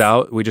 this? kids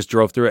out. We just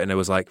drove through it, and it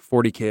was like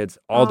 40 kids,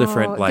 all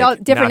different all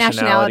different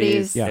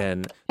nationalities. Yeah.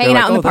 And hanging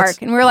they're out in like, the "Oh,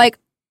 park, and we were like,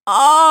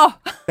 oh,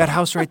 that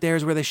house right there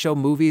is where they show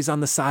movies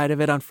on the side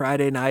of it on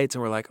Friday nights.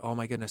 And we're like, oh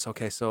my goodness.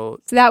 Okay, so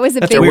so that was a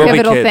That's big weird.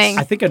 pivotal Kids. thing.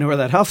 I think I know where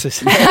that house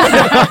is. My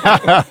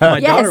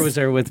Yes. daughter was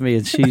there with me,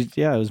 and it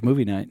was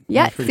movie night. It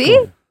Yeah, was pretty see?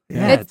 cool.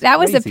 Yeah. That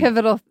was a crazy.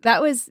 pivotal.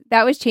 That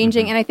was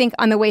changing, and I think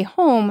on the way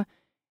home,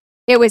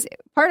 it was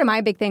part of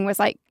my big thing was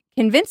like,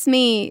 convince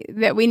me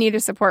that we need a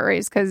support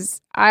raise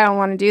because I don't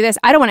want to do this.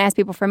 I don't want to ask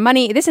people for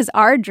money. This is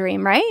our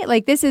dream, right?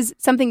 Like this is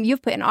something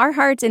you've put in our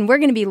hearts and we're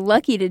going to be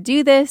lucky to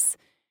do this.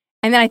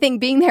 And then I think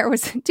being there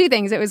was two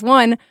things. It was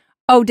one,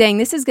 oh, dang,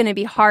 this is going to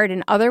be hard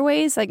in other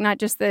ways, like not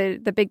just the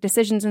big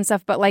decisions and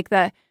stuff, but like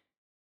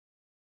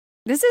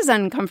this is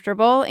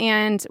uncomfortable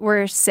and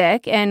we're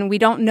sick and we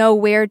don't know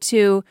where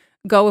to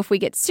go if we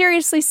get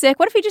seriously sick.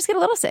 What if we just get a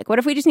little sick? What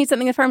if we just need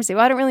something at the pharmacy?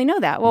 Well, I don't really know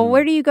that. Well,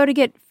 where do you go to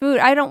get food?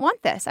 I don't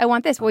want this. I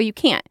want this. Well, you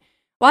can't.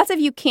 Lots of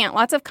you can't.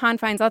 Lots of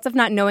confines, lots of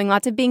not knowing,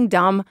 lots of being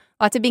dumb,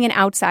 lots of being an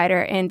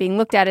outsider and being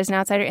looked at as an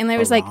outsider. And there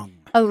was like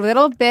a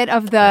little bit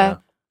of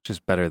the...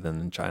 Just better than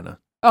in China.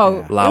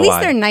 Oh, Lao at least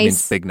they're nice.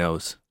 Means big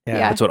nose. Yeah.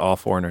 That's what all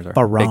foreigners are.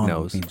 Barang big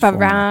nose.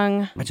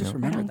 Barang. I just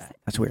remembered that.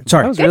 That's weird.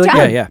 Sorry. That was Good really job.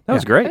 good. Yeah. That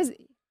was great.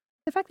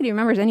 The fact that he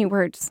remembers any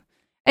words.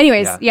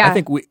 Anyways, yeah. I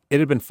think it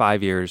had been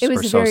 5 years It was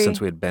or so very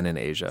since we had been in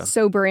Asia.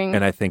 Sobering.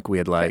 And I think we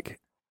had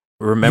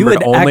you remembered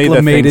had only the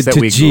acclimated things that to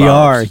we GR.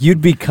 loved.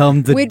 You'd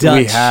become the Dutch.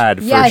 We had,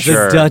 for Yes.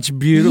 sure. The Dutch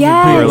beautiful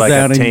Yes. people We were like a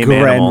down in tame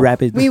Grand animal.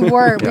 Rapids. we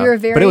were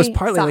very But it was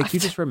partly soft. like you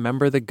just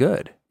remember the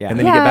good. Yeah. And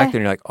then you get back Yeah. there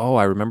and you're like, oh,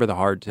 I remember the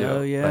hard too.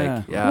 Oh, yeah.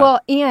 Like, yeah. Well,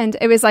 and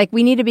it was like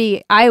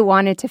I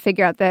wanted to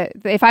figure out that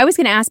if I was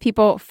going to ask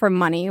people for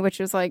money, which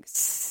was like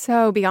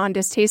so beyond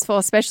distasteful,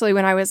 especially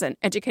when I was an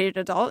educated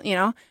adult,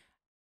 I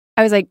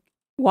was like,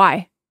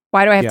 why?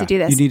 Why do I have to do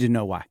this? You need to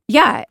know why.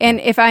 Yeah.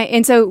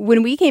 And so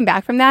when we came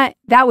back from that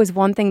was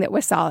one thing that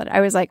was solid.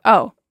 I was like,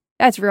 oh,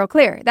 that's real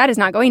clear. That is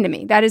not going to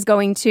me. That is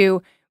going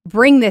to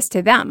bring this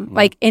to them.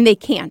 Like, and they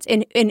can't.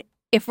 And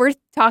if we're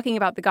talking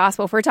about the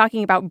gospel, if we're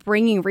talking about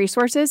bringing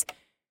resources,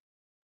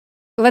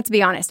 let's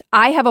be honest.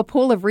 I have a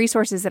pool of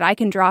resources that I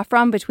can draw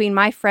from between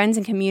my friends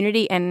and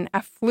community and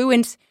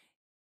affluent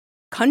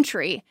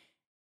country.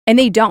 And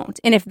they don't.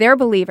 And if they're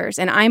believers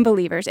and I'm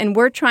believers and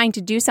we're trying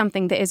to do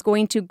something that is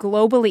going to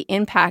globally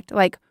impact,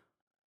 like,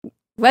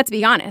 let's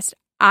be honest,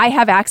 I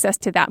have access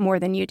to that more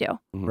than you do.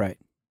 Right.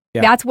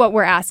 Yeah. That's what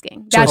we're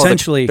asking. So That's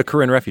essentially, the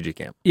Korean refugee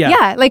camp.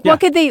 yeah. Like, what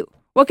could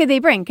they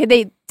bring? Do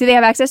they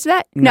have access to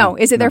that? No.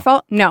 Is it their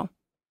fault? No.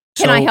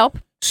 Can I help?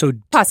 So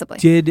Possibly.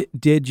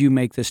 did you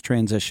make this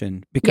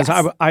transition? Because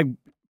Yes.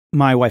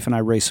 my wife and I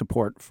raised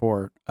support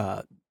for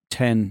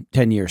 10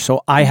 years.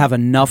 So I have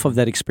enough of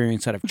that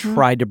experience that I've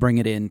tried to bring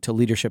it into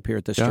leadership here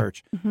at this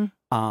church.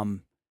 Mm-hmm.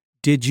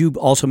 Did you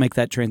also make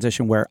that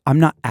transition where I'm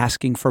not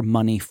asking for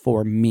money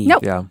for me?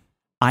 Nope. Yeah.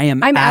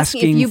 I'm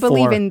asking if you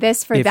believe in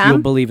this for if them. you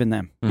believe in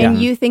them.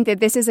 And you think that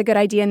this is a good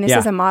idea and this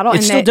is a model. It's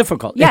and still that,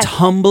 difficult. Yes. It's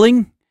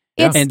humbling.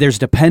 It's- and there's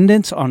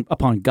dependence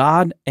upon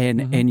God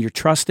and your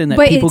trust in that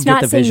But people it's get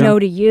not the saying vision. no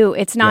to you.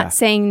 It's not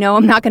saying no.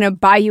 I'm not going to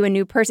buy you a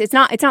new purse. It's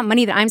not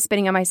money that I'm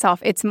spending on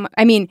myself. It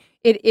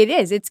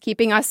is. It's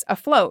keeping us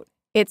afloat.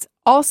 It's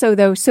also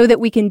though so that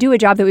we can do a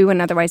job that we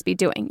wouldn't otherwise be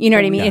doing. You know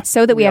what I mean? Yeah. It's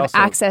so that we have also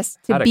access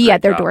to had a be great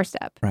at their job.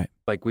 doorstep. Right.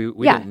 Like we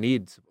Yeah. didn't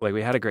need, like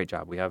we had a great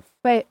job. We have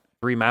But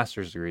 3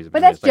 master's degrees. but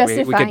that's Like, we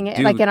justifying could it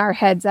do- like in our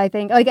heads. I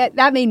think like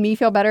that made me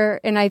feel better,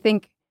 and I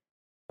think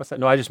What's that?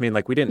 No, I just mean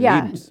like we didn't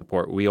Yeah. need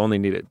support. We only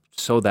need it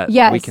so that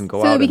Yes, we can go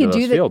so that out we into can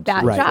those do fields,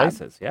 that to those job.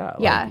 places. Yeah.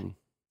 yeah.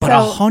 But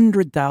So-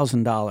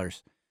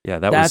 $100,000. Yeah.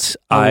 That's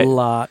a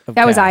lot of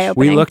That was cash.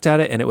 eye-opening. We looked at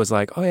it and it was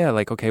like, oh yeah,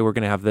 like, okay, we're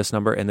going to have this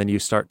number. And then you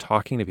start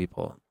talking to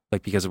people,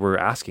 like, because we're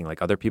asking like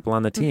other people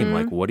on the team, Mhm.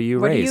 like, what do you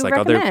What do raise? you Like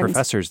other recommend?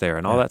 professors there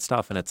and all Yeah. that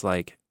stuff. And it's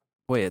like,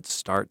 boy, it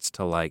starts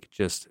to like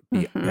just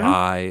be Mhm.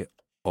 eye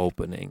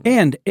opening.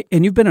 And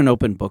you've been an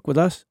open book with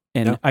us,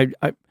 and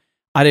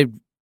I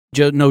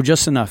did know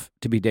just enough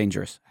to be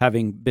dangerous,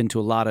 having been to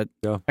a lot of.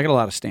 Yeah. I got a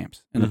lot of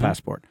stamps in Mhm. the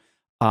passport.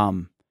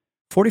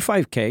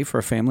 $45K for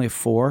a family of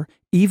 4,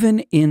 even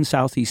in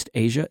Southeast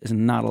Asia, is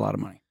not a lot of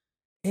money.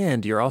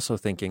 And you're also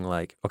thinking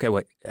like, okay,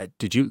 what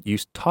you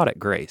taught at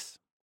Grace?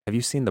 Have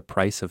you seen the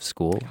price of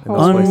school? In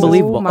those places?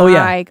 Unbelievable! Oh Oh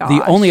yeah, my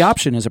the only gosh.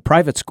 option is a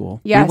private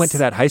school. Yes. We went to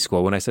that high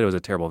school when I said it was a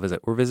terrible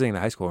visit. We're visiting the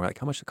high school. We're like,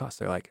 how much does it cost?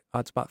 They're like, oh,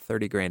 it's about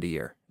 $30,000 a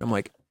year. And I'm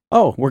like,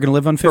 Oh, we're gonna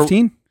live on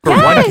 15. for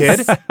one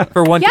kid?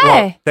 For one kid?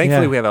 Yeah. Well,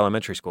 thankfully Yeah. we have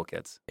elementary school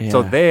kids.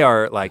 So Yeah. they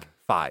are like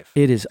 5.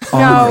 It is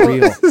No,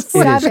 unreal. It is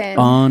 7.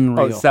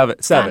 unreal. Oh, seven.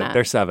 Donna.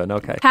 They're 7.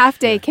 Okay. half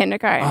day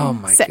kindergarten. Oh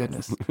my 6.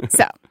 goodness.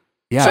 So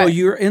Yeah. So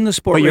you're in the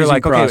sport but you're raising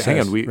like, okay, process, hang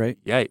on.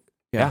 right?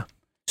 Yeah.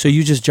 So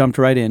you just jumped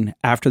right in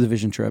after the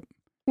vision trip.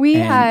 we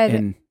and- had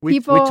and We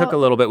people. took a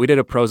little bit. We did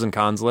a pros and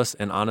cons list,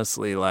 and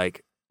honestly,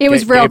 like it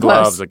was real Gabe close.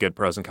 loves a good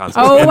pros and cons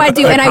list. Oh, I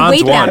do, The and I cons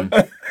weight won.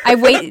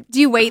 them. Do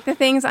you weight the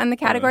things on the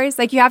categories?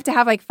 Like you have to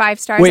have like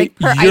 5 stars Wait,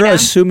 like per you're item.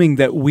 assuming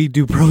that we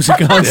do pros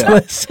and cons Yeah.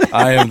 lists.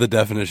 I am the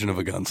definition of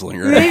a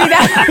gunslinger. Maybe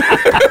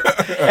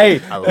that, Hey,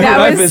 that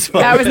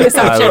was an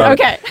assumption. love it.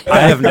 Okay.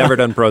 I have never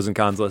done pros and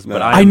cons lists,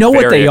 but I am know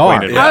what very they are.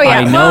 acquainted with Oh it. yeah.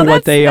 I know well,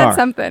 what they that's are.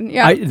 something.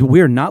 Yeah.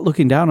 We're not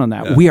looking down on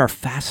that. Yeah. We are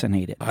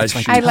fascinated. It's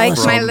shoot I like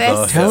from my the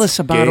list. hip. Tell us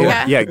about Gabe,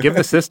 it. yeah, give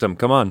the system.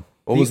 Come on.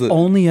 What was The it?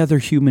 only other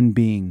human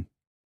being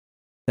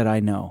that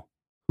I know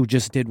who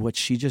just did what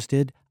she just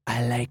did.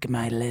 I like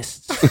my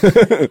lists.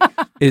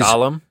 Is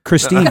Gollum.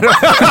 Christine?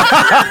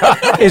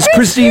 Is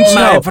Christine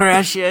Snow?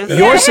 precious.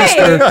 Your Yay.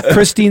 sister,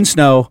 Christine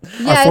Snow, our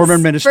Yes, former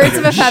minister. birds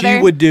of a feather.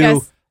 She would do.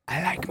 Yes.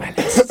 I like my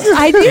lists.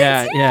 I do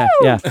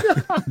Yeah.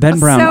 Ben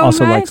Brown So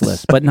also much. likes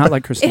lists, but not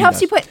like Christine It helps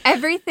does. you put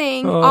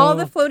everything, all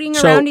the floating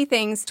So- aroundy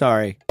things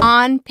Sorry.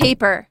 on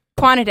paper.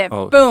 Quantitative.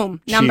 Oh, Boom.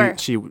 Number.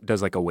 She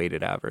does like a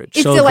weighted average.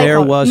 It's So delightful.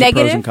 there was a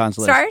negative pros and cons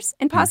list. stars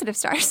and positive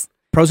stars.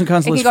 Pros and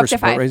cons It can list go for up to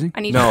sport 5 raising?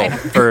 on each No, item.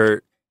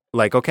 for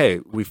like,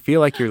 okay, we feel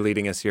like you're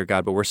leading us here,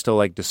 God, but we're still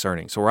like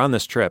discerning. So we're on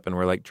this trip and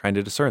we're like trying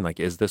to discern, like,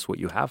 is this what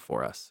you have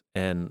for us?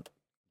 And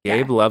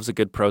Gabe loves a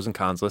good pros and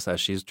cons list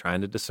as she's trying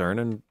to discern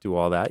and do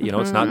all that. You know,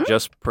 it's not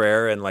just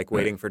prayer and like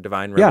waiting for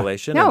divine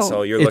revelation. No. And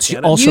so you're It's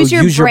looking at also it.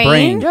 Use your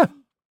brain. Yeah.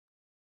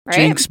 Right?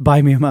 Jinx,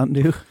 buy me a Mountain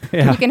Dew.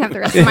 Yeah. You can have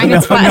the rest of mine.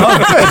 It's fun.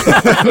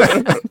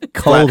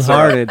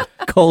 Cold-hearted.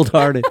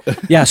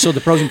 Yeah, so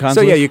the pros and cons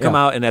So yeah, list, you come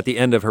out and at the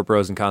end of her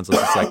pros and cons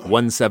list, it's like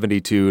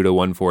 172 to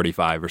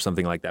 145 or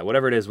something like that.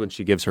 Whatever it is when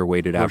she gives her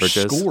weighted Or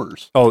averages.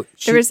 scores. Oh,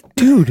 There was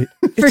Dude,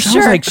 it For sounds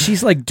sure. like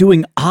she's like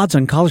doing odds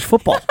on college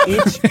football.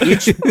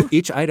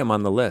 each item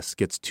on the list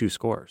gets 2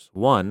 scores.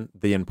 One,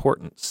 the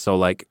importance. So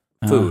like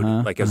food,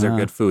 like is there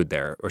good food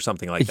there or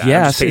something like that? I'm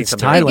Yes, just taking it's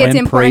something- it Thailand. gets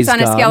importance praise on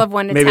a God. scale of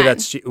 1 to Maybe 10.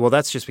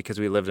 that's just because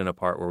we lived in a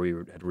part where we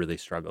had really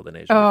struggled in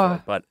Asia. Oh,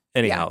 before. But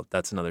anyhow,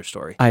 that's another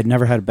story. I had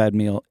never had a bad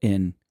meal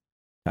in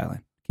Thailand.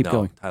 Keep No,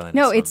 going. Thailand.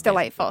 No, is it's amazing.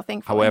 delightful.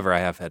 Thankfully. However, I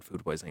have had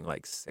food poisoning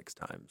like 6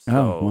 times. Oh,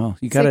 So well,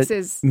 you got 6 to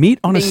is meat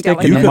on a being stick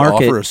delicate. in You the could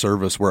market. offer a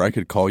service where I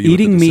could call you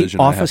Eating with the meat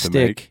decision I off a have to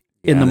stick make.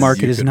 in the Yes,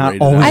 market you is could not rate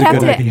it always as a I'd good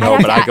have to, idea. No,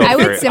 but I go I for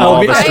would it. simplify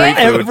All the street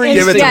it. food.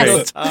 Give it to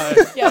Yes.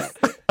 me. Yes.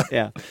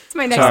 Yeah. It's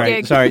my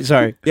next gig.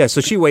 Sorry. Yeah, so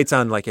she waits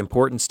on like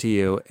importance to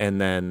you and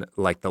then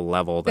like the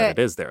level that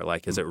The- it is there.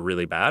 Like, is it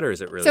really bad or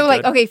is it really So,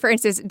 like, good? okay, for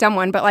instance, dumb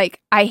one, but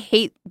like, I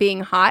hate being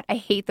hot. I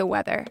hate the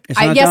weather. It's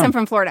not Yes, dumb. I'm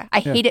from Florida.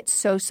 I hate it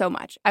so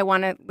much. I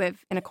want to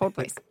live in a cold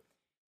place.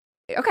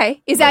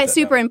 Okay, is that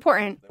super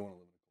important?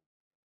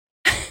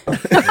 Take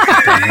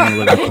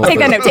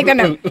that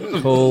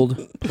note. Cold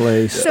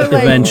place. So,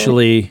 like-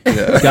 Eventually,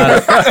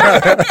 got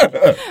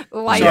it.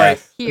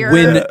 Life here.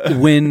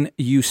 When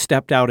you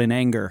stepped out in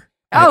anger,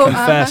 Oh, I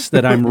confess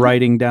that I'm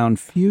writing down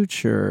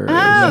future.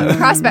 Oh,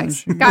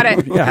 prospects. Got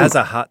it. Yeah. Has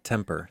a hot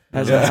temper.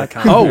 Has Yeah. a hot That's a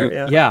Oh,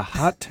 compliment, yeah,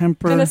 hot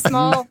temper. In a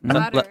small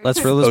bladder.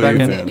 Let's reel this Oh, back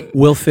you're a in. fan.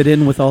 Will fit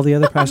in with all the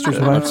other pastors'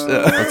 wives.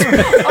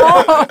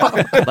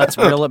 Oh, Let's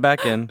reel it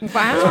back in. Let's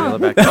reel wow.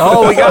 it back in.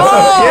 Oh, we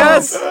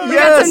got some. Yes. We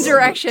got some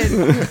direction.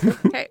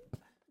 Okay.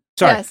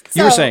 Sorry, Yes.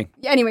 you were So, saying.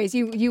 Anyways,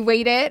 you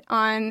weight it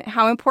on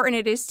how important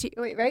it is to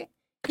wait, right?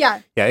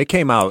 Yeah, Yeah, it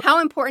came out.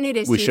 how important it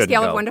is We to you, shouldn't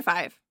scale go. of 1 to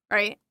 5,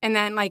 right? And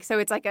then so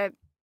it's like a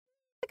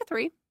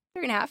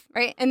 3.5,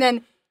 right? And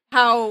then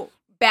how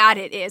bad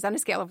it is on a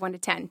scale of 1 to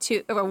 10,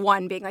 or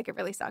 1 being like it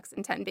really sucks,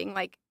 and 10 being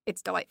like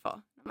it's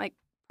delightful. I'm like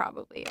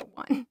probably a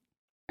 1,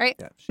 right?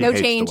 Yeah, she No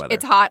hates the change. weather.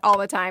 It's hot all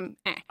the time.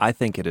 I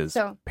think it is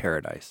So-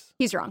 paradise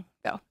He's wrong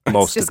though.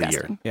 most It's of the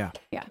year. disgusting. Yeah.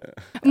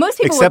 Most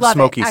people Except would love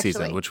smoky it,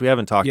 season, actually. which we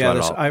haven't talked Yeah, about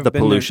this- at all. I've The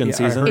been there. pollution Yeah, I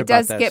season. heard It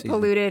does about that get season.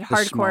 polluted The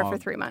hardcore for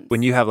smog. 3 months.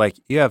 When you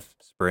have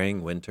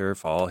spring, winter,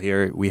 fall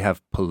here, we have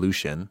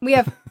pollution. We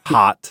have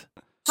Hot,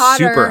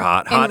 Hotter super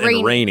hot, and hot and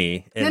rainy.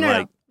 rainy, and no,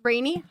 like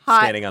rainy,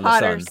 hot, standing on the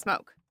hotter, sun.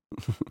 smoke.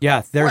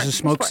 Yeah, there's Four. a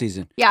smoke There's four.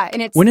 season. Yeah,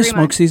 and it's When is 3 smoke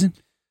months. season?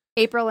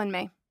 April and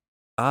May.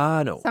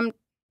 no.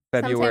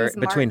 February sometimes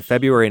between March.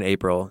 February and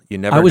April, you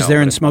never. I was know there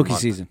when in it's smoky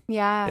month. season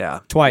Yeah. Yeah,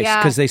 twice Yeah.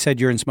 because they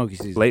said you're in smoky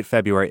season. late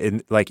February,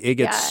 and like it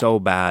gets Yeah. so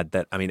bad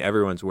that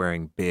everyone's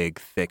wearing big,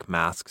 thick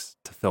masks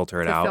to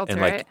filter it To out, filter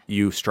and like it.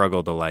 you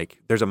struggle to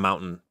there's a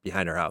mountain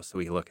behind our house that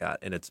we look at,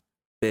 and it's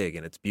big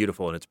and it's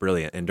beautiful and it's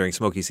brilliant, and during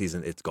smoky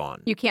season, it's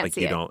gone. You can't like,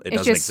 see you it. don't. It It's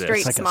doesn't just exist.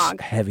 straight It's like smog.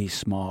 a heavy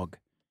smog.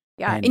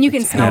 Yeah, and you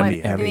can it's smell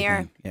heavy. it in the air.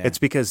 Everything. Yeah. It's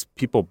because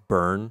people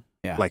burn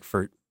Yeah. like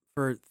for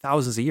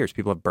thousands of years.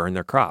 People have burned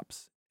their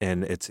crops,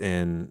 and it's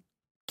in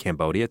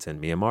Cambodia, it's in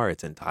Myanmar,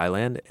 it's in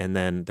Thailand, and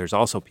then there's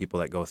also people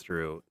that go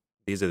through.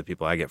 These are the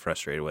people I get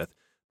frustrated with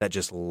that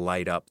just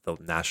light up the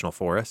national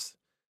forests.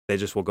 They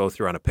just will go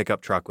through on a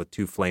pickup truck with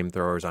 2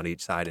 flamethrowers on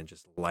each side and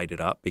just light it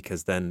up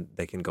because then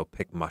they can go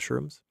pick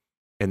mushrooms.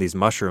 And these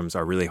mushrooms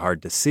are really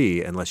hard to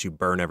see unless you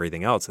burn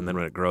everything else. And then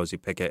when it grows, you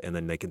pick it, and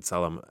then they can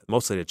sell them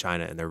mostly to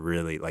China. And they're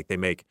really they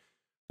make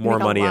more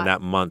Make a money in lot.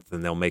 that month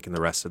than they'll make in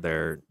the rest of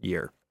their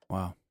year.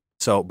 Wow.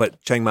 So, but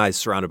Chiang Mai is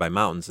surrounded by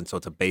mountains, and so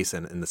it's a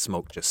basin, and the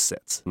smoke just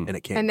sits, and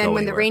it can't. And then go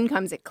when anywhere. the rain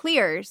comes, it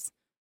clears,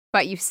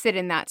 but you sit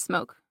in that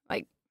smoke.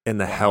 and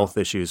the health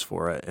issues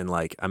for it, and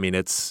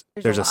There's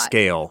there's a a lot.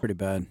 scale, Pretty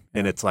bad.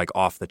 and it's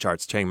off the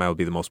charts. Chiang Mai will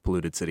be the most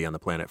polluted city on the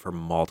planet for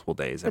multiple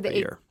days For the every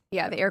year.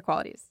 Yeah, the air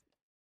quality is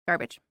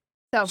garbage.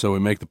 So we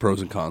make the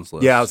pros and cons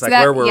list. Yeah, I was So like,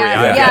 that- where were we?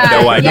 yeah, I yeah,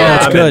 have no idea. yeah.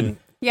 That's I'm good. in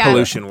Yeah.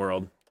 pollution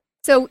world.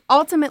 So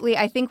ultimately,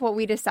 I think what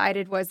we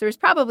decided was there's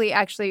probably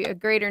actually a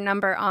greater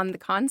number on the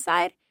con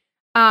side.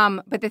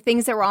 But the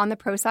things that were on the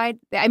pro side,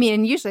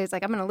 and usually it's I'm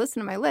going to listen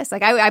to my list.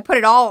 I put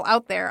it all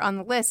out there on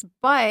the list,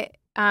 but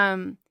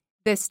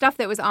the stuff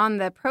that was on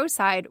the pro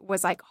side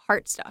was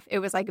heart stuff. It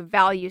was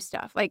value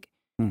stuff.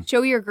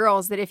 Show your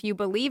girls that if you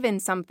believe in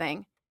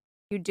something,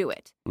 you do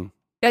it.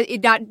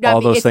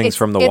 All those things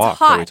from the walk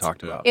that we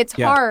talked about. It's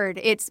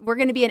hard. We're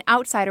going to be an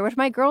outsider. What if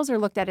my girls are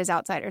looked at as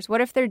outsiders?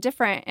 What if they're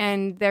different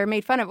and they're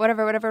made fun of?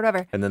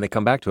 Whatever. And then they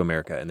come back to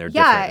America and they're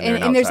different.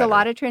 Yeah, and there's a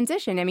lot of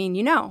transition. I mean,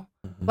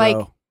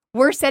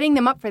 we're setting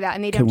them up for that,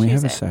 and they don't choose it. Can we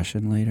have a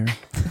session later?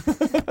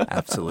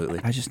 Absolutely.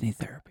 I just need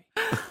therapy.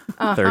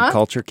 Third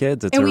culture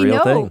kids, it's and a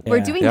real thing. We're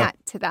doing that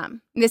to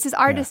them. This is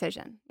our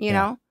decision, you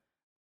know?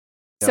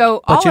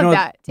 So all of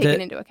that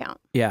taken into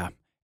account. Yeah.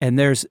 And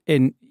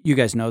you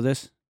guys know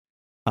this,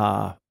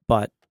 and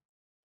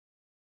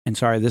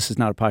sorry, this is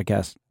not a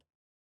podcast.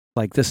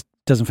 Like, this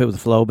doesn't fit with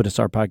the flow, but it's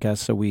our podcast,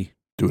 so we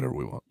do whatever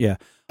we want. Yeah.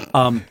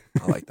 I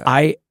like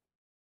that.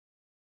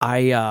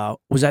 I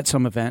was at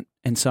some event,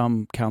 and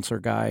some counselor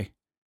guy,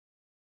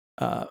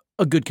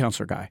 a good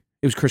counselor guy,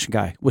 it was a Christian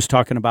guy, was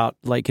talking about,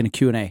 like, in a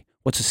Q&A,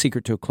 what's the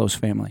secret to a close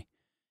family?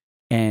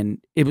 And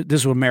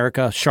this was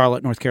America,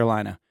 Charlotte, North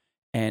Carolina.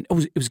 And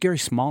it was Gary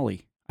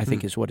Smalley, I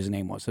think is what his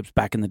name was. It was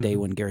back in the day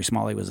when Gary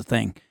Smalley was a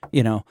thing.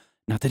 You know,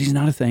 not that he's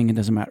not a thing, it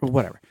doesn't matter,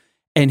 whatever.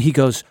 And he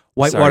goes,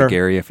 Whitewater. Sorry,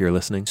 Gary, if you're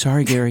listening.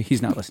 Sorry, Gary,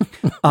 he's not listening.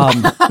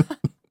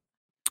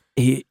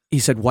 He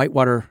said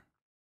whitewater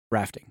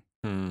rafting.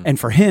 And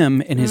for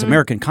him, in his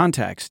American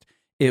context,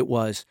 it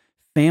was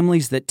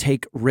families that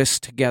take risks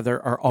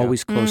together are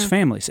always close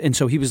families. And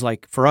so he was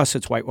like, for us,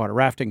 it's whitewater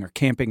rafting or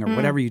camping or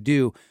whatever you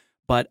do.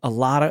 But a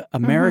lot of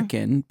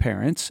American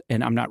parents,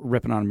 and I'm not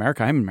ripping on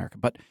America, I'm American,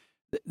 but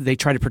they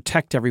try to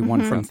protect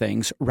everyone from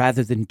things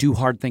rather than do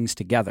hard things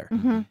together.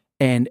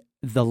 And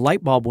the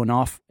light bulb went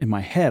off in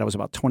my head. I was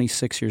about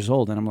 26 years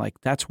old, and I'm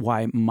like, that's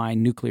why my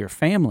nuclear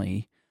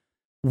family,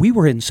 we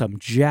were in some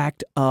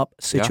jacked up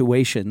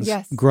situations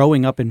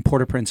growing up in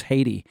Port-au-Prince,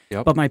 Haiti.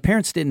 But my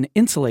parents didn't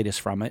insulate us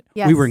from it.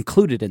 We were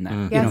included in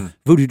that. You know,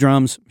 voodoo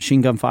drums,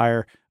 machine gun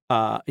fire,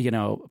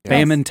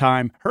 famine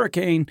time,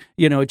 hurricane,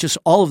 just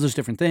all of those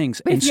different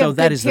things. But and so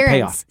that is the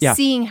payoff.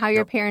 Seeing how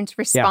your parents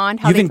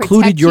respond, how You've they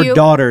included your you.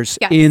 daughters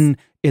in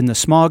the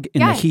smog,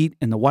 in the heat,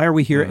 and the why are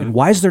we here, and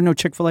why is there no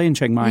Chick-fil-A in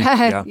Chiang Mai?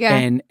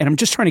 And I'm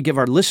just trying to give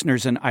our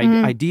listeners an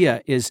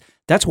idea. Is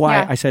that's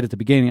why I said at the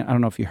beginning, I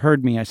don't know if you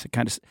heard me, I said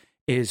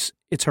it's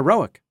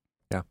heroic.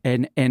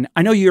 And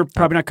I know you're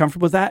probably not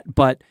comfortable with that,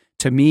 but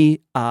to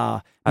me,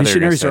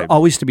 missionaries are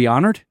always to be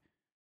honored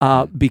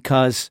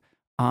because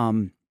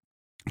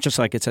just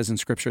like it says in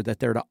Scripture that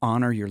they're to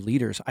honor your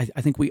leaders. I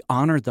think we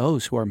honor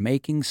those who are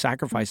making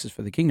sacrifices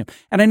for the kingdom.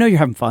 And I know you're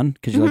having fun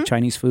because you like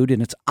Chinese food,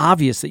 and it's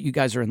obvious that you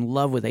guys are in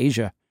love with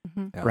Asia,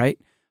 right?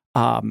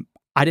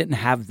 I didn't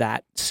have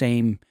that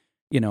same,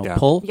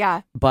 pull,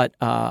 but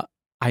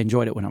I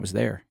enjoyed it when I was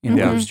there.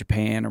 Whether it was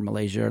Japan or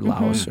Malaysia or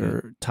Laos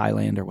or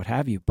Thailand or what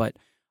have you. But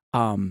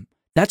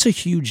that's a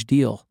huge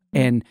deal.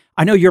 And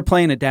I know you're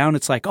playing it down.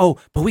 It's like, oh,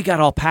 but we got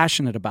all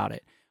passionate about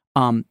it.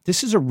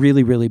 This is a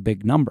really, really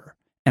big number.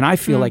 And I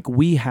feel like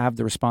we have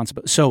the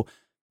responsibility. So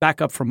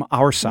back up from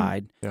our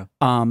side,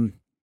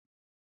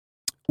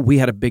 we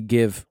had a big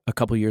give a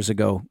couple years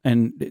ago,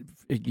 and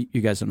you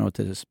guys don't know what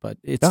this is, but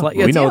it's like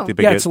we know what the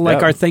big give. It's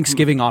like our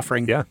Thanksgiving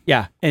offering.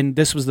 Yeah. And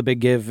this was the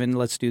big give, and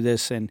let's do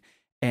this, and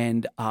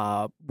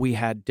we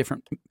had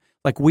different.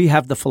 Like we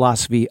have the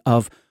philosophy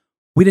of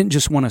we didn't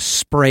just want to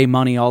spray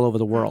money all over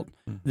the world.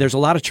 There's a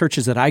lot of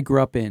churches that I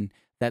grew up in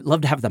that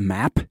love to have the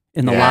map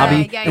in the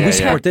lobby, and we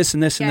support this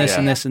and this and this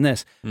and this and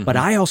this. But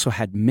I also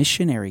had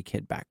missionary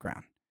kid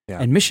background.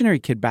 And missionary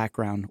kid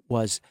background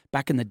was,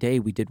 back in the day,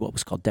 we did what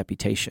was called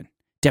deputation.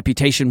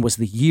 Deputation was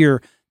the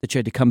year that you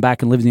had to come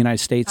back and live in the United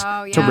States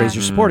to raise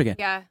your support again.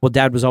 Well,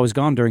 Dad was always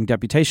gone during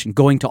deputation,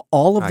 going to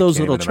all of those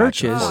little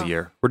churches.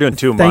 Year. We're doing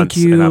 2 months,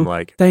 and I'm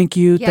like, thank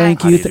you, how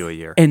do you do a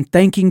year? And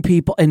thanking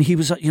people. And he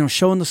was,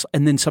 showing this.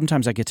 And then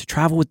sometimes I get to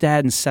travel with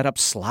Dad and set up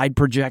slide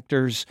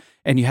projectors.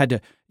 And you had to,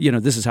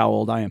 this is how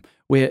old I am.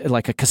 We had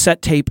like a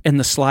cassette tape and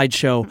the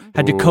slideshow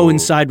had to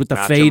coincide with the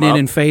fade in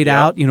and fade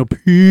out.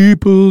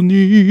 People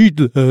need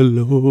the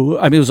Lord.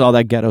 I mean, it was all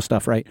that ghetto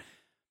stuff, right?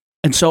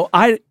 And so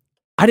I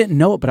didn't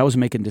know it, but I was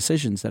making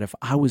decisions that if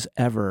I was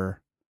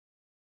ever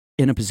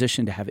in a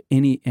position to have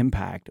any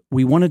impact,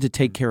 we wanted to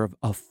take care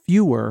of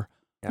fewer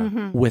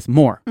with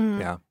more.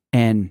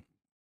 And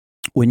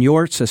when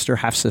your sister,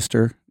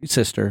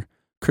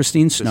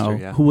 Christine Snow,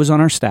 who was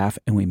on our staff,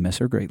 and we miss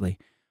her greatly,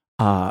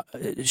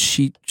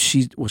 she's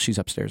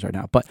upstairs right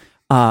now, but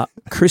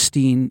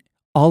Christine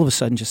all of a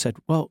sudden just said,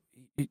 well,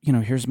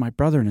 here's my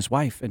brother and his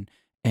wife, and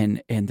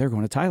they're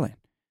going to Thailand.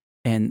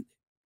 And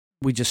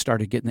we just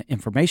started getting the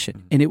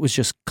information, and it was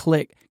just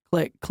click,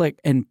 click, click.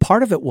 And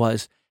part of it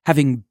was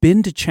having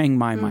been to Chiang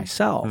Mai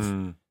myself.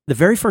 The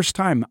very first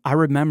time I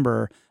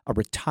remember a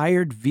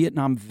retired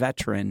Vietnam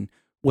veteran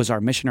was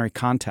our missionary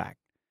contact,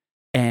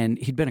 and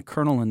he'd been a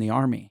colonel in the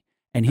Army.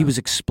 And he was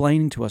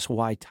explaining to us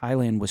why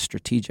Thailand was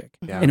strategic.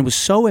 And it was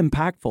so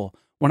impactful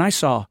when I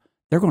saw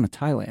they're going to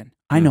Thailand.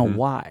 I know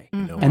why.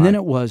 And then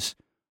it was,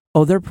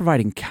 they're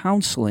providing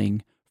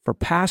counseling for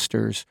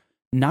pastors,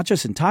 not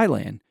just in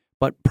Thailand,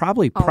 but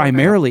probably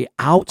primarily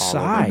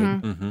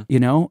outside.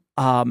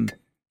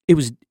 It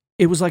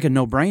was like a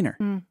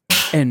no-brainer.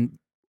 And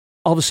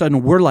all of a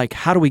sudden we're like,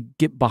 how do we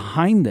get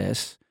behind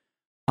this?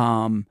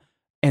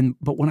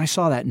 But when I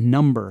saw that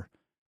number,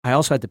 I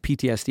also had the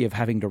PTSD of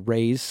having to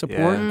raise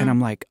support, and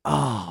I'm like,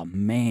 oh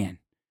man.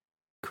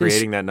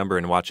 Creating that number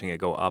and watching it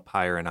go up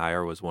higher and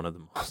higher was one of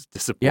the most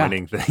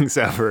disappointing things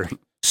ever.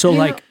 So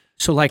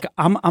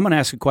I'm going to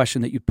ask a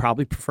question that you'd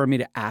probably prefer me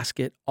to ask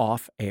it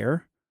off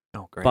air.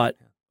 Oh, great. But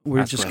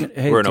we're just going to,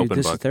 hey, we're an dude, open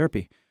this book. is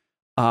therapy.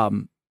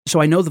 So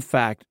I know the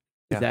fact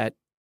that,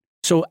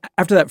 so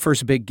after that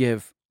first big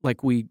give,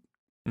 like we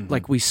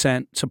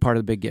sent some part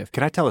of the big give.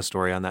 Can I tell a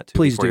story on that too?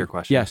 Please before do. Your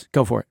question? Yes,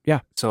 go for it. Yeah.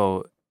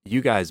 So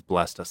you guys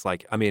blessed us.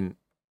 Like, I mean,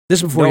 this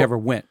is before you ever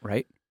went,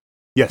 right?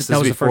 Yes, that this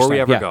was is the first before we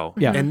time. ever Yeah. go.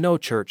 Yeah. And no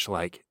church,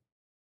 like,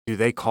 do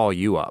they call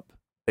you up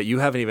that you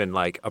haven't even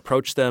like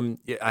approached them?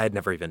 I had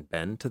never even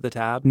been to the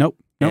tab. Nope.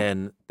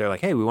 And they're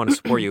like, hey, we want to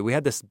support you. We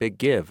had this big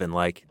give and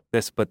like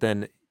this, but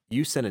then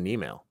you sent an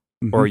email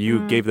or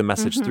you gave the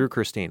message through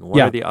Christine,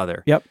 one or the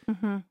other. Yep.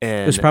 And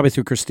it was probably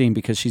through Christine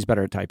because she's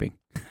better at typing.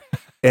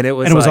 And it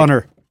was and it was on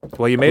her.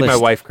 Well, you made my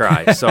list. wife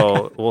cry,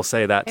 so we'll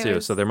say that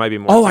too. So there might be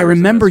more. Oh, I tears in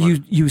remember this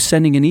one. you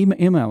sending an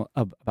email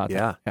about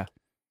that. Yeah.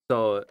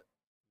 So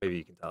maybe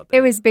you can tell.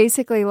 It was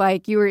basically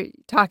like you were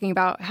talking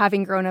about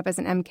having grown up as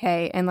an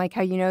MK and like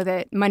how you know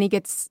that money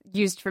gets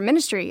used for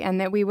ministry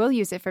and that we will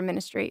use it for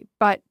ministry,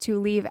 but to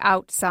leave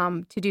out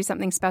some to do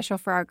something special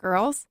for our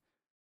girls.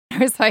 I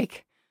was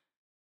like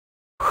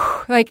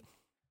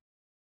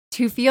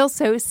to feel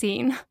so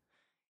seen,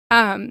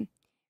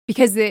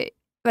 because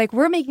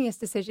we're making this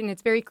decision.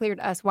 It's very clear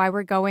to us why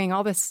we're going.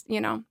 All this,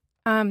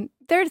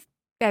 they're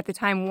at the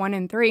time 1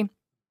 and 3.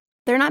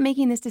 They're not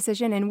making this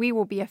decision, and we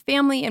will be a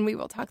family, and we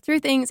will talk through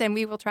things, and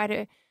we will try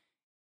to,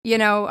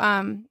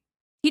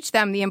 teach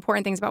them the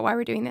important things about why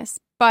we're doing this.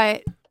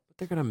 But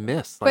they're gonna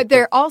miss. But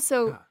they're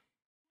also,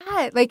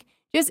 and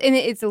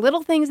it's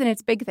little things and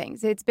it's big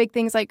things. It's big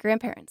things like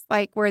grandparents,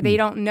 like where they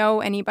don't know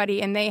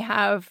anybody, and they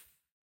have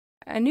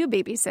a new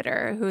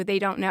babysitter who they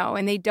don't know,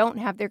 and they don't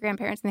have their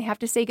grandparents, and they have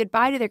to say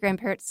goodbye to their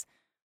grandparents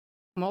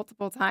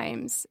multiple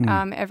times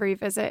every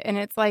visit, and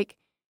it's like,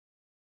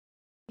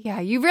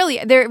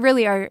 there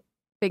really are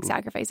big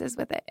sacrifices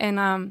with it, and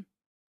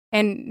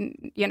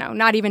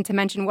not even to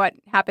mention what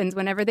happens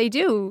whenever they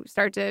do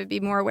start to be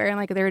more aware and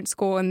like they're in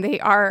school and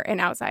they are an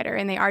outsider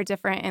and they are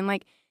different, and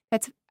like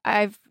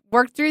I've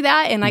worked through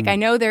that, and like I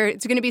know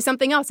it's going to to be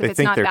something else if it's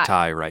not that. They think they're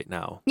Thai right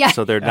now, yeah.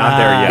 So they're not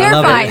there yet.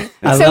 They're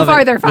fine. So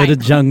far, they're fine. They're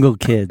the jungle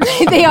kids.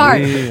 They are.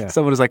 Yeah.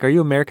 Someone was like, "Are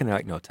you American?" They're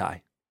like, "No,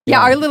 Thai."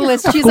 Yeah, our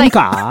littlest, she's like,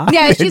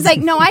 she's like,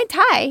 "No, I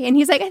Thai," and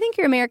he's like, "I think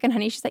you're American,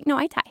 honey." She's like, "No,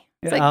 I Thai."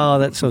 It's like, oh,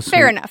 that's so sweet.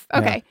 Fair enough.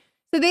 Okay.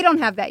 So they don't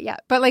have that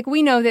yet. But like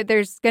we know that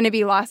there's going to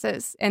be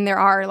losses, and there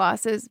are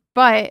losses.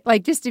 But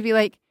like just to be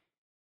like,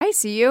 I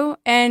see you,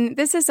 and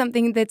this is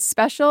something that's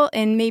special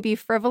and maybe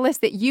frivolous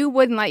that you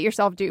wouldn't let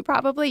yourself do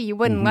probably. You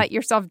wouldn't let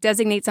yourself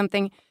designate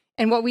something.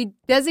 And what we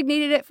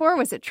designated it for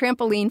was a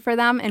trampoline for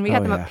them. And we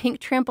got them a pink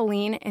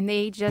trampoline, and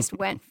they just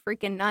went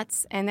freaking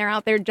nuts. And they're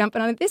out there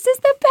jumping on it. This is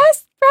the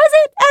best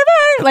present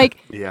ever. Like,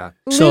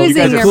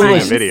 losing their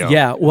minds. Video.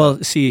 Yeah,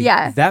 well, see,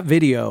 that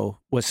video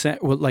was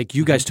sent, like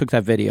you guys took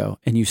that video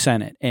and you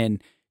sent it.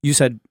 And you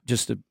said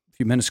just a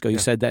few minutes ago, you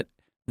said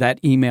that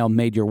email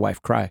made your wife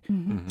cry.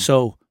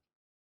 So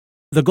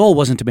the goal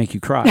wasn't to make you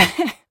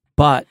cry,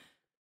 but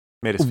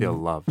made us feel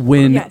loved.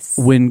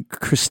 When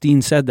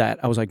Christine said that,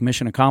 I was like,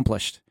 mission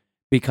accomplished.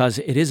 Because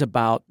it is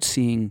about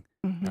seeing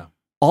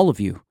all of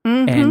you,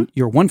 and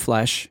you're one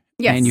flesh,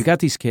 and you got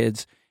these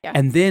kids. Yeah.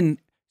 And then,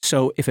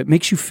 so if it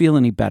makes you feel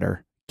any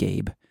better,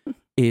 Gabe,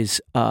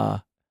 is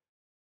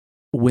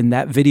when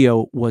that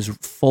video was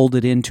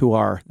folded into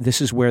this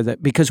is where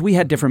because we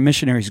had different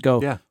missionaries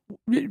go,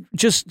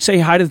 just say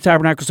hi to the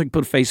Tabernacles, like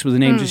put a face with a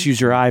name, just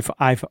use your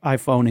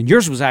iPhone. And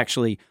yours was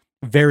actually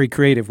very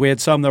creative. We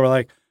had some that were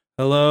like,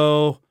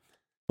 hello,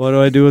 what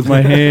do I do with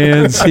my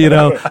hands?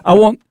 I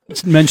won't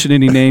mention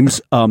any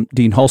names,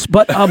 Dean Hulse,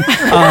 but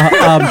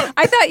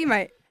I thought you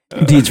might.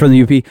 Dean's from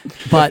the UP.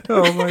 But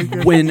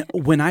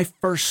when I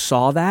first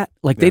saw that,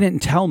 like they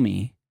didn't tell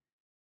me,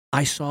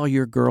 I saw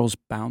your girls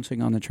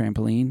bouncing on the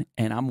trampoline,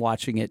 and I'm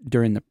watching it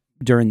during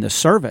the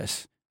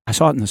service. I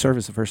saw it in the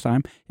service the first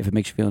time. If it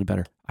makes you feel any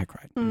better, I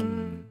cried.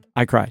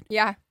 I cried.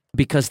 Yeah.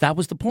 Because that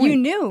was the point. You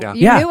knew. Yeah,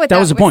 you knew what that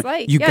was the point.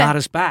 Like. You got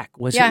us back.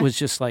 It was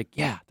just like,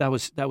 that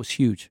was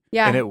huge.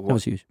 Yeah. And that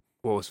was huge.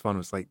 What was fun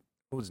was like,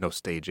 there was no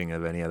staging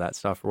of any of that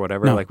stuff or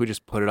whatever. No. Like we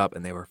just put it up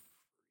and they were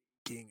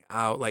freaking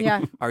out.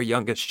 Like our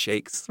youngest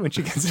shakes when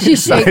she gets She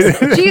excited.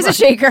 shakes. She's a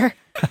shaker.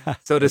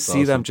 So to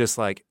see them just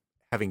like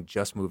having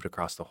just moved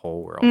across the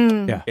whole world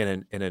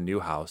in a new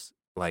house,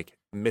 like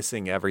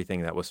missing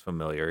everything that was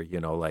familiar,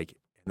 like,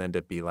 and then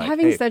to be like,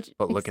 having such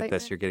but look excitement. at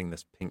this, you're getting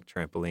this pink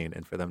trampoline,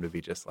 and for them to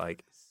be just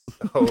like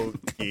so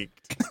geeked.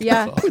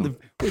 Yeah.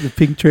 We're the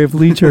pink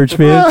trampoline church,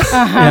 man.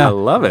 I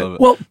love it.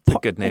 Well, it's a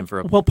good name for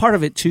a... Well, part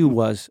of it too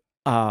was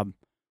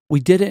we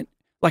didn't,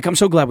 like, I'm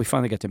so glad we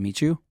finally got to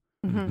meet you,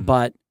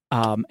 but,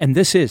 and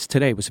this is,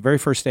 today was the very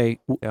first day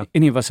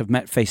any of us have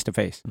met face to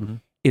face.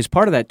 Is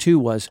part of that too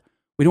was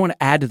we don't want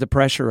to add to the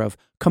pressure of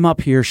come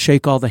up here,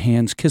 shake all the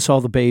hands, kiss all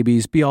the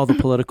babies, be all the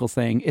political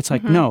thing. It's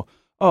like, no,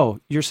 oh,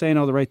 you're saying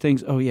all the right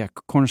things. Oh yeah,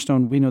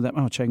 Cornerstone, we know them.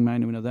 Oh, Chiang Mai,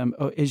 we know them.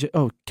 Oh, Asia,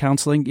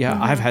 counseling. Yeah,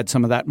 I've had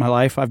some of that in my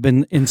life. I've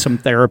been in some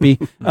therapy.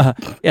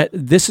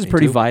 This is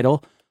pretty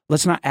vital.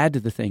 Let's not add to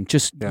the thing.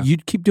 Just you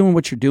keep doing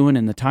what you're doing,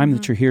 and the time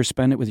that you're here,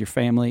 spend it with your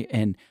family.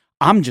 And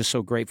I'm just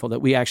so grateful that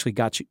we actually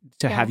got you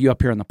to have you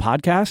up here on the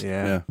podcast.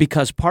 Yeah.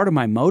 Because part of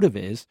my motive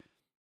is,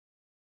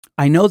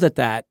 I know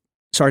that.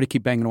 Sorry to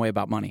keep banging away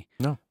about money.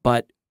 No.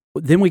 But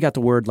then we got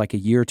the word like a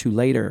year or two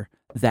later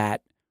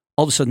that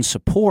all of a sudden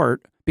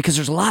support, because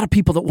there's a lot of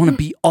people that want to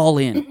be all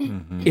in.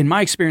 Mm-hmm. In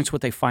my experience,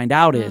 what they find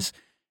out is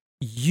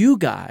you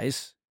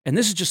guys, and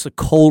this is just a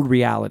cold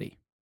reality.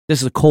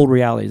 This is a cold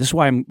reality. This is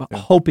why I'm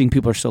hoping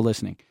people are still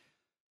listening.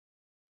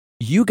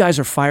 You guys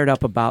are fired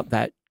up about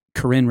that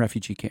Karen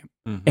refugee camp.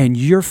 Mm-hmm. And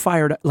you're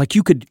fired up. Like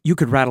you could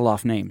rattle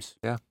off names.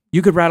 Yeah.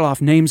 You could rattle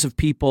off names of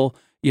people.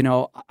 You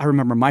know, I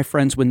remember my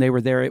friends when they were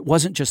there, it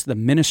wasn't just the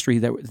ministry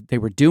that they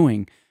were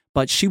doing,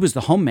 but she was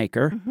the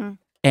homemaker,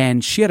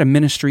 and she had a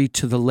ministry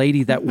to the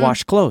lady that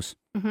washed clothes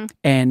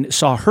and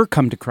saw her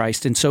come to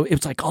Christ. And so it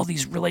was like all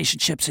these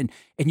relationships, and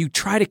you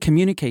try to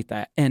communicate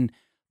that. And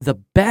the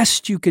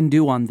best you can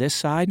do on this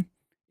side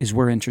is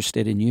we're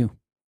interested in you.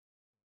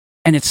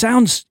 And it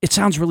sounds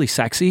really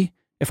sexy,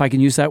 if I can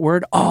use that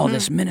word. Oh,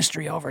 this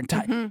ministry over in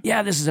time.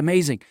 Yeah, this is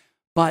amazing.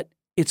 But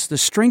it's the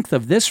strength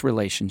of this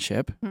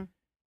relationship.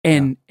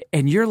 And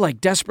you're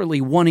like desperately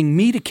wanting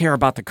me to care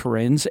about the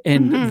Karens.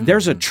 And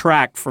there's a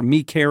track from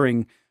me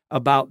caring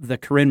about the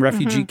Karen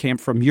refugee camp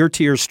from your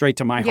tears straight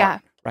to my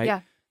heart. Right?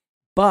 Yeah.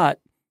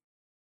 But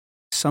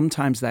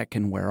sometimes that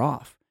can wear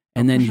off.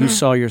 And then you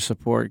saw your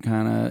support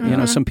kind of, you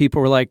know, some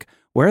people were like,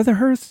 where are the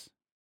Hirths?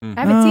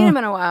 I haven't seen them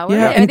in a while.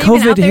 Yeah, and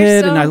COVID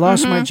hit and I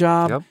lost my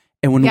job. Yep.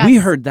 And when we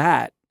heard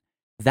that,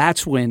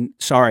 that's when,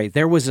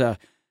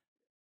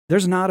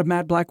 there's not a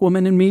mad black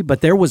woman in me,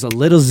 but there was a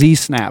little Z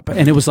snap.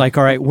 And it was like,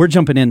 all right, we're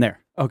jumping in there.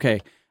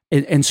 Okay.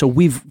 And so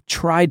we've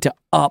tried to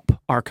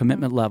up our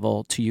commitment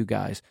level to you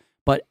guys.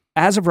 But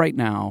as of right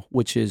now,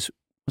 which is,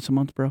 what's the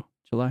month, bro?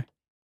 July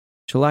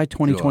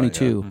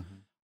 2022. July,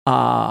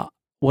 yeah.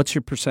 What's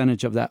your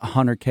percentage of that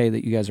 100K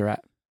that you guys are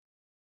at?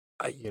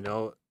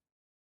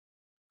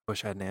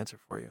 Wish I had an answer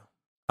for you.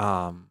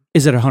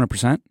 Is it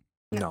 100%?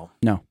 No.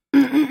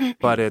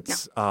 But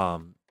it's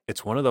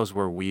one of those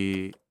where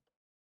we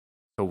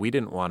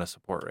didn't want to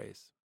support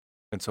race.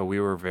 And so we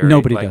were very...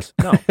 Nobody does.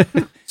 No.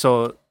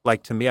 So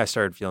like to me, I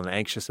started feeling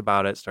anxious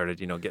about it, started,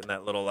 getting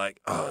that little like,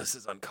 oh, this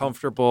is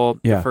uncomfortable.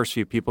 Yeah. The first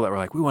few people that were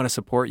like, we want to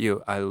support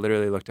you. I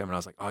literally looked at him and I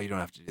was like, oh, you don't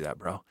have to do that,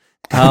 bro.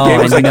 Oh,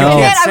 Gabe was like, no.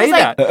 You can't say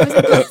that. I was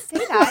like, don't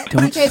say that.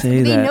 Don't say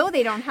they that. know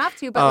they don't have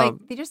to, but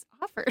like they just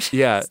offered.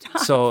 Yeah. Stop.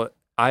 So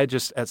I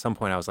just, at some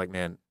point I was like,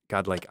 man,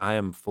 God, like I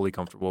am fully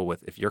comfortable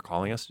with, if you're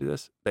calling us to do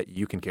this, that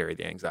you can carry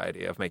the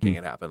anxiety of making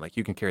it happen. Like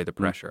you can carry the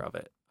pressure of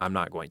it. I'm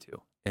not going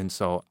to. And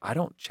so I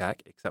don't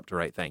check except to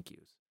write thank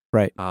yous.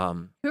 Right.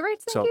 Who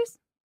writes thank yous?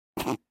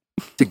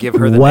 To give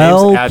her the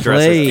well names,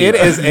 addresses. Played. It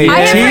is a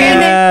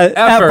team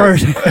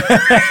effort.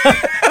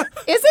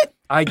 Is it?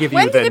 I give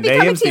When you did the it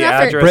become a names, team the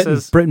effort?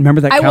 addresses. Britton,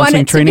 remember that I want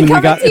counseling it to training we become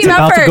a got? It's team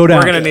about to effort. go down.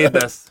 We're going to need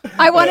this.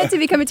 I want it to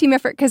become a team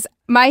effort because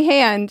my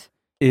hand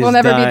Is will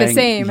never be the dying.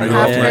 same Are you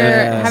after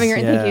left-handed? having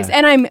written thank yous.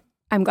 And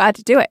I'm glad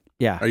to do it.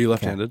 Yeah. Are you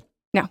left-handed?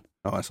 No.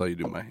 Oh, I saw you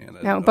do my hand.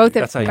 I No, didn't both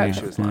know. That's how you Yeah. knew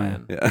she was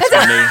lying. Yeah. That's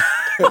funny.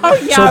 Oh,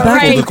 yeah, So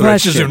back right. to the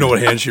question. She doesn't even know what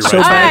hand she writes.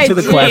 So back to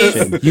the geez.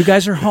 question. You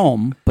guys are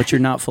home, but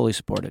you're not fully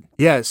supported.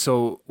 Yeah,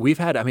 so we've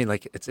had,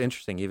 it's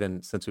interesting,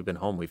 even since we've been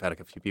home, we've had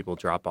a few people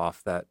drop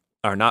off that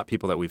are not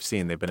people that we've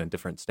seen. They've been in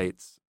different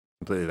states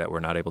completely that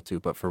we're not able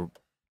to, but for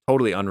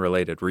totally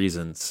unrelated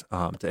reasons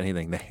to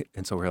anything.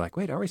 And so we're like,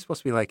 wait, aren't we supposed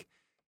to be like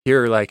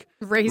here, like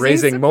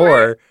raising support?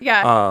 more?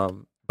 Yeah.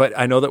 But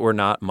I know that we're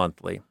not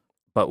monthly,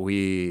 but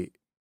we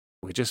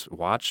just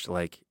watched,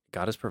 like,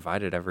 God has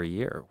provided every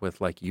year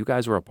with, like, you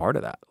guys were a part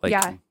of that. Like,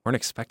 weren't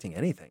expecting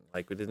anything.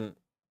 Like, we didn't.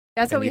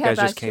 That's what we you had guys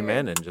just last came year.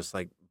 in and just,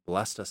 like,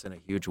 blessed us in a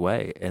huge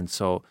way. And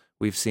so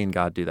we've seen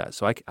God do that.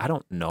 So I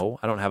don't know.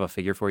 I don't have a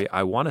figure for you.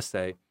 I want to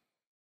say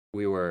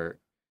we were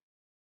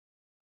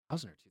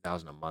 1,000 or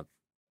 2,000 a month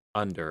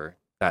under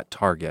that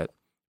target.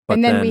 But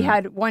And then we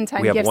had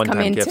one-time we have gifts come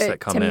one-time in gifts to that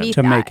come in. meet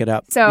To that. make it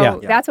up. So Yeah.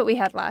 that's what we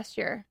had last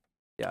year.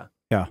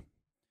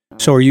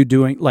 So are you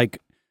doing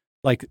like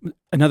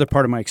another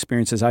part of my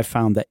experience is I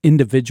found that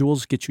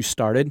individuals get you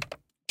started,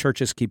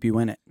 churches keep you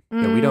in it.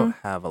 Yeah, we don't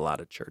have a lot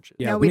of churches.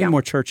 Yeah, No, we we need don't.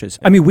 more churches.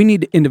 I mean, we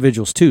need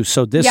individuals too.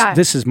 So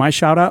this is my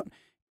shout out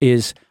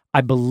is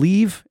I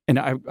believe, and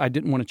I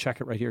didn't want to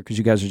check it right here because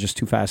you guys are just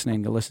too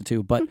fascinating to listen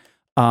to, but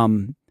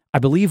I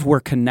believe we're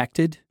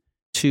connected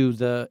to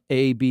the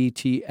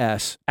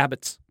ABTS,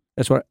 Abbott's.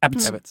 That's what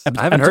Abbott's. Abbott's.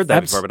 I haven't heard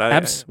that before, but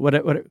Abbott's. What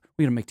we're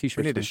gonna make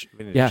t-shirts. we need for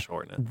to Yeah.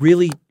 shorten it.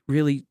 really,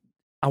 really,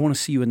 I want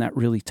to see you in that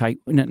really tight.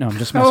 No, I'm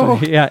just messing Oh.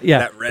 with you. Yeah.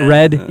 That red.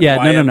 red, Yeah.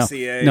 No.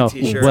 YMCA No.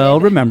 t-shirt. Well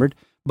remembered.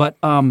 But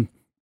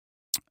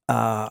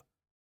I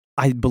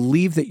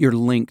believe that you're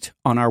linked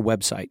on our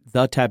website,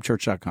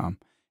 thetabchurch.com,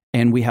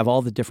 and we have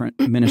all the different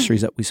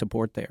ministries that we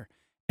support there.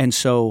 And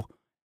so,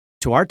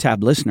 to our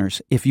Tab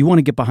listeners, if you want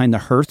to get behind the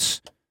Hirths,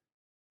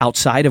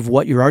 outside of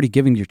what you're already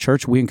giving to your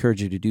church, we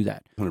encourage you to do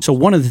that. 100%. So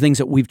one of the things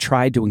that we've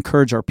tried to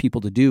encourage our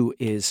people to do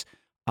is,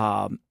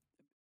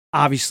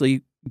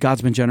 obviously,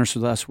 God's been generous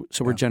with us,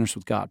 so we're generous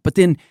with God. But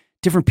then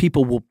different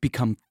people will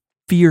become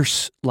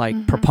fierce,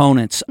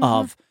 proponents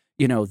of,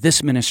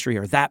 this ministry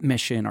or that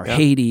mission or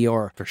Haiti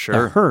or For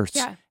sure. the Hirths.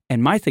 Yeah.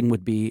 And my thing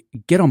would be,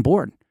 get on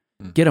board.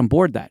 Get on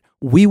board that.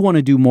 We want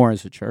to do more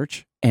as a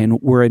church, and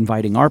we're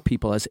inviting our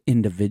people as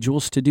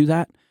individuals to do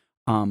that,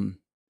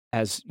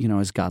 as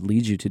God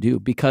leads you to do.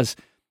 Because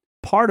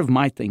part of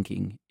my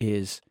thinking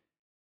is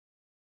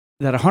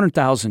that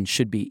 100,000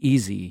 should be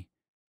easy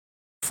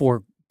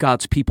for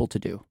God's people to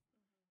do.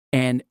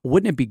 And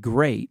wouldn't it be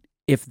great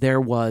if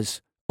there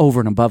was over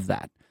and above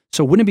that?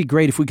 So wouldn't it be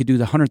great if we could do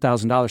the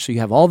 $100,000 so you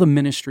have all the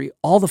ministry,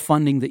 all the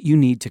funding that you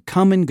need to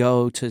come and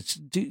go, to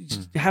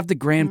have the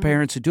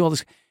grandparents, to do all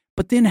this,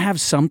 but then have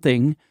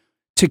something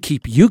to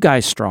keep you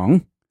guys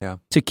strong,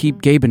 to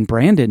keep Gabe and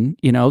Brandon,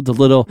 the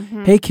little,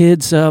 hey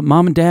kids,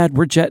 mom and dad,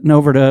 we're jetting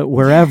over to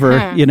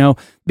wherever,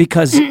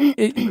 because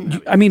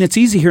it's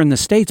easy here in the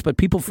States, but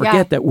people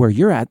forget that where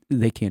you're at,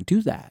 they can't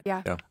do that.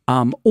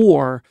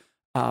 Or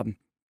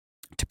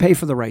to pay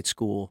for the right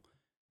school,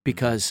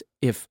 because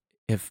if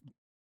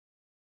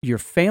your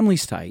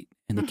family's tight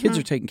and the kids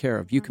are taken care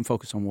of, you can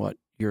focus on what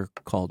you're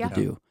called to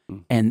do.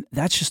 And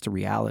that's just the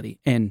reality.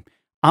 And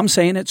I'm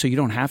saying it so you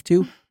don't have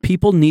to.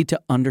 People need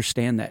to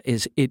understand that.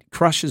 It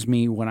crushes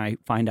me when I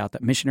find out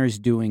that missionaries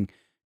doing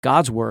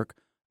God's work,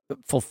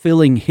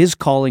 fulfilling his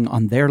calling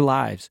on their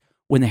lives,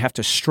 when they have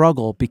to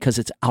struggle because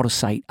it's out of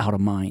sight, out of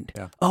mind.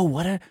 Oh,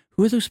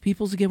 who are those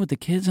people again with the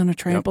kids on a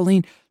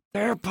trampoline?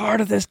 They're part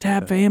of this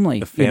TAB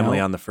family. The family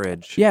on the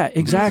fridge. Yeah,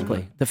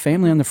 exactly. The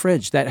family on the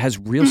fridge that has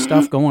real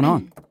stuff going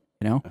on,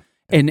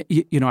 And,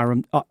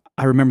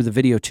 I remember the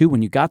video, too,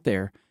 when you got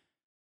there.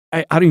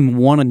 I don't even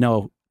want to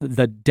know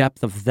the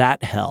depth of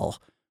that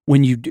hell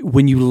when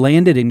you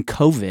landed in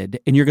COVID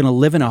and you're going to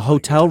live in a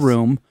hotel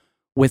room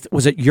with,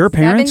 was it your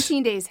parents?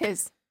 17 days,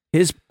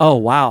 his. Oh,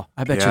 wow.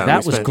 I bet you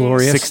that was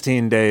glorious.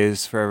 16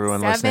 days for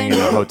everyone listening in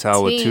a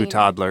hotel with 2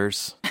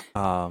 toddlers.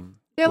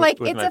 They're like,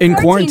 it's a in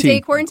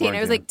 14-day quarantine.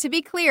 I was like, to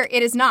be clear,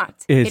 it is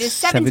not. It is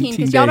 17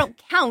 because y'all don't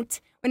count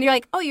when you're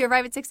like, oh, you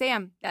arrive at 6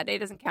 a.m. That day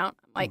doesn't count.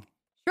 I'm like,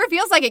 sure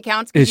feels like it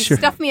counts because you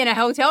stuffed me in a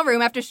hotel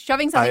room after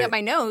shoving something up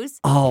my nose.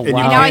 Oh, wow. And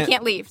now I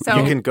can't leave. So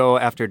you can go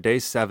after day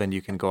 7.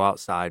 You can go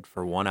outside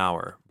for 1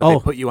 hour. But they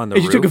put you on the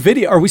roof. You took a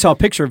video, or we saw a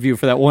picture of you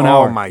for that 1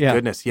 hour. Oh my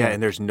goodness, yeah.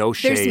 And there's no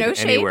shade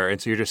anywhere,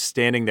 and so you're just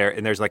standing there,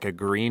 and there's like a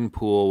green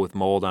pool with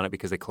mold on it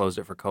because they closed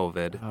it for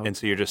COVID, and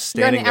so you're just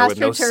standing there with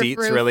no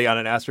seats, really, on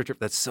an AstroTurf.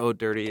 That's so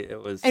dirty.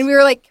 It was. And we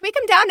were like, can we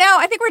come down now?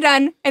 I think we're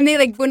done. And they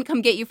wouldn't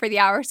come get you for the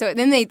hour, so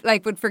then they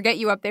would forget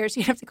you up there,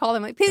 so you'd have to call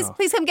them like,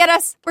 please come get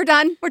us. We're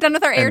done. We're done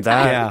with our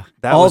airtime.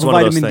 That all was the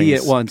one vitamin of those D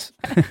things at once.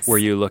 where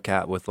you look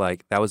at with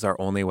that was our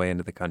only way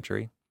into the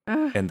country.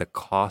 And the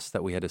cost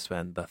that we had to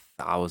spend, the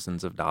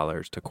thousands of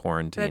dollars to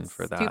quarantine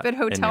for that stupid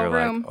hotel and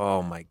you're room. Like,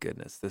 oh my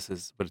goodness,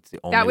 but it's the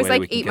only that was way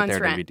like we can 8 get months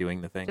there rent to be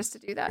doing the thing. Just to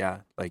do that. Yeah,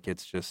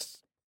 it's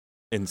just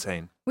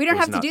insane. We don't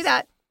have to do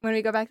that when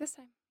we go back this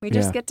time. We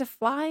just get to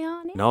fly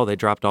on in. No, they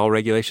dropped all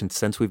regulations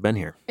since we've been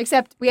here.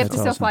 Except we have to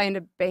still fly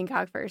into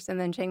Bangkok first and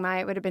then Chiang Mai.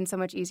 It would have been so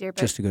much easier.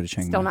 But just to go to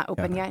Chiang Mai. Still not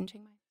open yet in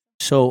Chiang Mai.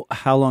 So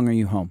how long are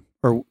you home?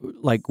 Or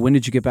when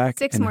did you get back?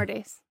 6 more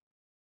days.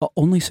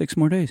 Only 6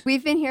 more days?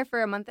 We've been here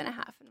for a month and a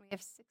half, and we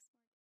have 6.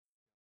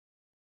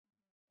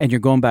 And you're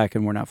going back,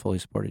 and we're not fully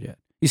supported yet.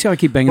 You see how I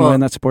keep banging away on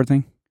that support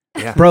thing?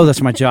 Yeah. Bro,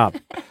 that's my job.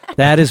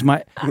 That is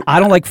I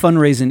don't like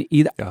fundraising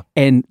either. Yeah.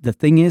 And the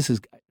thing is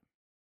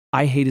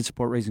I hated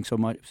support raising so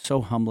much,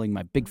 so humbling.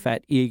 My big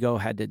fat ego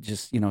had to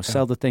just,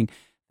 sell the thing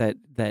that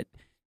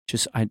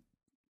just,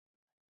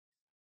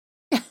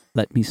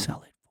 let me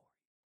sell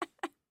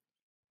it.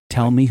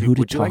 Tell me who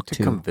to Would you talk like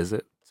to come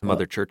visit some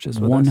other churches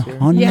with 100%.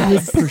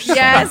 us here?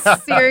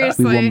 Yes,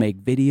 seriously. We will make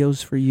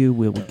videos for you.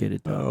 We will get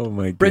it done. Oh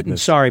my goodness. Britton,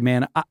 sorry,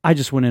 man. I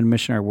just went into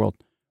missionary world.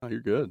 Oh, you're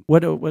good.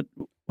 What are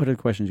the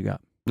questions you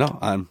got?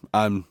 No,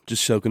 I'm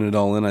just soaking it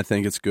all in. I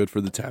think it's good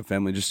for the TAB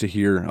family just to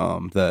hear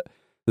that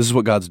this is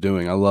what God's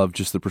doing. I love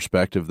just the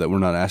perspective that we're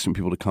not asking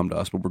people to come to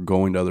us, but we're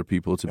going to other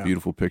people. It's a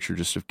beautiful picture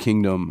just of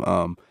kingdom,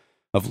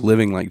 of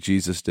living like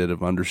Jesus did,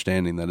 of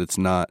understanding that it's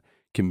not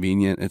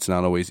convenient, it's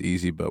not always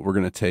easy, but we're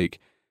going to take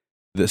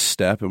this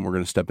step and we're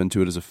going to step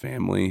into it as a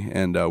family,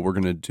 and we're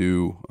going to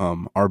do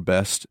our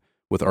best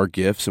with our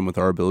gifts and with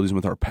our abilities and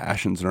with our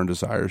passions and our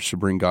desires to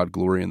bring God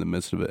glory in the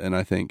midst of it. And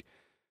I think,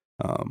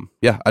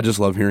 I just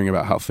love hearing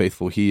about how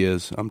faithful He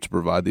is to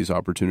provide these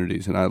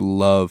opportunities. And I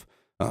love,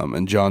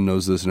 and John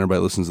knows this, and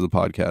everybody listens to the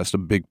podcast, a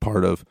big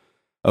part of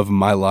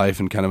my life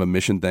and kind of a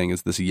mission thing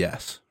is this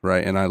yes,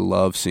 right? And I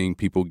love seeing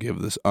people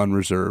give this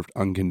unreserved,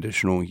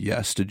 unconditional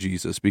yes to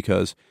Jesus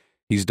because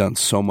He's done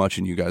so much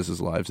in you guys'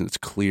 lives, and it's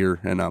clear,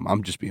 and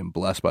I'm just being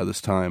blessed by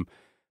this time.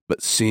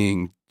 But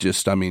seeing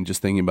just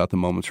thinking about the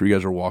moments where you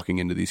guys are walking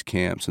into these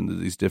camps and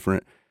these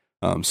different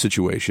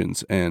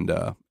situations, and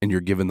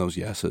you're given those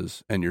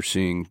yeses, and you're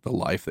seeing the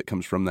life that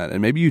comes from that.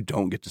 And maybe you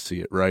don't get to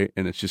see it, right?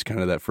 And it's just kind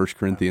of that 1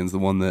 Corinthians, the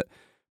one that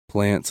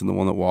plants and the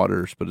one that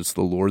waters, but it's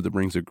the Lord that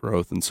brings the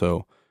growth. And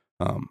so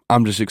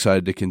I'm just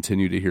excited to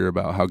continue to hear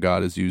about how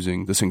God is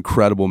using this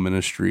incredible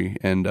ministry.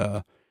 And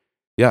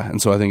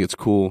and so I think it's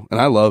cool. And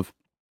I love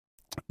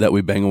that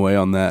we bang away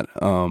on that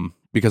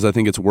because I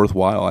think it's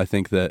worthwhile. I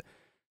think that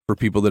for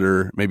people that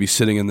are maybe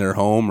sitting in their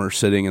home or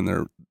sitting in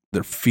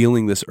they're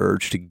feeling this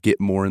urge to get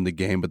more in the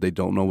game, but they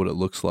don't know what it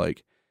looks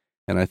like.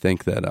 And I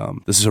think that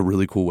this is a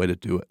really cool way to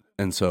do it.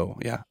 And so,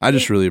 I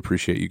just really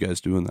appreciate you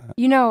guys doing that.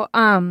 You know,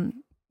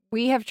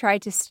 we have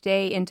tried to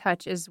stay in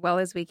touch as well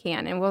as we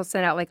can, and we'll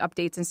send out like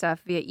updates and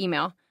stuff via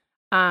email.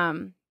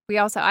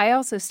 I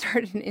also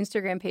started an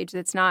Instagram page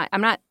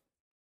I'm not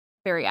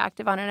very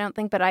active on it, I don't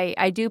think, but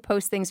I do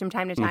post things from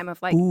time to time of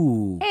like,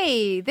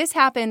 hey, this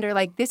happened, or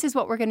like, this is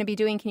what we're going to be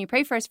doing. Can you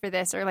pray for us for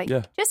this? Or like,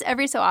 just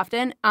every so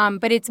often.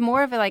 But it's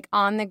more of a like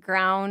on the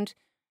ground,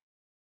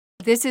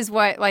 this is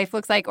what life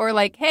looks like, or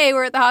like, hey,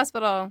 we're at the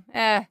hospital.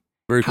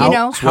 Very cool. You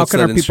know, how can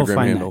our people Instagram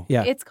find handle? that?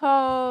 Yeah, it's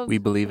called We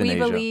Believe in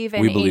Asia. We Believe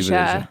in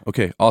Asia.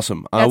 Okay,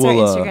 awesome. That's our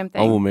Instagram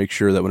thing. I will make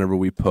sure that whenever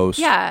we post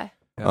Yeah.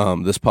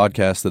 this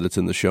podcast, that it's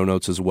in the show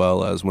notes, as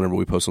well as whenever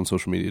we post on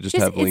social media, just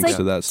have links like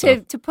to that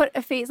stuff. To put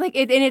a face, like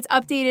it, and it's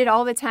updated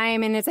all the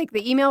time, and it's like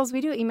the emails, we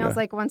do emails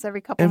like once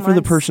every couple And months.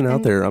 for the person out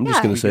and, there, I'm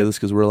just going to say this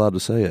because we're allowed to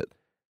say it.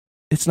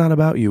 It's not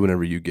about you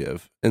whenever you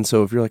give. And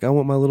so if you're like, I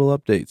want my little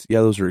updates,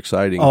 those are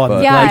exciting. Oh, I'm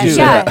but glad you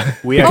said that.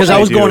 Because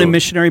I was going in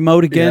missionary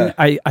mode again.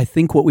 Yeah. I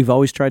think what we've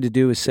always tried to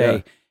do is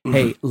say,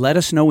 hey, let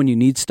us know when you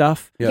need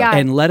stuff,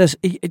 and let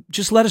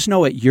us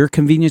know at your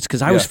convenience,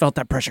 because I always felt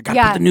that pressure. Got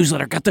to put the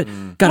newsletter, got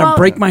to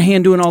break my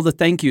hand doing all the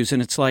thank yous,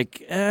 and it's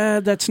like,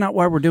 that's not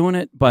why we're doing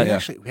it. But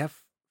actually, we have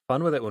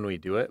fun with it when we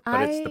do it,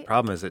 but it's the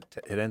problem is it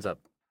ends up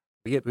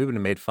we've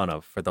been made fun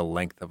of for the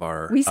length of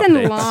our we send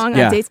updates. long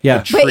updates, The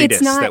but treatise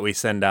it's not that we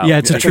send out. Yeah,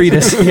 it's a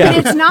treatise. But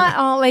it's not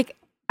all like,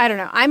 I don't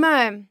know. I'm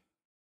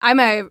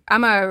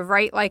a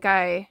write like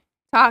I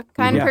talk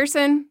kind of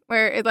person,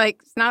 where it like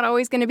it's not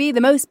always going to be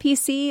the most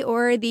PC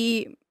or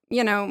the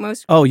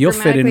most. Oh, you'll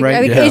fit in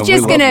right. It's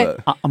just gonna.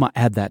 I'm gonna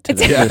add that to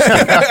the list.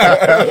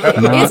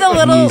 It's a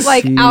little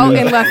like out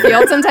in left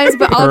field sometimes,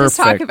 but I'll just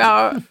talk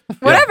about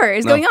whatever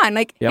is going on.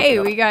 Like, hey,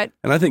 we got.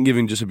 And I think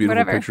giving just a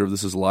beautiful picture of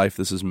this is life,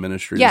 this is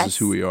ministry, this is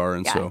who we are,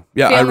 and so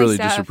I really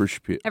just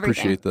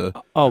appreciate the.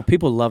 Oh,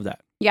 people love that.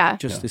 Yeah,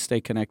 just to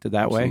stay connected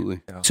that Absolutely.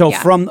 way. So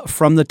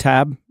from the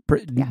tab,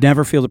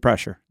 never feel the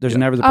pressure. There's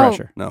never the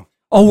pressure. No.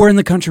 Oh, we're in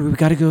the country. We've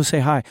got to go say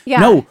hi.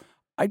 Yeah. No.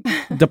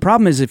 The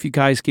problem is if you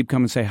guys keep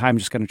coming and say hi, I'm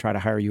just going to try to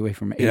hire you away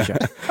from Asia.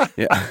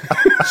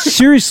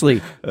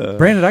 Seriously,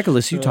 Brandon, I could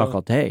listen to you talk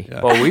all day.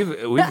 Well,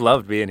 we've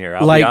loved being here.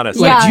 I'll be honest.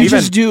 Like you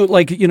just do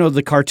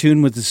the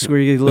cartoon with the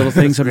squirrly little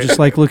things. I'm just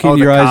like looking in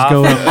your eyes,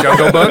 going,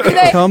 Jungle Book.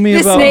 Tell me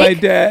about my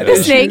dad. The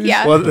snake.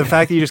 Yeah. Well, the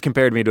fact that you just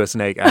compared me to a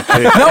snake,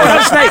 actually, No,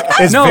 not a snake.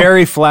 It's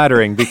very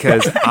flattering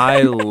because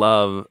I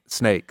love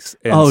snakes.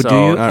 And Oh, so do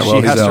you?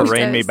 She has to out.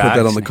 rein me Put back.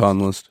 that on the con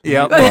list.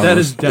 Yep. That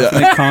is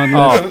definitely con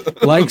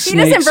list. Like He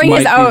snakes doesn't bring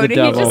his might own. be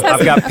the He devil. just has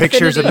I've got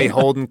pictures of me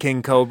affinity. holding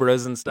king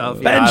cobras and stuff.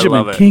 Yeah, I love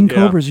Benjamin, it. king Yeah.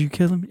 cobras, are you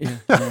killing me? Yeah,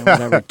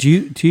 whatever. Do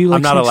you like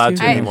I'm not snakes allowed too?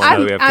 to anymore. now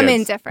that we have I'm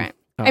kids. indifferent.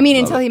 I mean,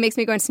 until he makes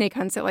me go on snake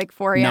hunts at like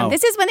 4 a.m. No.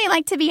 This is when they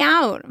like to be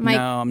out. I'm like,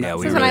 No, I'm Yeah, not.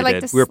 we This is really when I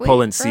like did. to We were sleep,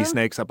 pulling sea bro.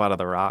 snakes up out of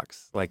the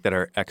rocks, like that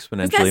are does that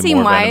exponentially seem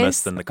more wise?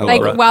 venomous than the Like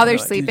cobra. while they're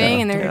Like,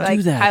 sleeping and they're Don't like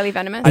do that. highly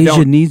venomous. I Asia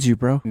don't- needs you,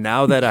 bro.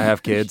 Now that I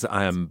have kids,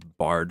 I am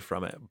barred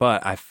from it.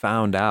 But I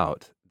found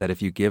out that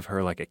if you give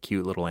her like a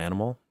cute little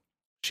animal,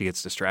 she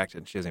gets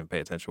distracted. She doesn't even pay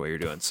attention to what you're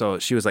doing. So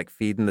she was like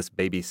feeding this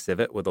baby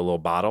civet with a little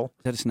bottle.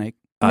 Is that a snake?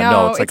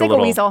 No, it's like a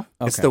little weasel.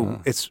 It's Okay.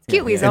 it's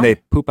Cute weasel. And they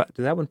poop out.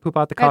 Did that one poop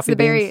out the That's coffee the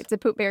berry. beans? It's a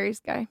poop berries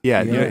guy.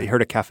 Yeah, Yeah. you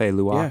heard of Cafe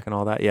Luwak Yeah. and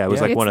all that. Yeah, it was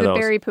Yeah. like It's one of the those.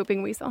 berry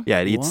pooping weasel. Yeah,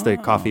 it eats the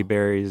Wow. coffee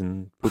berries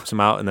and poops them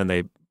out, and then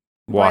they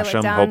wash it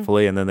them, down.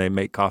 hopefully, and then they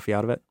make coffee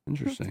out of it. It's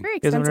Interesting. very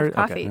Isn't it? expensive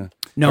Okay. coffee. Yeah.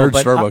 No, I heard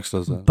but Starbucks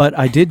does that. But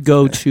I did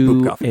go Poop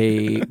to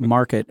coffee. a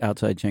market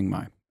outside Chiang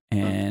Mai,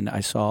 and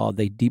I saw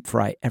they deep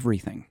fry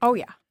everything. Oh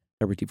yeah,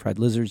 There were deep fried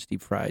lizards,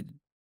 deep fried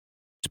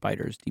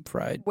spiders, deep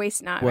fried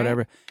waste not. whatever.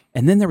 Right?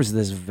 And then there was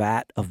this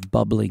vat of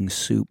bubbling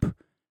soup.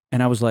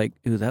 And I was like,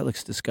 ooh, that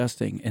looks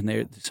disgusting. And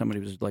there, somebody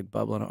was like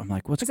bubbling. I'm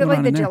like, what's Is it going like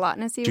on the in there?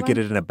 gelatinous? Did you get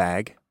it in a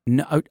bag?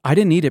 No, I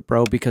didn't eat it,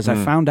 bro, because I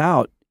Mm. found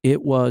out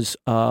it was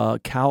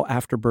cow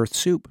afterbirth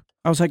soup.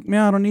 I was like,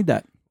 yeah, I don't need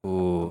that.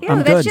 Ooh. Ew, I'm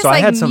that's good. just So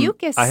like I had some.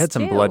 mucus. I had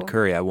some blood too.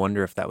 curry. I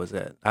wonder if that was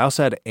it. I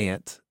also had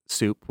ant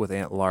soup with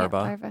ant larva.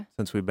 larva.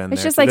 Since we've been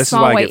It's there. just So like this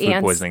small is why I white get food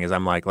ants. poisoning. Is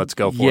I'm like, let's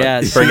go for Yeah,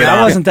 it. see, Bring it I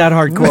on. wasn't that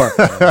hardcore.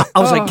 I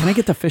was like, Oh. can I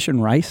get the fish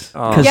and rice?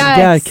 Oh. Because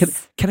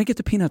Yes. can I get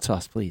the peanut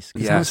sauce, please?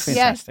 'Cause that was Yes.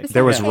 fantastic. Yes.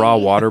 There was Okay. raw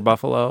water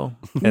buffalo,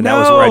 and that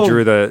was where I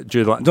drew the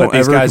Don't But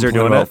these ever guys are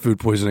complain doing about it. food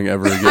poisoning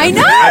ever again. I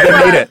know. I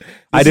didn't eat it.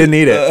 I didn't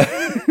eat it.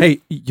 Hey,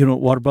 you know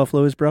what water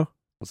buffalo is, bro?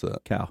 What's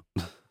that? Cow.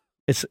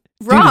 It's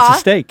Raw? Dude, it's a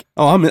steak.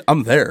 Oh,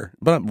 I'm there,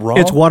 but I'm raw.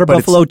 It's water But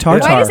it's- buffalo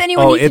tartare. Why does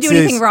anyone Oh, need to it's do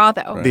anything these- raw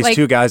though? These Like,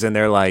 two guys, and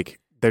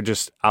they're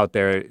just out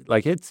there.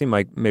 Like it seemed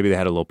like maybe they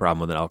had a little problem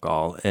with an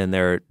alcohol, and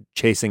they're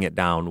chasing it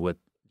down with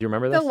Do you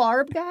remember The this?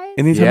 larb guy?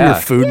 Anytime Yeah. your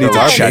food needs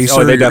Yes. a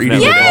chaser, Oh, they you're eating definitely-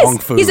 the Yes. wrong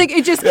food. He's like,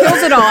 it just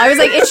kills it all. I was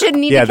like, it shouldn't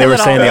need Yeah, to they kill were it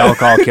all. saying the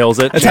alcohol kills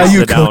it. That's how chases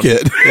you it down. cook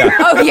it. Yeah.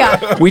 Oh,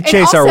 yeah. We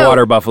chase our also,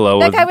 water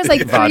buffalo That with guy was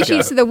like 3 vodka.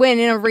 sheets to the wind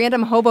in a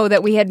random hobo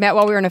that we had met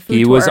while we were on a food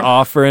He tour. was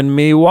offering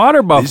me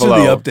water buffalo.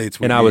 These are the updates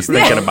we and I was need.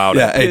 thinking about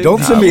Yeah, it. hey,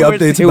 don't send me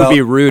updates It would about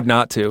be rude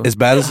not to. as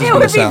bad as this is It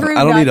going would to be sound. rude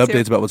I don't need not to.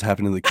 updates about what's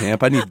happening in the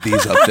camp. I need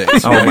these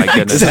updates. Oh my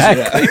goodness.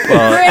 Exactly.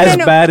 Brandon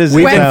as bad as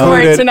we it went sounds. for it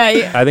included-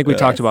 tonight. I think we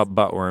talked about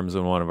butt worms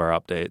in one of our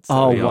updates.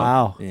 Oh, We all-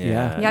 wow.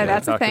 Yeah. Yeah,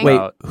 that's a talked thing. Wait,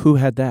 about who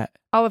had that?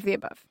 All of the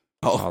above.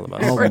 all of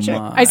us. Oh, Or shame.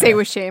 my. I say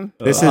with shame.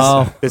 This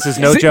Oh. is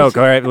no joke.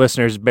 All right,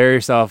 listeners, bear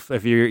yourself.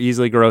 If you're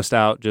easily grossed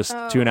out, just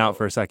tune out Oh.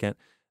 for a second.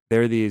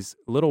 There are these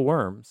little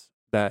worms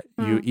that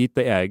you eat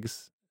the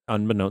eggs,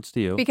 unbeknownst to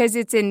you. Because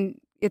it's in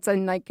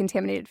like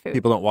contaminated food.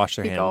 People don't wash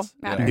their Fecal hands.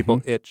 matter.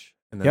 People itch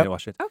and then Yep. they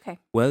wash it. Okay.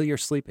 While you're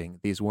sleeping,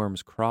 these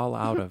worms crawl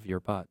out of your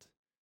butt,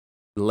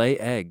 lay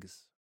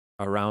eggs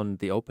around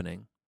the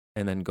opening,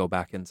 and then go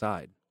back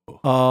inside.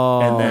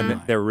 Oh, And then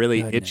my they're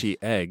really goodness. itchy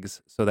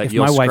eggs, so that If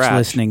you'll my wife's scratch,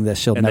 listening, this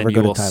she'll and never then go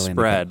you to will Thailand. again.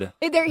 spread.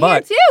 Hey, they're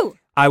But- here too.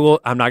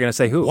 I'm not going to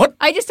say who. What?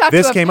 I just talked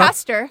This to a came up-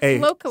 pastor A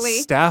locally.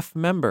 staff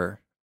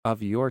member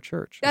of your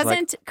church was like,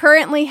 Doesn't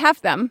currently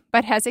have them,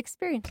 but has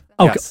experienced them.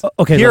 Okay, Yes.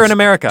 okay. here let's- in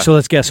America. So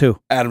let's guess who.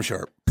 Adam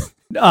Sharp.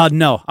 No, I'm We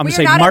gonna are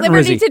say not Martin at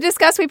liberty Rizzi. to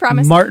discuss. We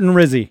promise. Martin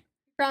Rizzi.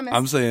 promise.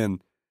 I'm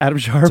saying, Adam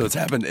Sharp. so it's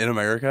happened in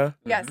America?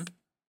 yes.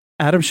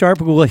 Adam Sharp.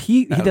 Well,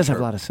 he Adam does have a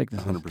Sharp. lot of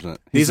sicknesses. 100%.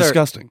 He's These are-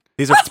 disgusting.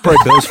 These are It's probably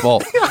Bill's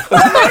fault.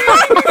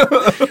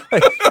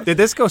 Did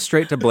this go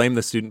straight to blame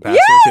the student pastor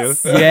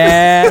Yes! too?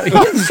 Yeah, he's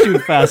a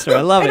student pastor.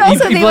 I love it. And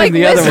also, he they blamed like the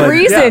list other one.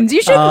 reasons.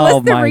 You should Oh,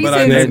 list the my But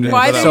I reasons didn't.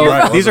 why But they're I'm So your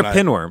right. fault. these are Wasn't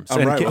I? pinworms, I'm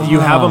and right. you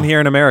have Oh. them here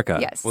in America.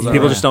 Yes. Was I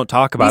People right? just don't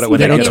talk about These it when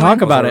They they don't get anyone.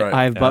 talk about Was it. I right?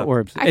 I have butt Yeah.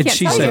 worms. I And can't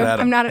she tell Was you. it said,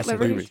 Adam? I'm not at I said,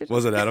 liberty. wait, to-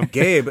 was it Adam?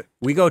 Gabe,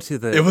 we go to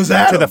the It was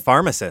Adam. to the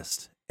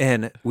pharmacist,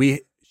 and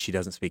she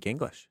doesn't speak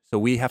English, so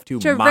we have to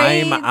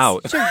Charades. mime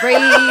out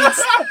Charades.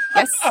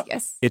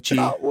 Yes. itchy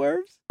butt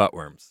worms? butt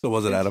worms. So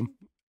was it Adam?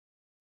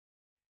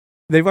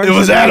 They've It already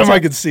was said Adam. right. I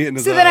could see it in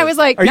his So then I was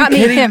like, Are you not me,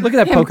 kidding? him. Look at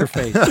that him. poker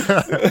face.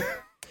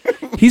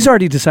 He's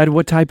already decided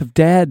what type of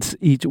dads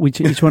each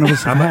one of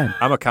us have had.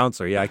 I'm a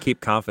counselor. Yeah, I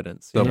keep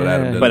confidence. So, but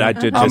Adam Yeah. did But it. I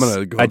did I'm just,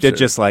 gonna go I did upstairs.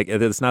 just like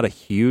it's not a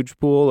huge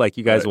pool. Like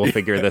you guys will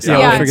figure this Yeah, out.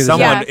 we'll And figure this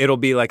someone, out. it'll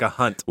be like a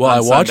hunt. Well, on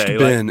I watched Sunday,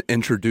 Ben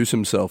introduce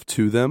himself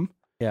to them.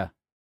 Yeah.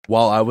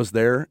 While I was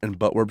there, and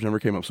butt worms never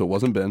came up, so it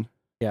wasn't Ben.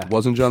 Yeah. It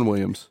wasn't John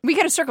Williams. We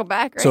got to circle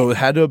back, right? So it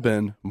had to have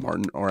been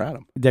Martin or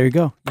Adam. There you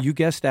go. You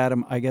guessed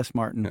Adam. I guessed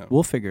Martin. Yeah.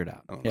 We'll figure it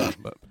out. I don't Yeah. know,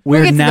 but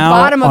We'll We're get to the now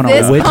bottom of on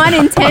this, a witch. pun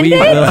intended. We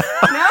will- No?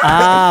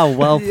 Ah,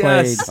 well played.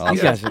 Yes. You Awesome.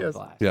 guys are Yes.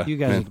 blast. yeah, You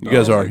guys, man, are you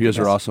guys blast. are. You guys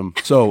are awesome.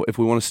 So if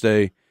we want to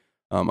stay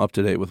up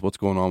to date with what's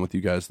going on with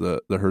you guys,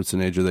 the Hirths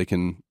in Asia, they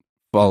can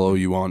follow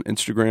you on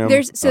Instagram.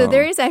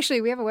 There is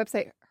actually, we have a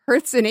website,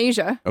 Hirths in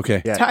Asia.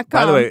 Okay. Yeah. .com.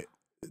 By the way,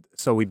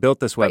 so we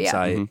built this But yeah.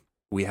 website. Mhm.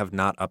 We have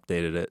not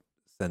updated it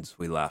since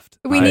we left.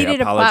 We I needed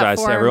a apologize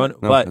to platform. everyone,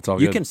 No, but it's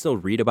all you good. can still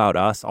read about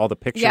us. All the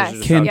pictures. Yes. are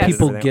just Can updated and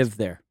people everything else. give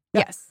there?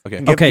 Yes. Okay.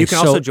 You can Okay,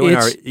 also so join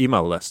our it's-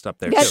 email list up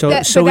there. That, too. So-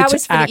 that, so but that it's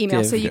was for the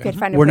email, so active. you could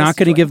find a We're place not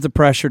going to join. give the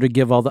pressure to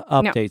give all the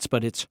updates,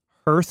 but it's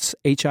Hirths,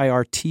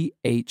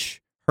 Hirth,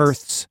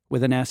 Hirths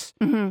with an S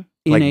Mhm.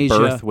 in like Asia.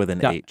 birth with an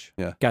Yeah. H.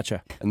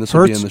 Gotcha. And this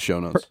will be Hirths- in the show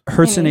notes.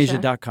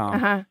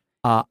 HirthsInAsia.com.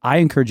 Uh-huh. I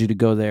encourage you to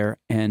go there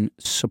and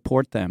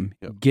support them.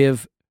 Yep.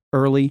 Give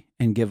early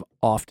and give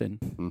often.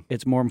 Mhm.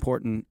 It's more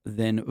important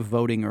than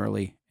voting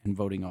early and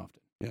voting often.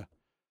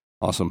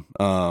 Awesome.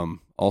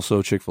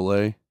 Also,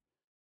 Chick-fil-A.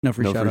 No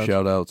free No shout free outs.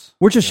 shout outs.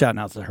 We're just shouting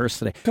out to Hirths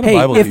today. What kind of Hey,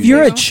 Bible do if you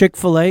you're a use?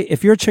 Chick-fil-A,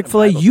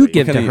 Bible you do you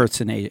give use? to What kind of- Hirths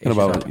and Asia. Kind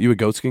of Bible. You a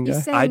goatskin You guy?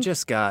 send- I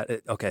just got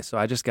so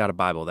I just got a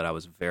Bible that I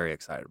was very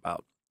excited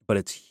about, but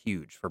it's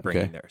huge for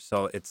bringing Okay. there.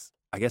 So it's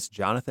I guess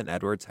Jonathan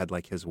Edwards had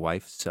like his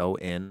wife sew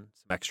in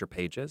some extra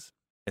pages,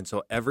 and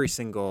so every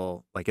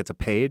single it's a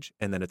page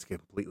and then it's a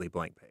completely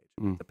blank page.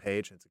 Mm. It's a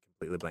page and it's a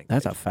completely blank.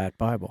 That's a page. fat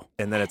Bible.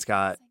 And then it's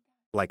got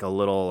like a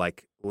little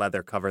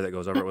leather cover that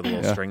goes over it with a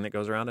little Yeah. string that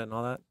goes around it and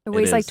all that. It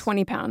weighs like is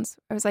 20 pounds.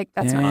 I was like,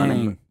 that's Dang. not on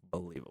it.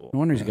 unbelievable. No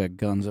wonder he's got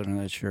guns under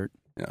that shirt.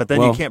 Yeah. But then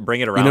Well, you can't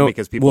bring it around you know,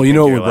 because people. Well, you think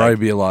know, it you're would probably like,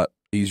 be a lot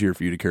easier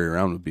for you to carry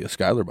around would be a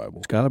Skylar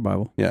Bible. Skylar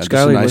Bible. Yeah, just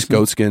Skylar, a nice listen.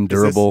 goatskin,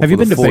 durable. Have you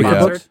with been a to full Big yap.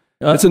 Books?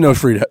 It's a no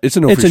free. It's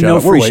a no It's free a shout no out.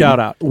 We're free waiting. shout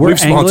out. We're We've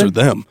sponsored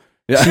angling. them.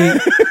 Yeah.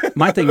 See,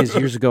 my thing is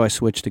years ago I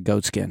switched to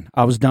goatskin.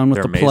 I was done with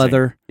They're the amazing.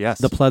 pleather, yes,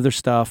 the pleather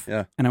stuff,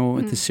 Yeah. and I went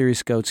with the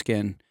serious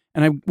goatskin,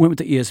 and I went with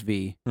the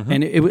ESV, Mhm.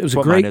 and it was a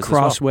What mine great is as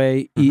well.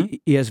 crossway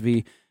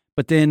ESV.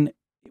 But then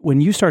when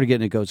you started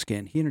getting a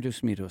goatskin, he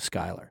introduced me to a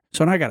Skylar.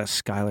 So now I got a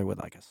Skylar with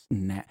like a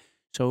snap.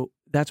 So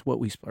that's what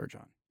we splurge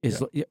on.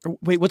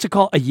 Wait, what's it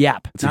called? A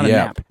yap, It's a not a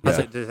yap. nap. Yeah. Does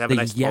it have The a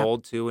nice yap.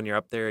 fold too when you're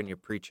up there and you're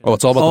preaching? Oh,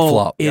 it's all about the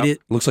flop. It is.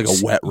 Looks like a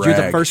wet rag.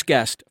 You're the first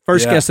guest.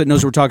 First Yeah. guest that knows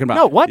what we're talking about.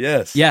 no, what?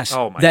 Yes. Yes.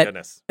 Oh my that,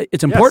 goodness!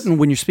 It's important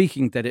when you're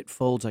speaking that it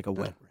folds like a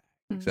wet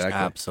rag. Exactly.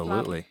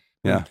 Absolutely.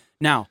 Yeah.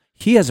 Now,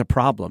 he has a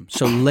problem.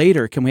 So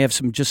later, can we have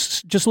some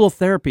just a little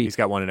therapy? He's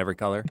got one in every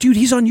color. Dude,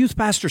 he's on youth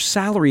pastor's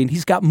salary, and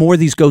he's got more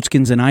of these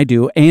goatskins than I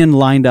do and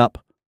lined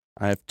up.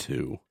 I have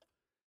two.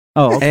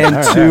 Oh, okay. and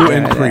All right, two all right,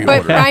 in all right. pre-order.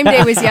 But Prime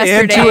Day was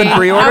yesterday. two in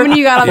pre-order? How many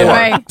you got on the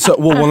way? So,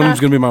 one of them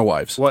is going to be my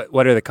wife's.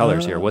 What are the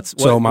colors here?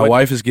 So my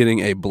wife is getting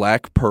a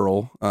black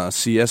pearl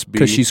CSB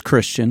Because she's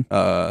Christian.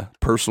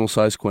 personal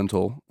size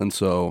quintal, and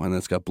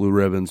it's got blue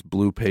ribbons,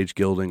 blue page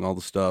gilding, all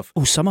the stuff.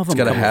 Oh, some of them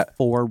got a come with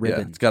 4 Yeah,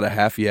 ribbons. it's got a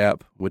half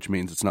yap, which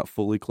means it's not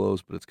fully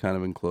closed, but it's kind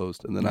of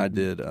enclosed. And then I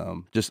did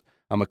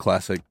I'm a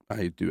classic.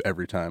 I do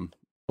every time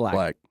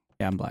black.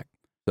 Yeah, I'm black.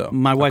 So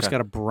My wife's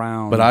got a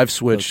brown. But I've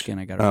switched. skin.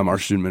 I got Our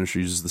student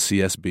ministry uses the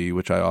CSB,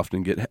 which I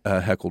often get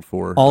heckled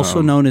for.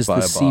 also known as by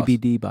the a boss.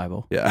 CBD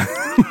Bible. Yeah.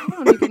 I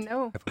don't even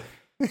know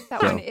what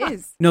that one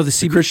is. No, the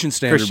The CBD. Christian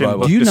Standard Christian Bible.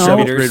 book Do you know,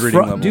 7th grade reading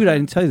level. dude? I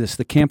didn't tell you this.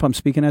 The camp I'm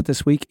speaking at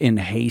this week in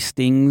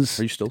Hastings.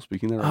 Are you still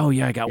speaking there? Oh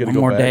yeah, I got You one gotta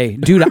go more back. day,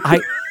 dude.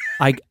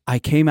 I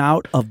came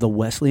out of the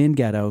Wesleyan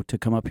ghetto to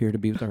come up here to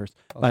be with the Hirth.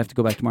 I have to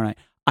go back tomorrow night.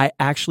 I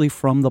actually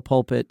from the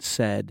pulpit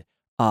said,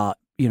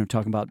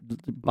 talking about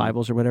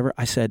Bibles or whatever.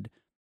 I said,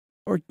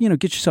 or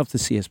get yourself the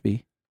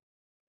CSB.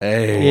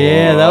 Hey.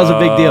 Yeah, that was a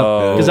big deal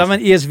Oh. because I'm an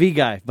ESV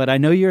guy, but I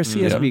know you're a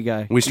CSB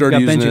guy. We started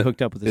You got using Benji it.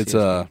 hooked up with the It's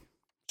CSB.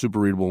 super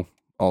readable,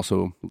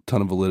 also a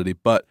ton of validity.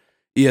 But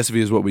ESV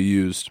is what we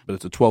used, but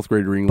it's a 12th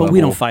grade reading But level.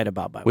 we don't fight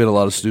about Bible. We had a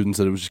lot of students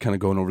that it was just kind of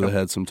going over the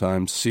head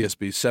sometimes.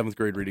 CSB, 7th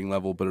grade reading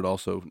level, but it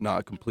also not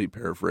a complete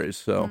paraphrase.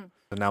 So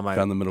So now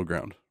found the middle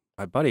ground.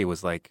 my buddy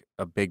was like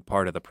a big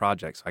part of the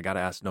project, so I got to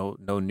ask no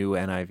new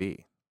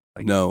NIV.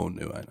 Like, No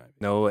new NIV.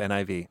 No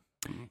NIV.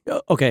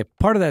 Okay,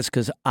 part of that's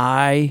because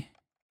I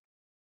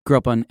grew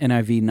up on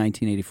NIV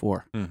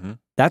 1984. Mm-hmm.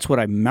 That's what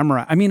I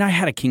memorized. I mean, I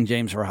had a King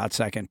James for a hot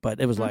second, but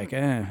it was like,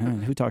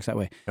 who talks that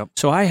way? Yep.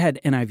 So I had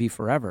NIV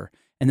forever.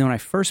 And then when I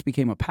first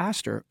became a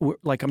pastor,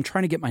 I'm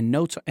trying to get my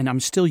notes, and I'm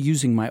still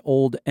using my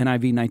old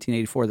NIV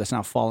 1984 that's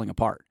now falling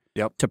apart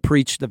to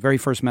preach the very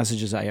first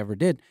messages I ever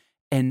did.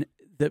 And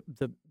the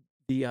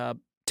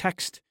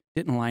text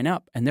didn't line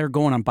up, and they're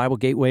going on Bible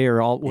Gateway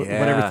or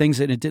whatever things,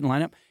 and it didn't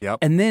line up. Yep.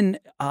 And then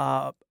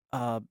a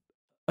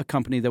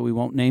company that we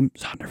won't name,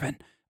 Zondervan,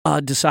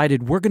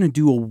 decided we're going to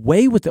do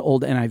away with the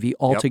old NIV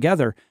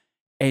altogether,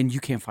 and you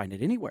can't find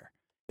it anywhere.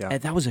 Yeah.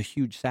 And that was a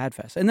huge sad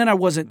fest. And then I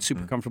wasn't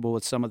super comfortable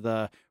with some of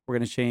we're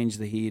going to change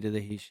the he to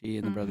the he, she,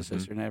 and the brother,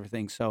 sister, and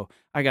everything. So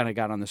I kind of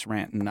got on this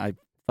rant, and I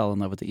fell in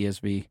love with the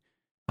ESV.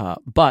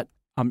 But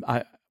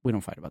we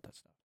don't fight about that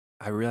stuff.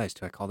 I realized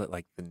too. I called it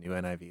like the new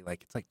NIV.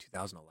 Like it's like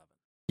 2011.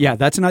 Yeah,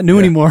 that's not new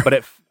anymore.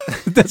 But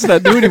that's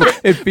not new anymore.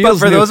 It feels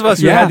but for new. those of us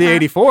who had the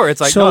 84,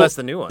 it's like, no, that's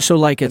the new one. So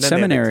like at And then they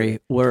had seminary,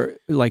 where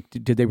like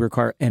did they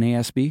require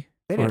NASB?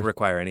 They didn't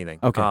require anything.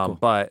 Okay, cool.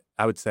 But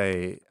I would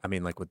say, I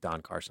mean, like with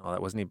Don Carson, all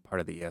that wasn't even part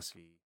of the ESV.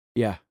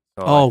 Yeah.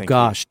 So I Oh think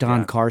gosh,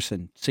 Don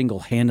Carson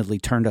single-handedly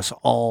turned us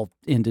all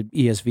into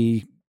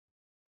ESV.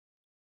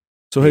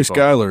 So, hey, People.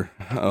 Skylar,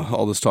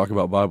 all this talk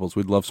about Bibles,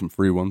 we'd love some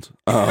free ones.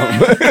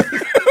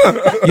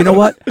 You know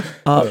what?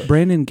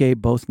 Brandon and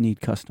Gabe both need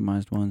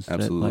customized ones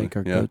Absolutely, that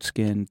are yeah. goat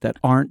skin that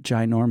aren't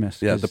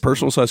ginormous. Yeah, 'cause- the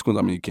personal size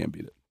quintal, I mean, you can't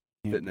beat it.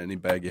 Yeah. Fit in any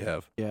bag you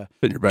have. Yeah.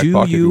 Fit in your back Do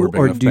pocket if you you wear big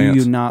or enough do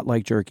pants. you not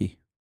like jerky?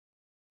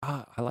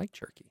 I like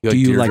jerky. You do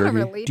you deer like jerky?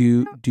 Really?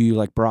 do you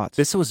like brats?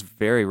 This was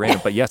very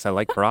random, but yes, I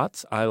like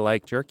brats. I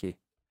like jerky.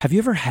 Have you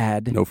ever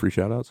had No free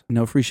shout-outs?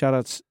 no free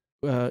shout-outs?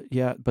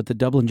 Yeah, but the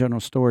Dublin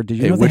General Store. Did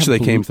you Hey, know which have they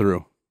blue- came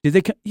through. Did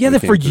they? Yeah, They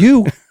they're for came through.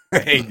 you.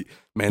 Hey,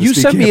 man, You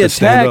sent me a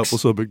stand text. Up.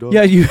 What's up, big dog?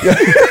 Yeah, you.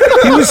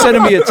 He was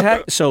sending me a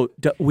text. So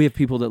we have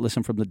people that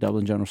listen from the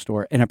Dublin General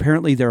Store, and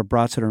apparently there are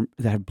brats that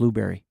have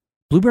blueberry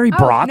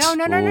brats. No, Ooh,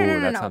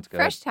 that sounds good.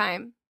 Fresh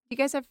Time. You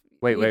guys have.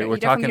 Wait, you we're definitely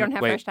talking. don't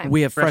have Wait, Fresh Time.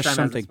 We have fresh Time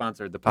something. hasn't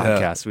sponsored the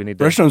podcast. We need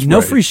to. Fresh Time's No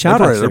probably- free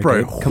shout-outs They're there,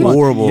 probably Gabe. Come on.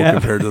 horrible Yeah.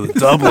 compared to the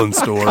Dublin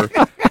store.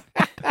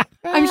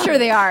 I'm sure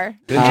they are.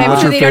 I'm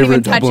What's sure your they don't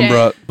even favorite touch Dublin it.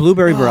 brat?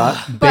 Blueberry brat,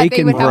 But they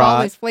bacon would have all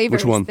brat, those flavors.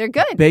 Which one? They're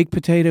good. baked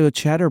potato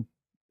cheddar,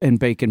 and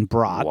bacon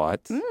brat.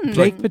 What?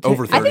 Baked potato.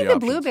 over I 30 think the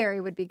options.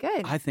 blueberry would be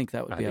good. I think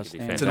that would I be think it'd be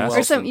outstanding. fantastic.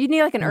 Or some, you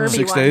need like an herby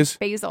 6 one. days?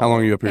 Basil. How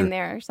long are you up here? In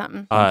there or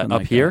something. Something Up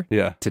like here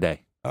Yeah.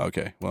 today.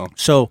 Okay. Well,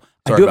 So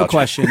I Sorry do have a about you.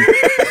 question.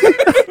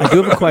 I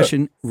do have a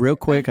question, real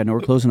quick. I know we're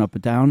closing up,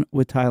 but down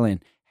with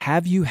Thailand.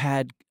 Have you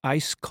had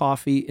iced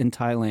coffee in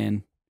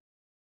Thailand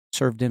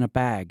served in a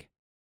bag?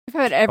 I've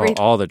had every.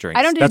 All the drinks.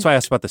 I don't do- That's why I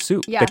asked about the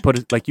soup. Yeah. They put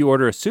it like you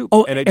order a soup,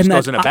 Oh, and it and just that-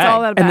 goes in a It's bag.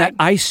 all out of And bag.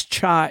 that iced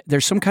chai,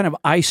 there's some kind of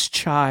iced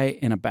chai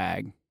in a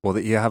bag. Well,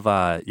 you have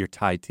your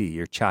Thai tea,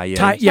 your chai yen.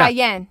 Thai- yeah.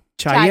 Cheyenne.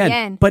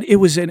 Cheyenne. But it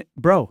was in,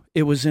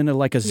 it was in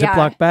like a Yeah.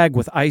 Ziploc bag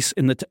with ice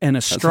in and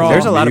a straw.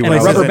 There's a lot of and a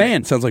places rubber in-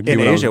 band. sounds like me in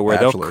when I was Asia a where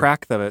they'll bachelor.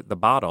 crack the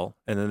bottle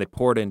and then they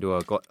pour it into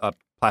a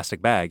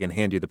plastic bag and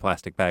hand you the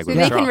plastic bag So with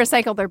they a straw. can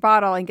recycle their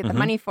bottle and get the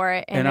money for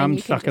it. And, And then I'm you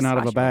can sucking just out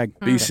of a wash it. bag.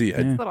 BC, Yeah. I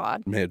It's a little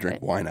odd. may have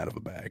drank but- wine out of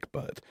a bag,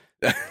 but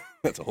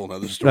that's a whole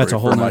nother story. That's a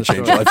whole for my nother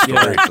change story. life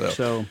story. Yeah. So,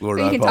 So- Lord,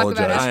 So you I can talk about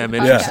apologize. it. I am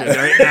Yeah. interested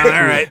right now.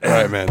 All right. All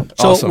right, man.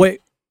 So Awesome.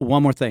 wait,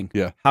 one more thing.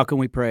 Yeah. How can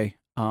we pray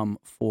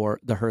for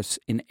the Hirths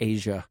in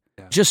Asia,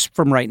 Yeah. just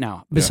from right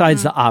now,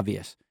 besides the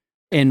obvious,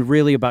 and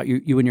really about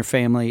you and your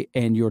family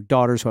and your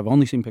daughters, who I've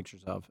only seen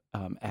pictures of,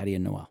 Addie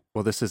and Noelle.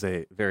 Well, this is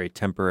a very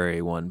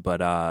temporary one,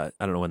 but I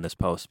don't know when this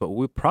posts, but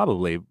we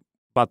probably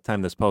about the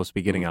time this post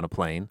be getting on a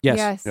plane.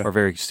 Yes. Or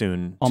very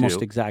soon. Almost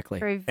too. exactly.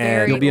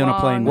 Very you'll be on a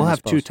plane. long We'll when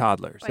have this 2 posts.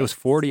 toddlers. It was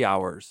 40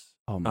 hours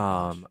Oh my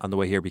gosh. on the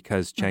way here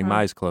because Chiang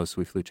Mai is close.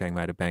 We flew Chiang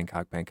Mai to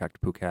Bangkok, Bangkok to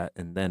Phuket,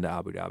 and then to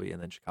Abu Dhabi,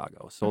 and then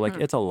Chicago. So like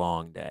it's a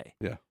long day.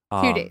 Yeah.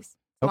 2 days.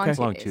 Okay.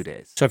 Long 2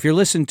 days. So if you're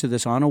listening to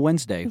this on a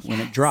Wednesday when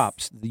it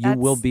drops, you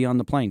will be on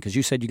the plane because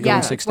you said you go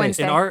in 6 days.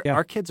 Wednesday. And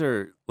our kids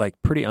are like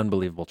pretty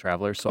unbelievable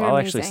travelers. So They're I'll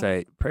amazing. actually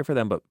say pray for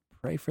them, but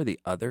pray for the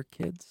other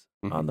kids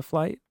on the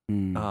flight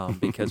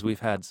because we've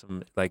had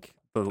some like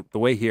the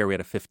way here we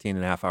had a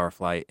 15.5-hour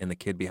flight and the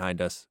kid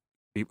behind us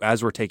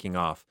as we're taking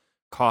off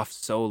coughed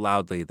so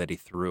loudly that he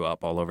threw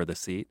up all over the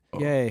seat.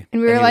 Yay. And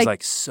we were he like, was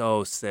like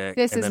so sick.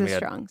 this and is then a we had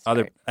strong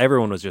start.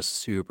 everyone was just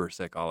super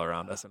sick all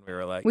around us, and we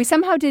were like, we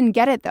somehow didn't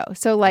get it though.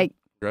 So like,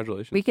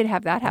 Congratulations. we could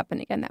have that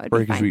happen again. That would Or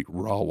be because fine. we eat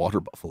raw water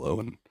buffalo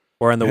and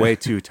or on the way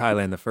to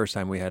Thailand the first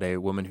time we had a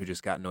woman who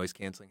just got noise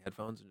canceling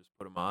headphones and just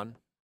put them on.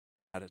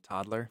 Had a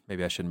toddler.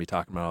 Maybe I shouldn't be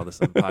talking about all this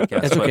on the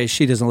podcast. That's but okay.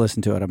 She doesn't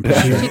listen to it. I'm pretty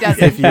sure. She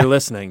doesn't. if you're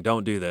listening,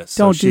 don't do this.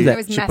 Don't do that. It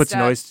was She messed puts up.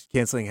 noise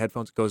canceling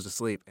headphones, goes to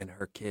sleep, and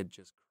her kid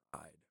just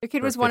cried. The kid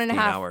for was 1.5 15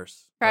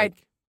 hours. Cried.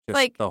 Just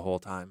Like- the whole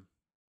time.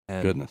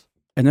 And goodness.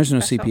 And there's no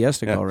Special. CPS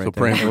to Yeah, call right so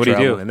there. praying And what do you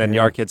do? travel. And then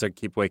Yeah. our kids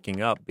keep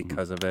waking up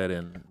because of it.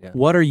 And yeah.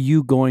 What are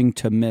you going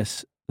to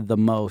miss the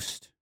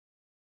most?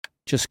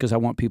 Just because I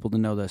want people to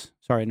know this.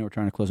 Sorry, I know we're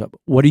trying to close up.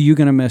 What are you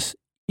going to miss?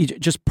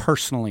 Just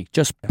personally.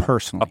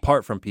 Personally.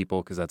 Apart from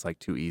people, because that's like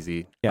too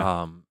easy.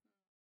 Yeah.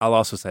 I'll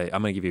also say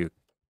I'm going to give you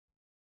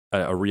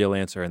a real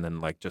answer and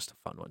then like just a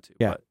fun one too.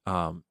 Yeah.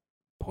 But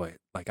boy,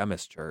 like I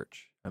miss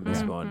church. I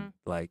miss going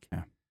like.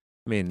 Yeah.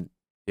 I mean,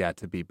 yeah,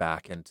 to be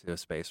back into a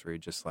space where you're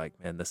just like,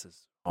 man, this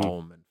is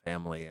home and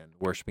family and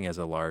worshiping as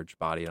a large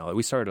body and all that.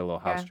 We started a little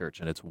house church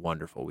and it's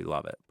wonderful. We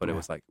love it. But it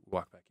was like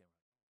walk back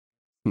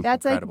in.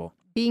 That's Incredible.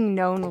 like being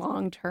known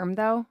long term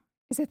though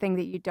is a thing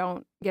that you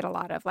don't get a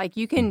lot of. Like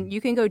you can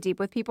go deep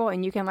with people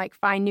and you can like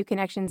find new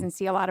connections and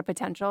see a lot of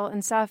potential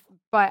and stuff.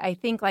 But I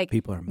think like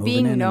People are moving in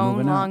being and known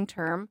moving out. long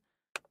term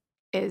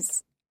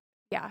is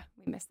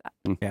we miss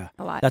that Yeah.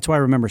 a lot. That's why I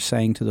remember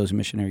saying to those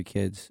missionary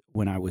kids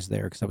when I was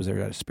there, because I was there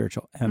at a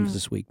spiritual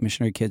emphasis week,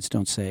 missionary kids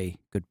don't say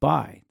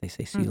goodbye. They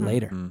say see you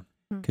later Mm.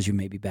 because you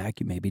may be back,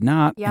 you may be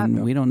not, Yep.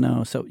 and we don't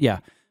know. So, yeah.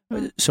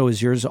 So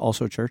is yours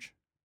also church?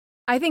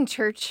 I think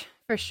church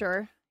for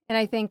sure. And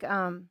I think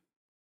on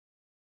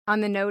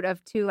the note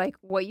of too, like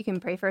what you can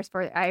pray first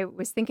for, I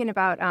was thinking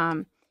about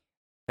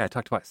Yeah, I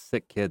talked about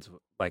sick kids,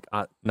 like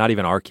not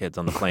even our kids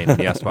on the plane. And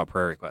he asked about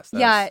prayer requests.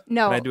 Yeah,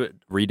 no. Can I do it?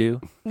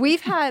 Redo?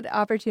 We've had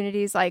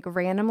opportunities like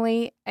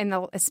randomly,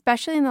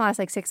 especially in the last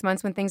like 6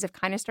 months when things have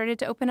kind of started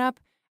to open up,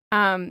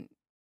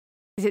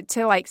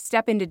 to like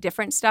step into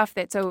different stuff.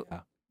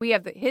 We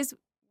have his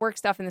work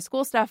stuff and the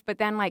school stuff, but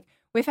then like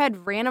we've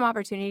had random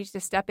opportunities to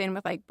step in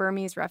with like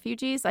Burmese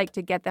refugees, like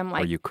to get them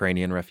like Or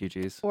Ukrainian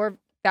refugees? or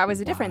that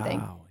was a different thing.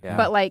 Wow. Yeah.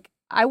 But like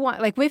I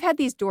want like we've had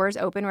these doors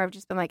open where I've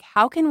just been like,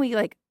 how can we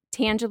like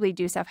tangibly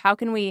do stuff? How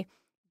can we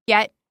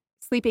get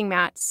sleeping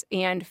mats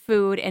and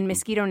food and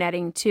mosquito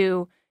netting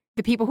to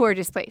the people who are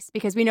displaced?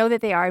 Because we know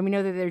that they are, and we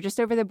know that they're just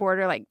over the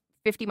border, like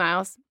 50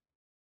 miles.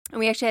 And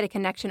we actually had a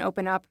connection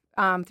open up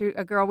through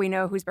a girl we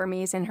know who's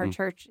Burmese, and her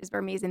church is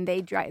Burmese, and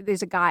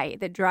there's a guy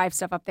that drives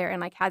stuff up there and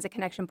like has a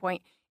connection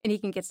point, and he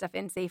can get stuff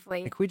in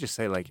safely. Like we just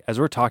say, like, as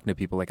we're talking to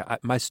people, like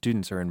my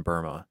students are in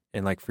Burma,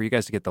 and like for you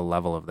guys to get the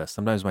level of this,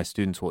 sometimes my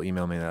students will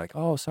email me and they're like,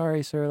 "Oh,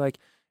 sorry, sir, like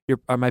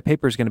my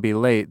paper's going to be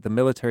late. The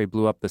military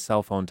blew up the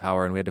cell phone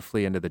tower, and we had to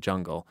flee into the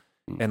jungle."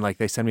 And like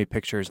they send me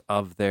pictures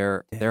of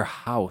their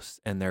house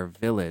and their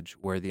village,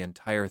 where the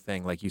entire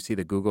thing, like you see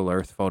the Google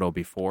Earth photo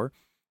before,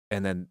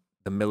 and then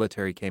the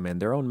military came in,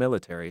 their own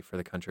military for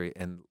the country,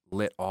 and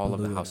lit all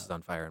of the houses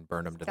on fire and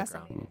burned them to the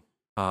ground.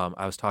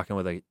 I was talking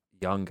with a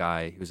young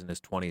guy who was in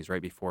his 20s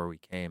right before we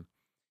came.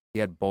 He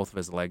had both of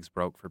his legs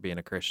broke for being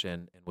a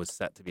Christian and was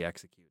set to be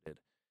executed.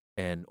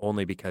 And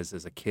only because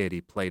as a kid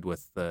he played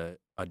with a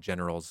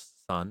general's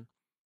son,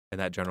 and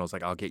that general's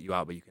like, "I'll get you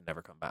out, but you can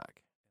never come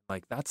back."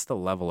 Like that's the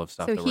level of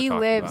stuff So that we're he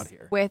talking lives about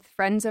here. with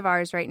friends of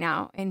ours right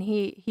now, and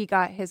he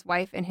got his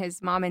wife and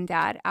his mom and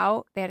dad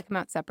out. They had to come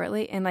out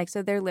separately, and like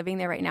so they're living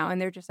there right now,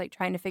 and they're just like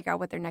trying to figure out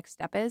what their next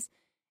step is.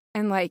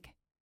 And like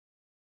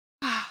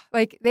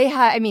they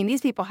had, I mean,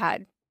 these people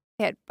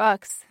they had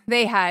bucks,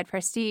 they had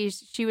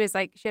prestige. She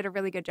had a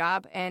really good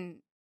job and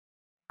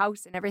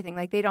house and everything.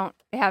 Like they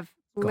have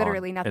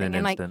literally Gone nothing, in an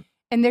and like instant.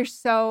 and they're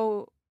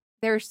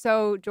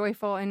so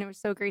joyful, and it was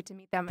so great to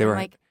meet them. They and were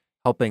like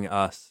helping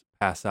us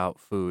pass out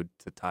food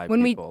to Thai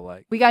when people.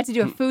 we got to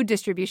do a food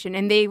distribution,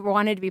 and they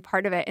wanted to be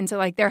part of it, and so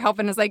like they're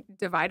helping us like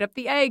divide up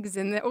the eggs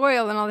and the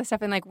oil and all this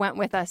stuff, and like went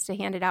with us to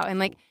hand it out. And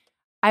like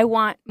I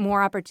want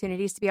more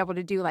opportunities to be able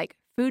to do like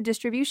food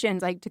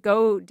distributions, like to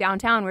go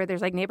downtown where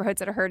there's like neighborhoods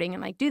that are hurting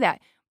and like do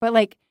that. But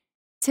like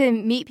to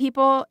meet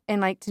people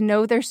and like to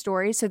know their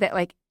stories so that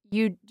like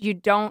you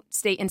don't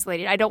stay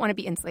insulated. I don't want to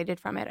be insulated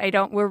from it.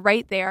 We're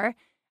right there.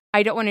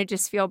 I don't want to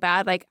just feel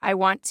bad. Like I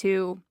want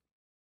to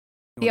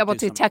be able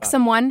to text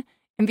someone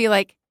and be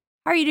like,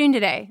 "How are you doing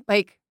today?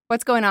 Like,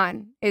 what's going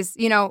on?" Is,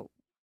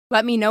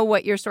 let me know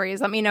what your story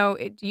is. Let me know.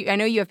 I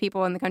know you have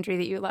people in the country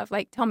that you love.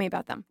 Like, tell me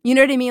about them. You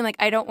know what I mean? Like,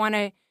 I don't want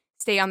to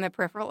stay on the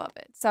peripheral of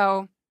it.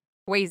 So,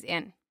 ways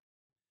in.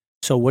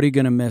 So, what are you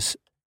going to miss?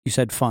 You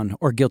said fun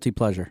or guilty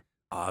pleasure.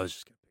 Oh, I was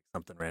just going to pick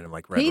something random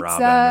like Red Pizza.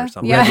 Robin or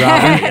something. Yeah.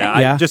 Red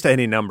Robin? Yeah. Just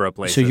any number of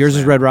places. So, yours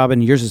is man. Red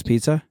Robin, yours is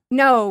pizza?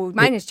 No,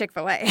 mine is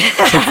Chick-fil-A.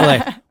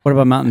 Chick-fil-A. What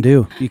about Mountain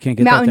Dew? You can't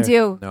get Mountain that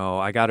there. Dew. No,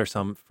 I got her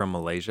some from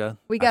Malaysia.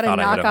 We got I thought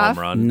a I hit a knockoff. home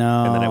run.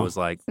 No. And then it was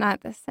like It's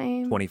not the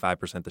same.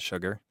 25% the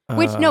sugar.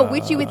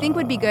 Which you would think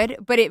would be good,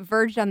 but it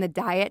verged on the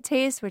diet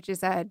taste, which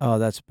is a Oh,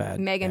 that's bad.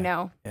 mega yeah.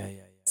 no. Yeah.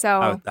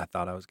 So I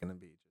thought I was going to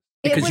be.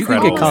 it Because was you can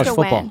get almost college a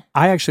football. win.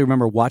 I actually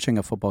remember watching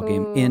a football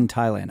game Ooh. in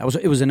Thailand.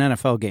 It was an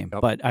NFL game,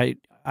 Yep. but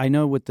I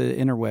know with the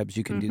interwebs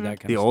you can do that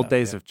kind of The stuff. old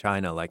days yeah. of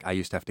China, like I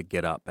used to have to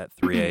get up at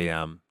 3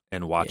 a.m.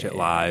 and watch it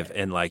live,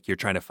 and like you're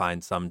trying to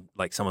find someone's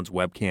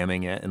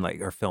webcamming it and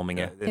like or filming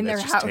it, and In their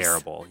it's just house.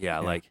 terrible. Yeah,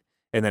 like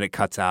and then it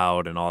cuts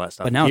out and all that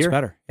stuff. But now Here, it's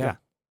better. Yeah.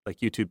 like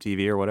YouTube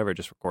TV or whatever, it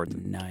just records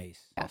it.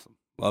 Nice. Awesome.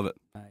 Love it.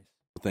 Nice.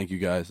 Well, thank you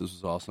guys. This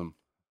was awesome.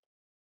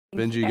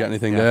 Thank Benji, you you got guys.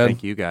 anything Yeah, to add?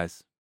 thank you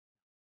guys.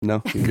 No,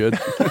 you good?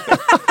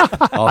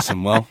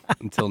 Awesome. Well,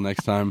 until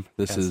next time,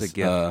 this That's a is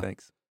gift.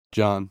 Thanks.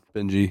 John,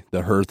 Benji,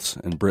 the Hirths,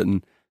 and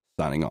Britton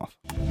signing off.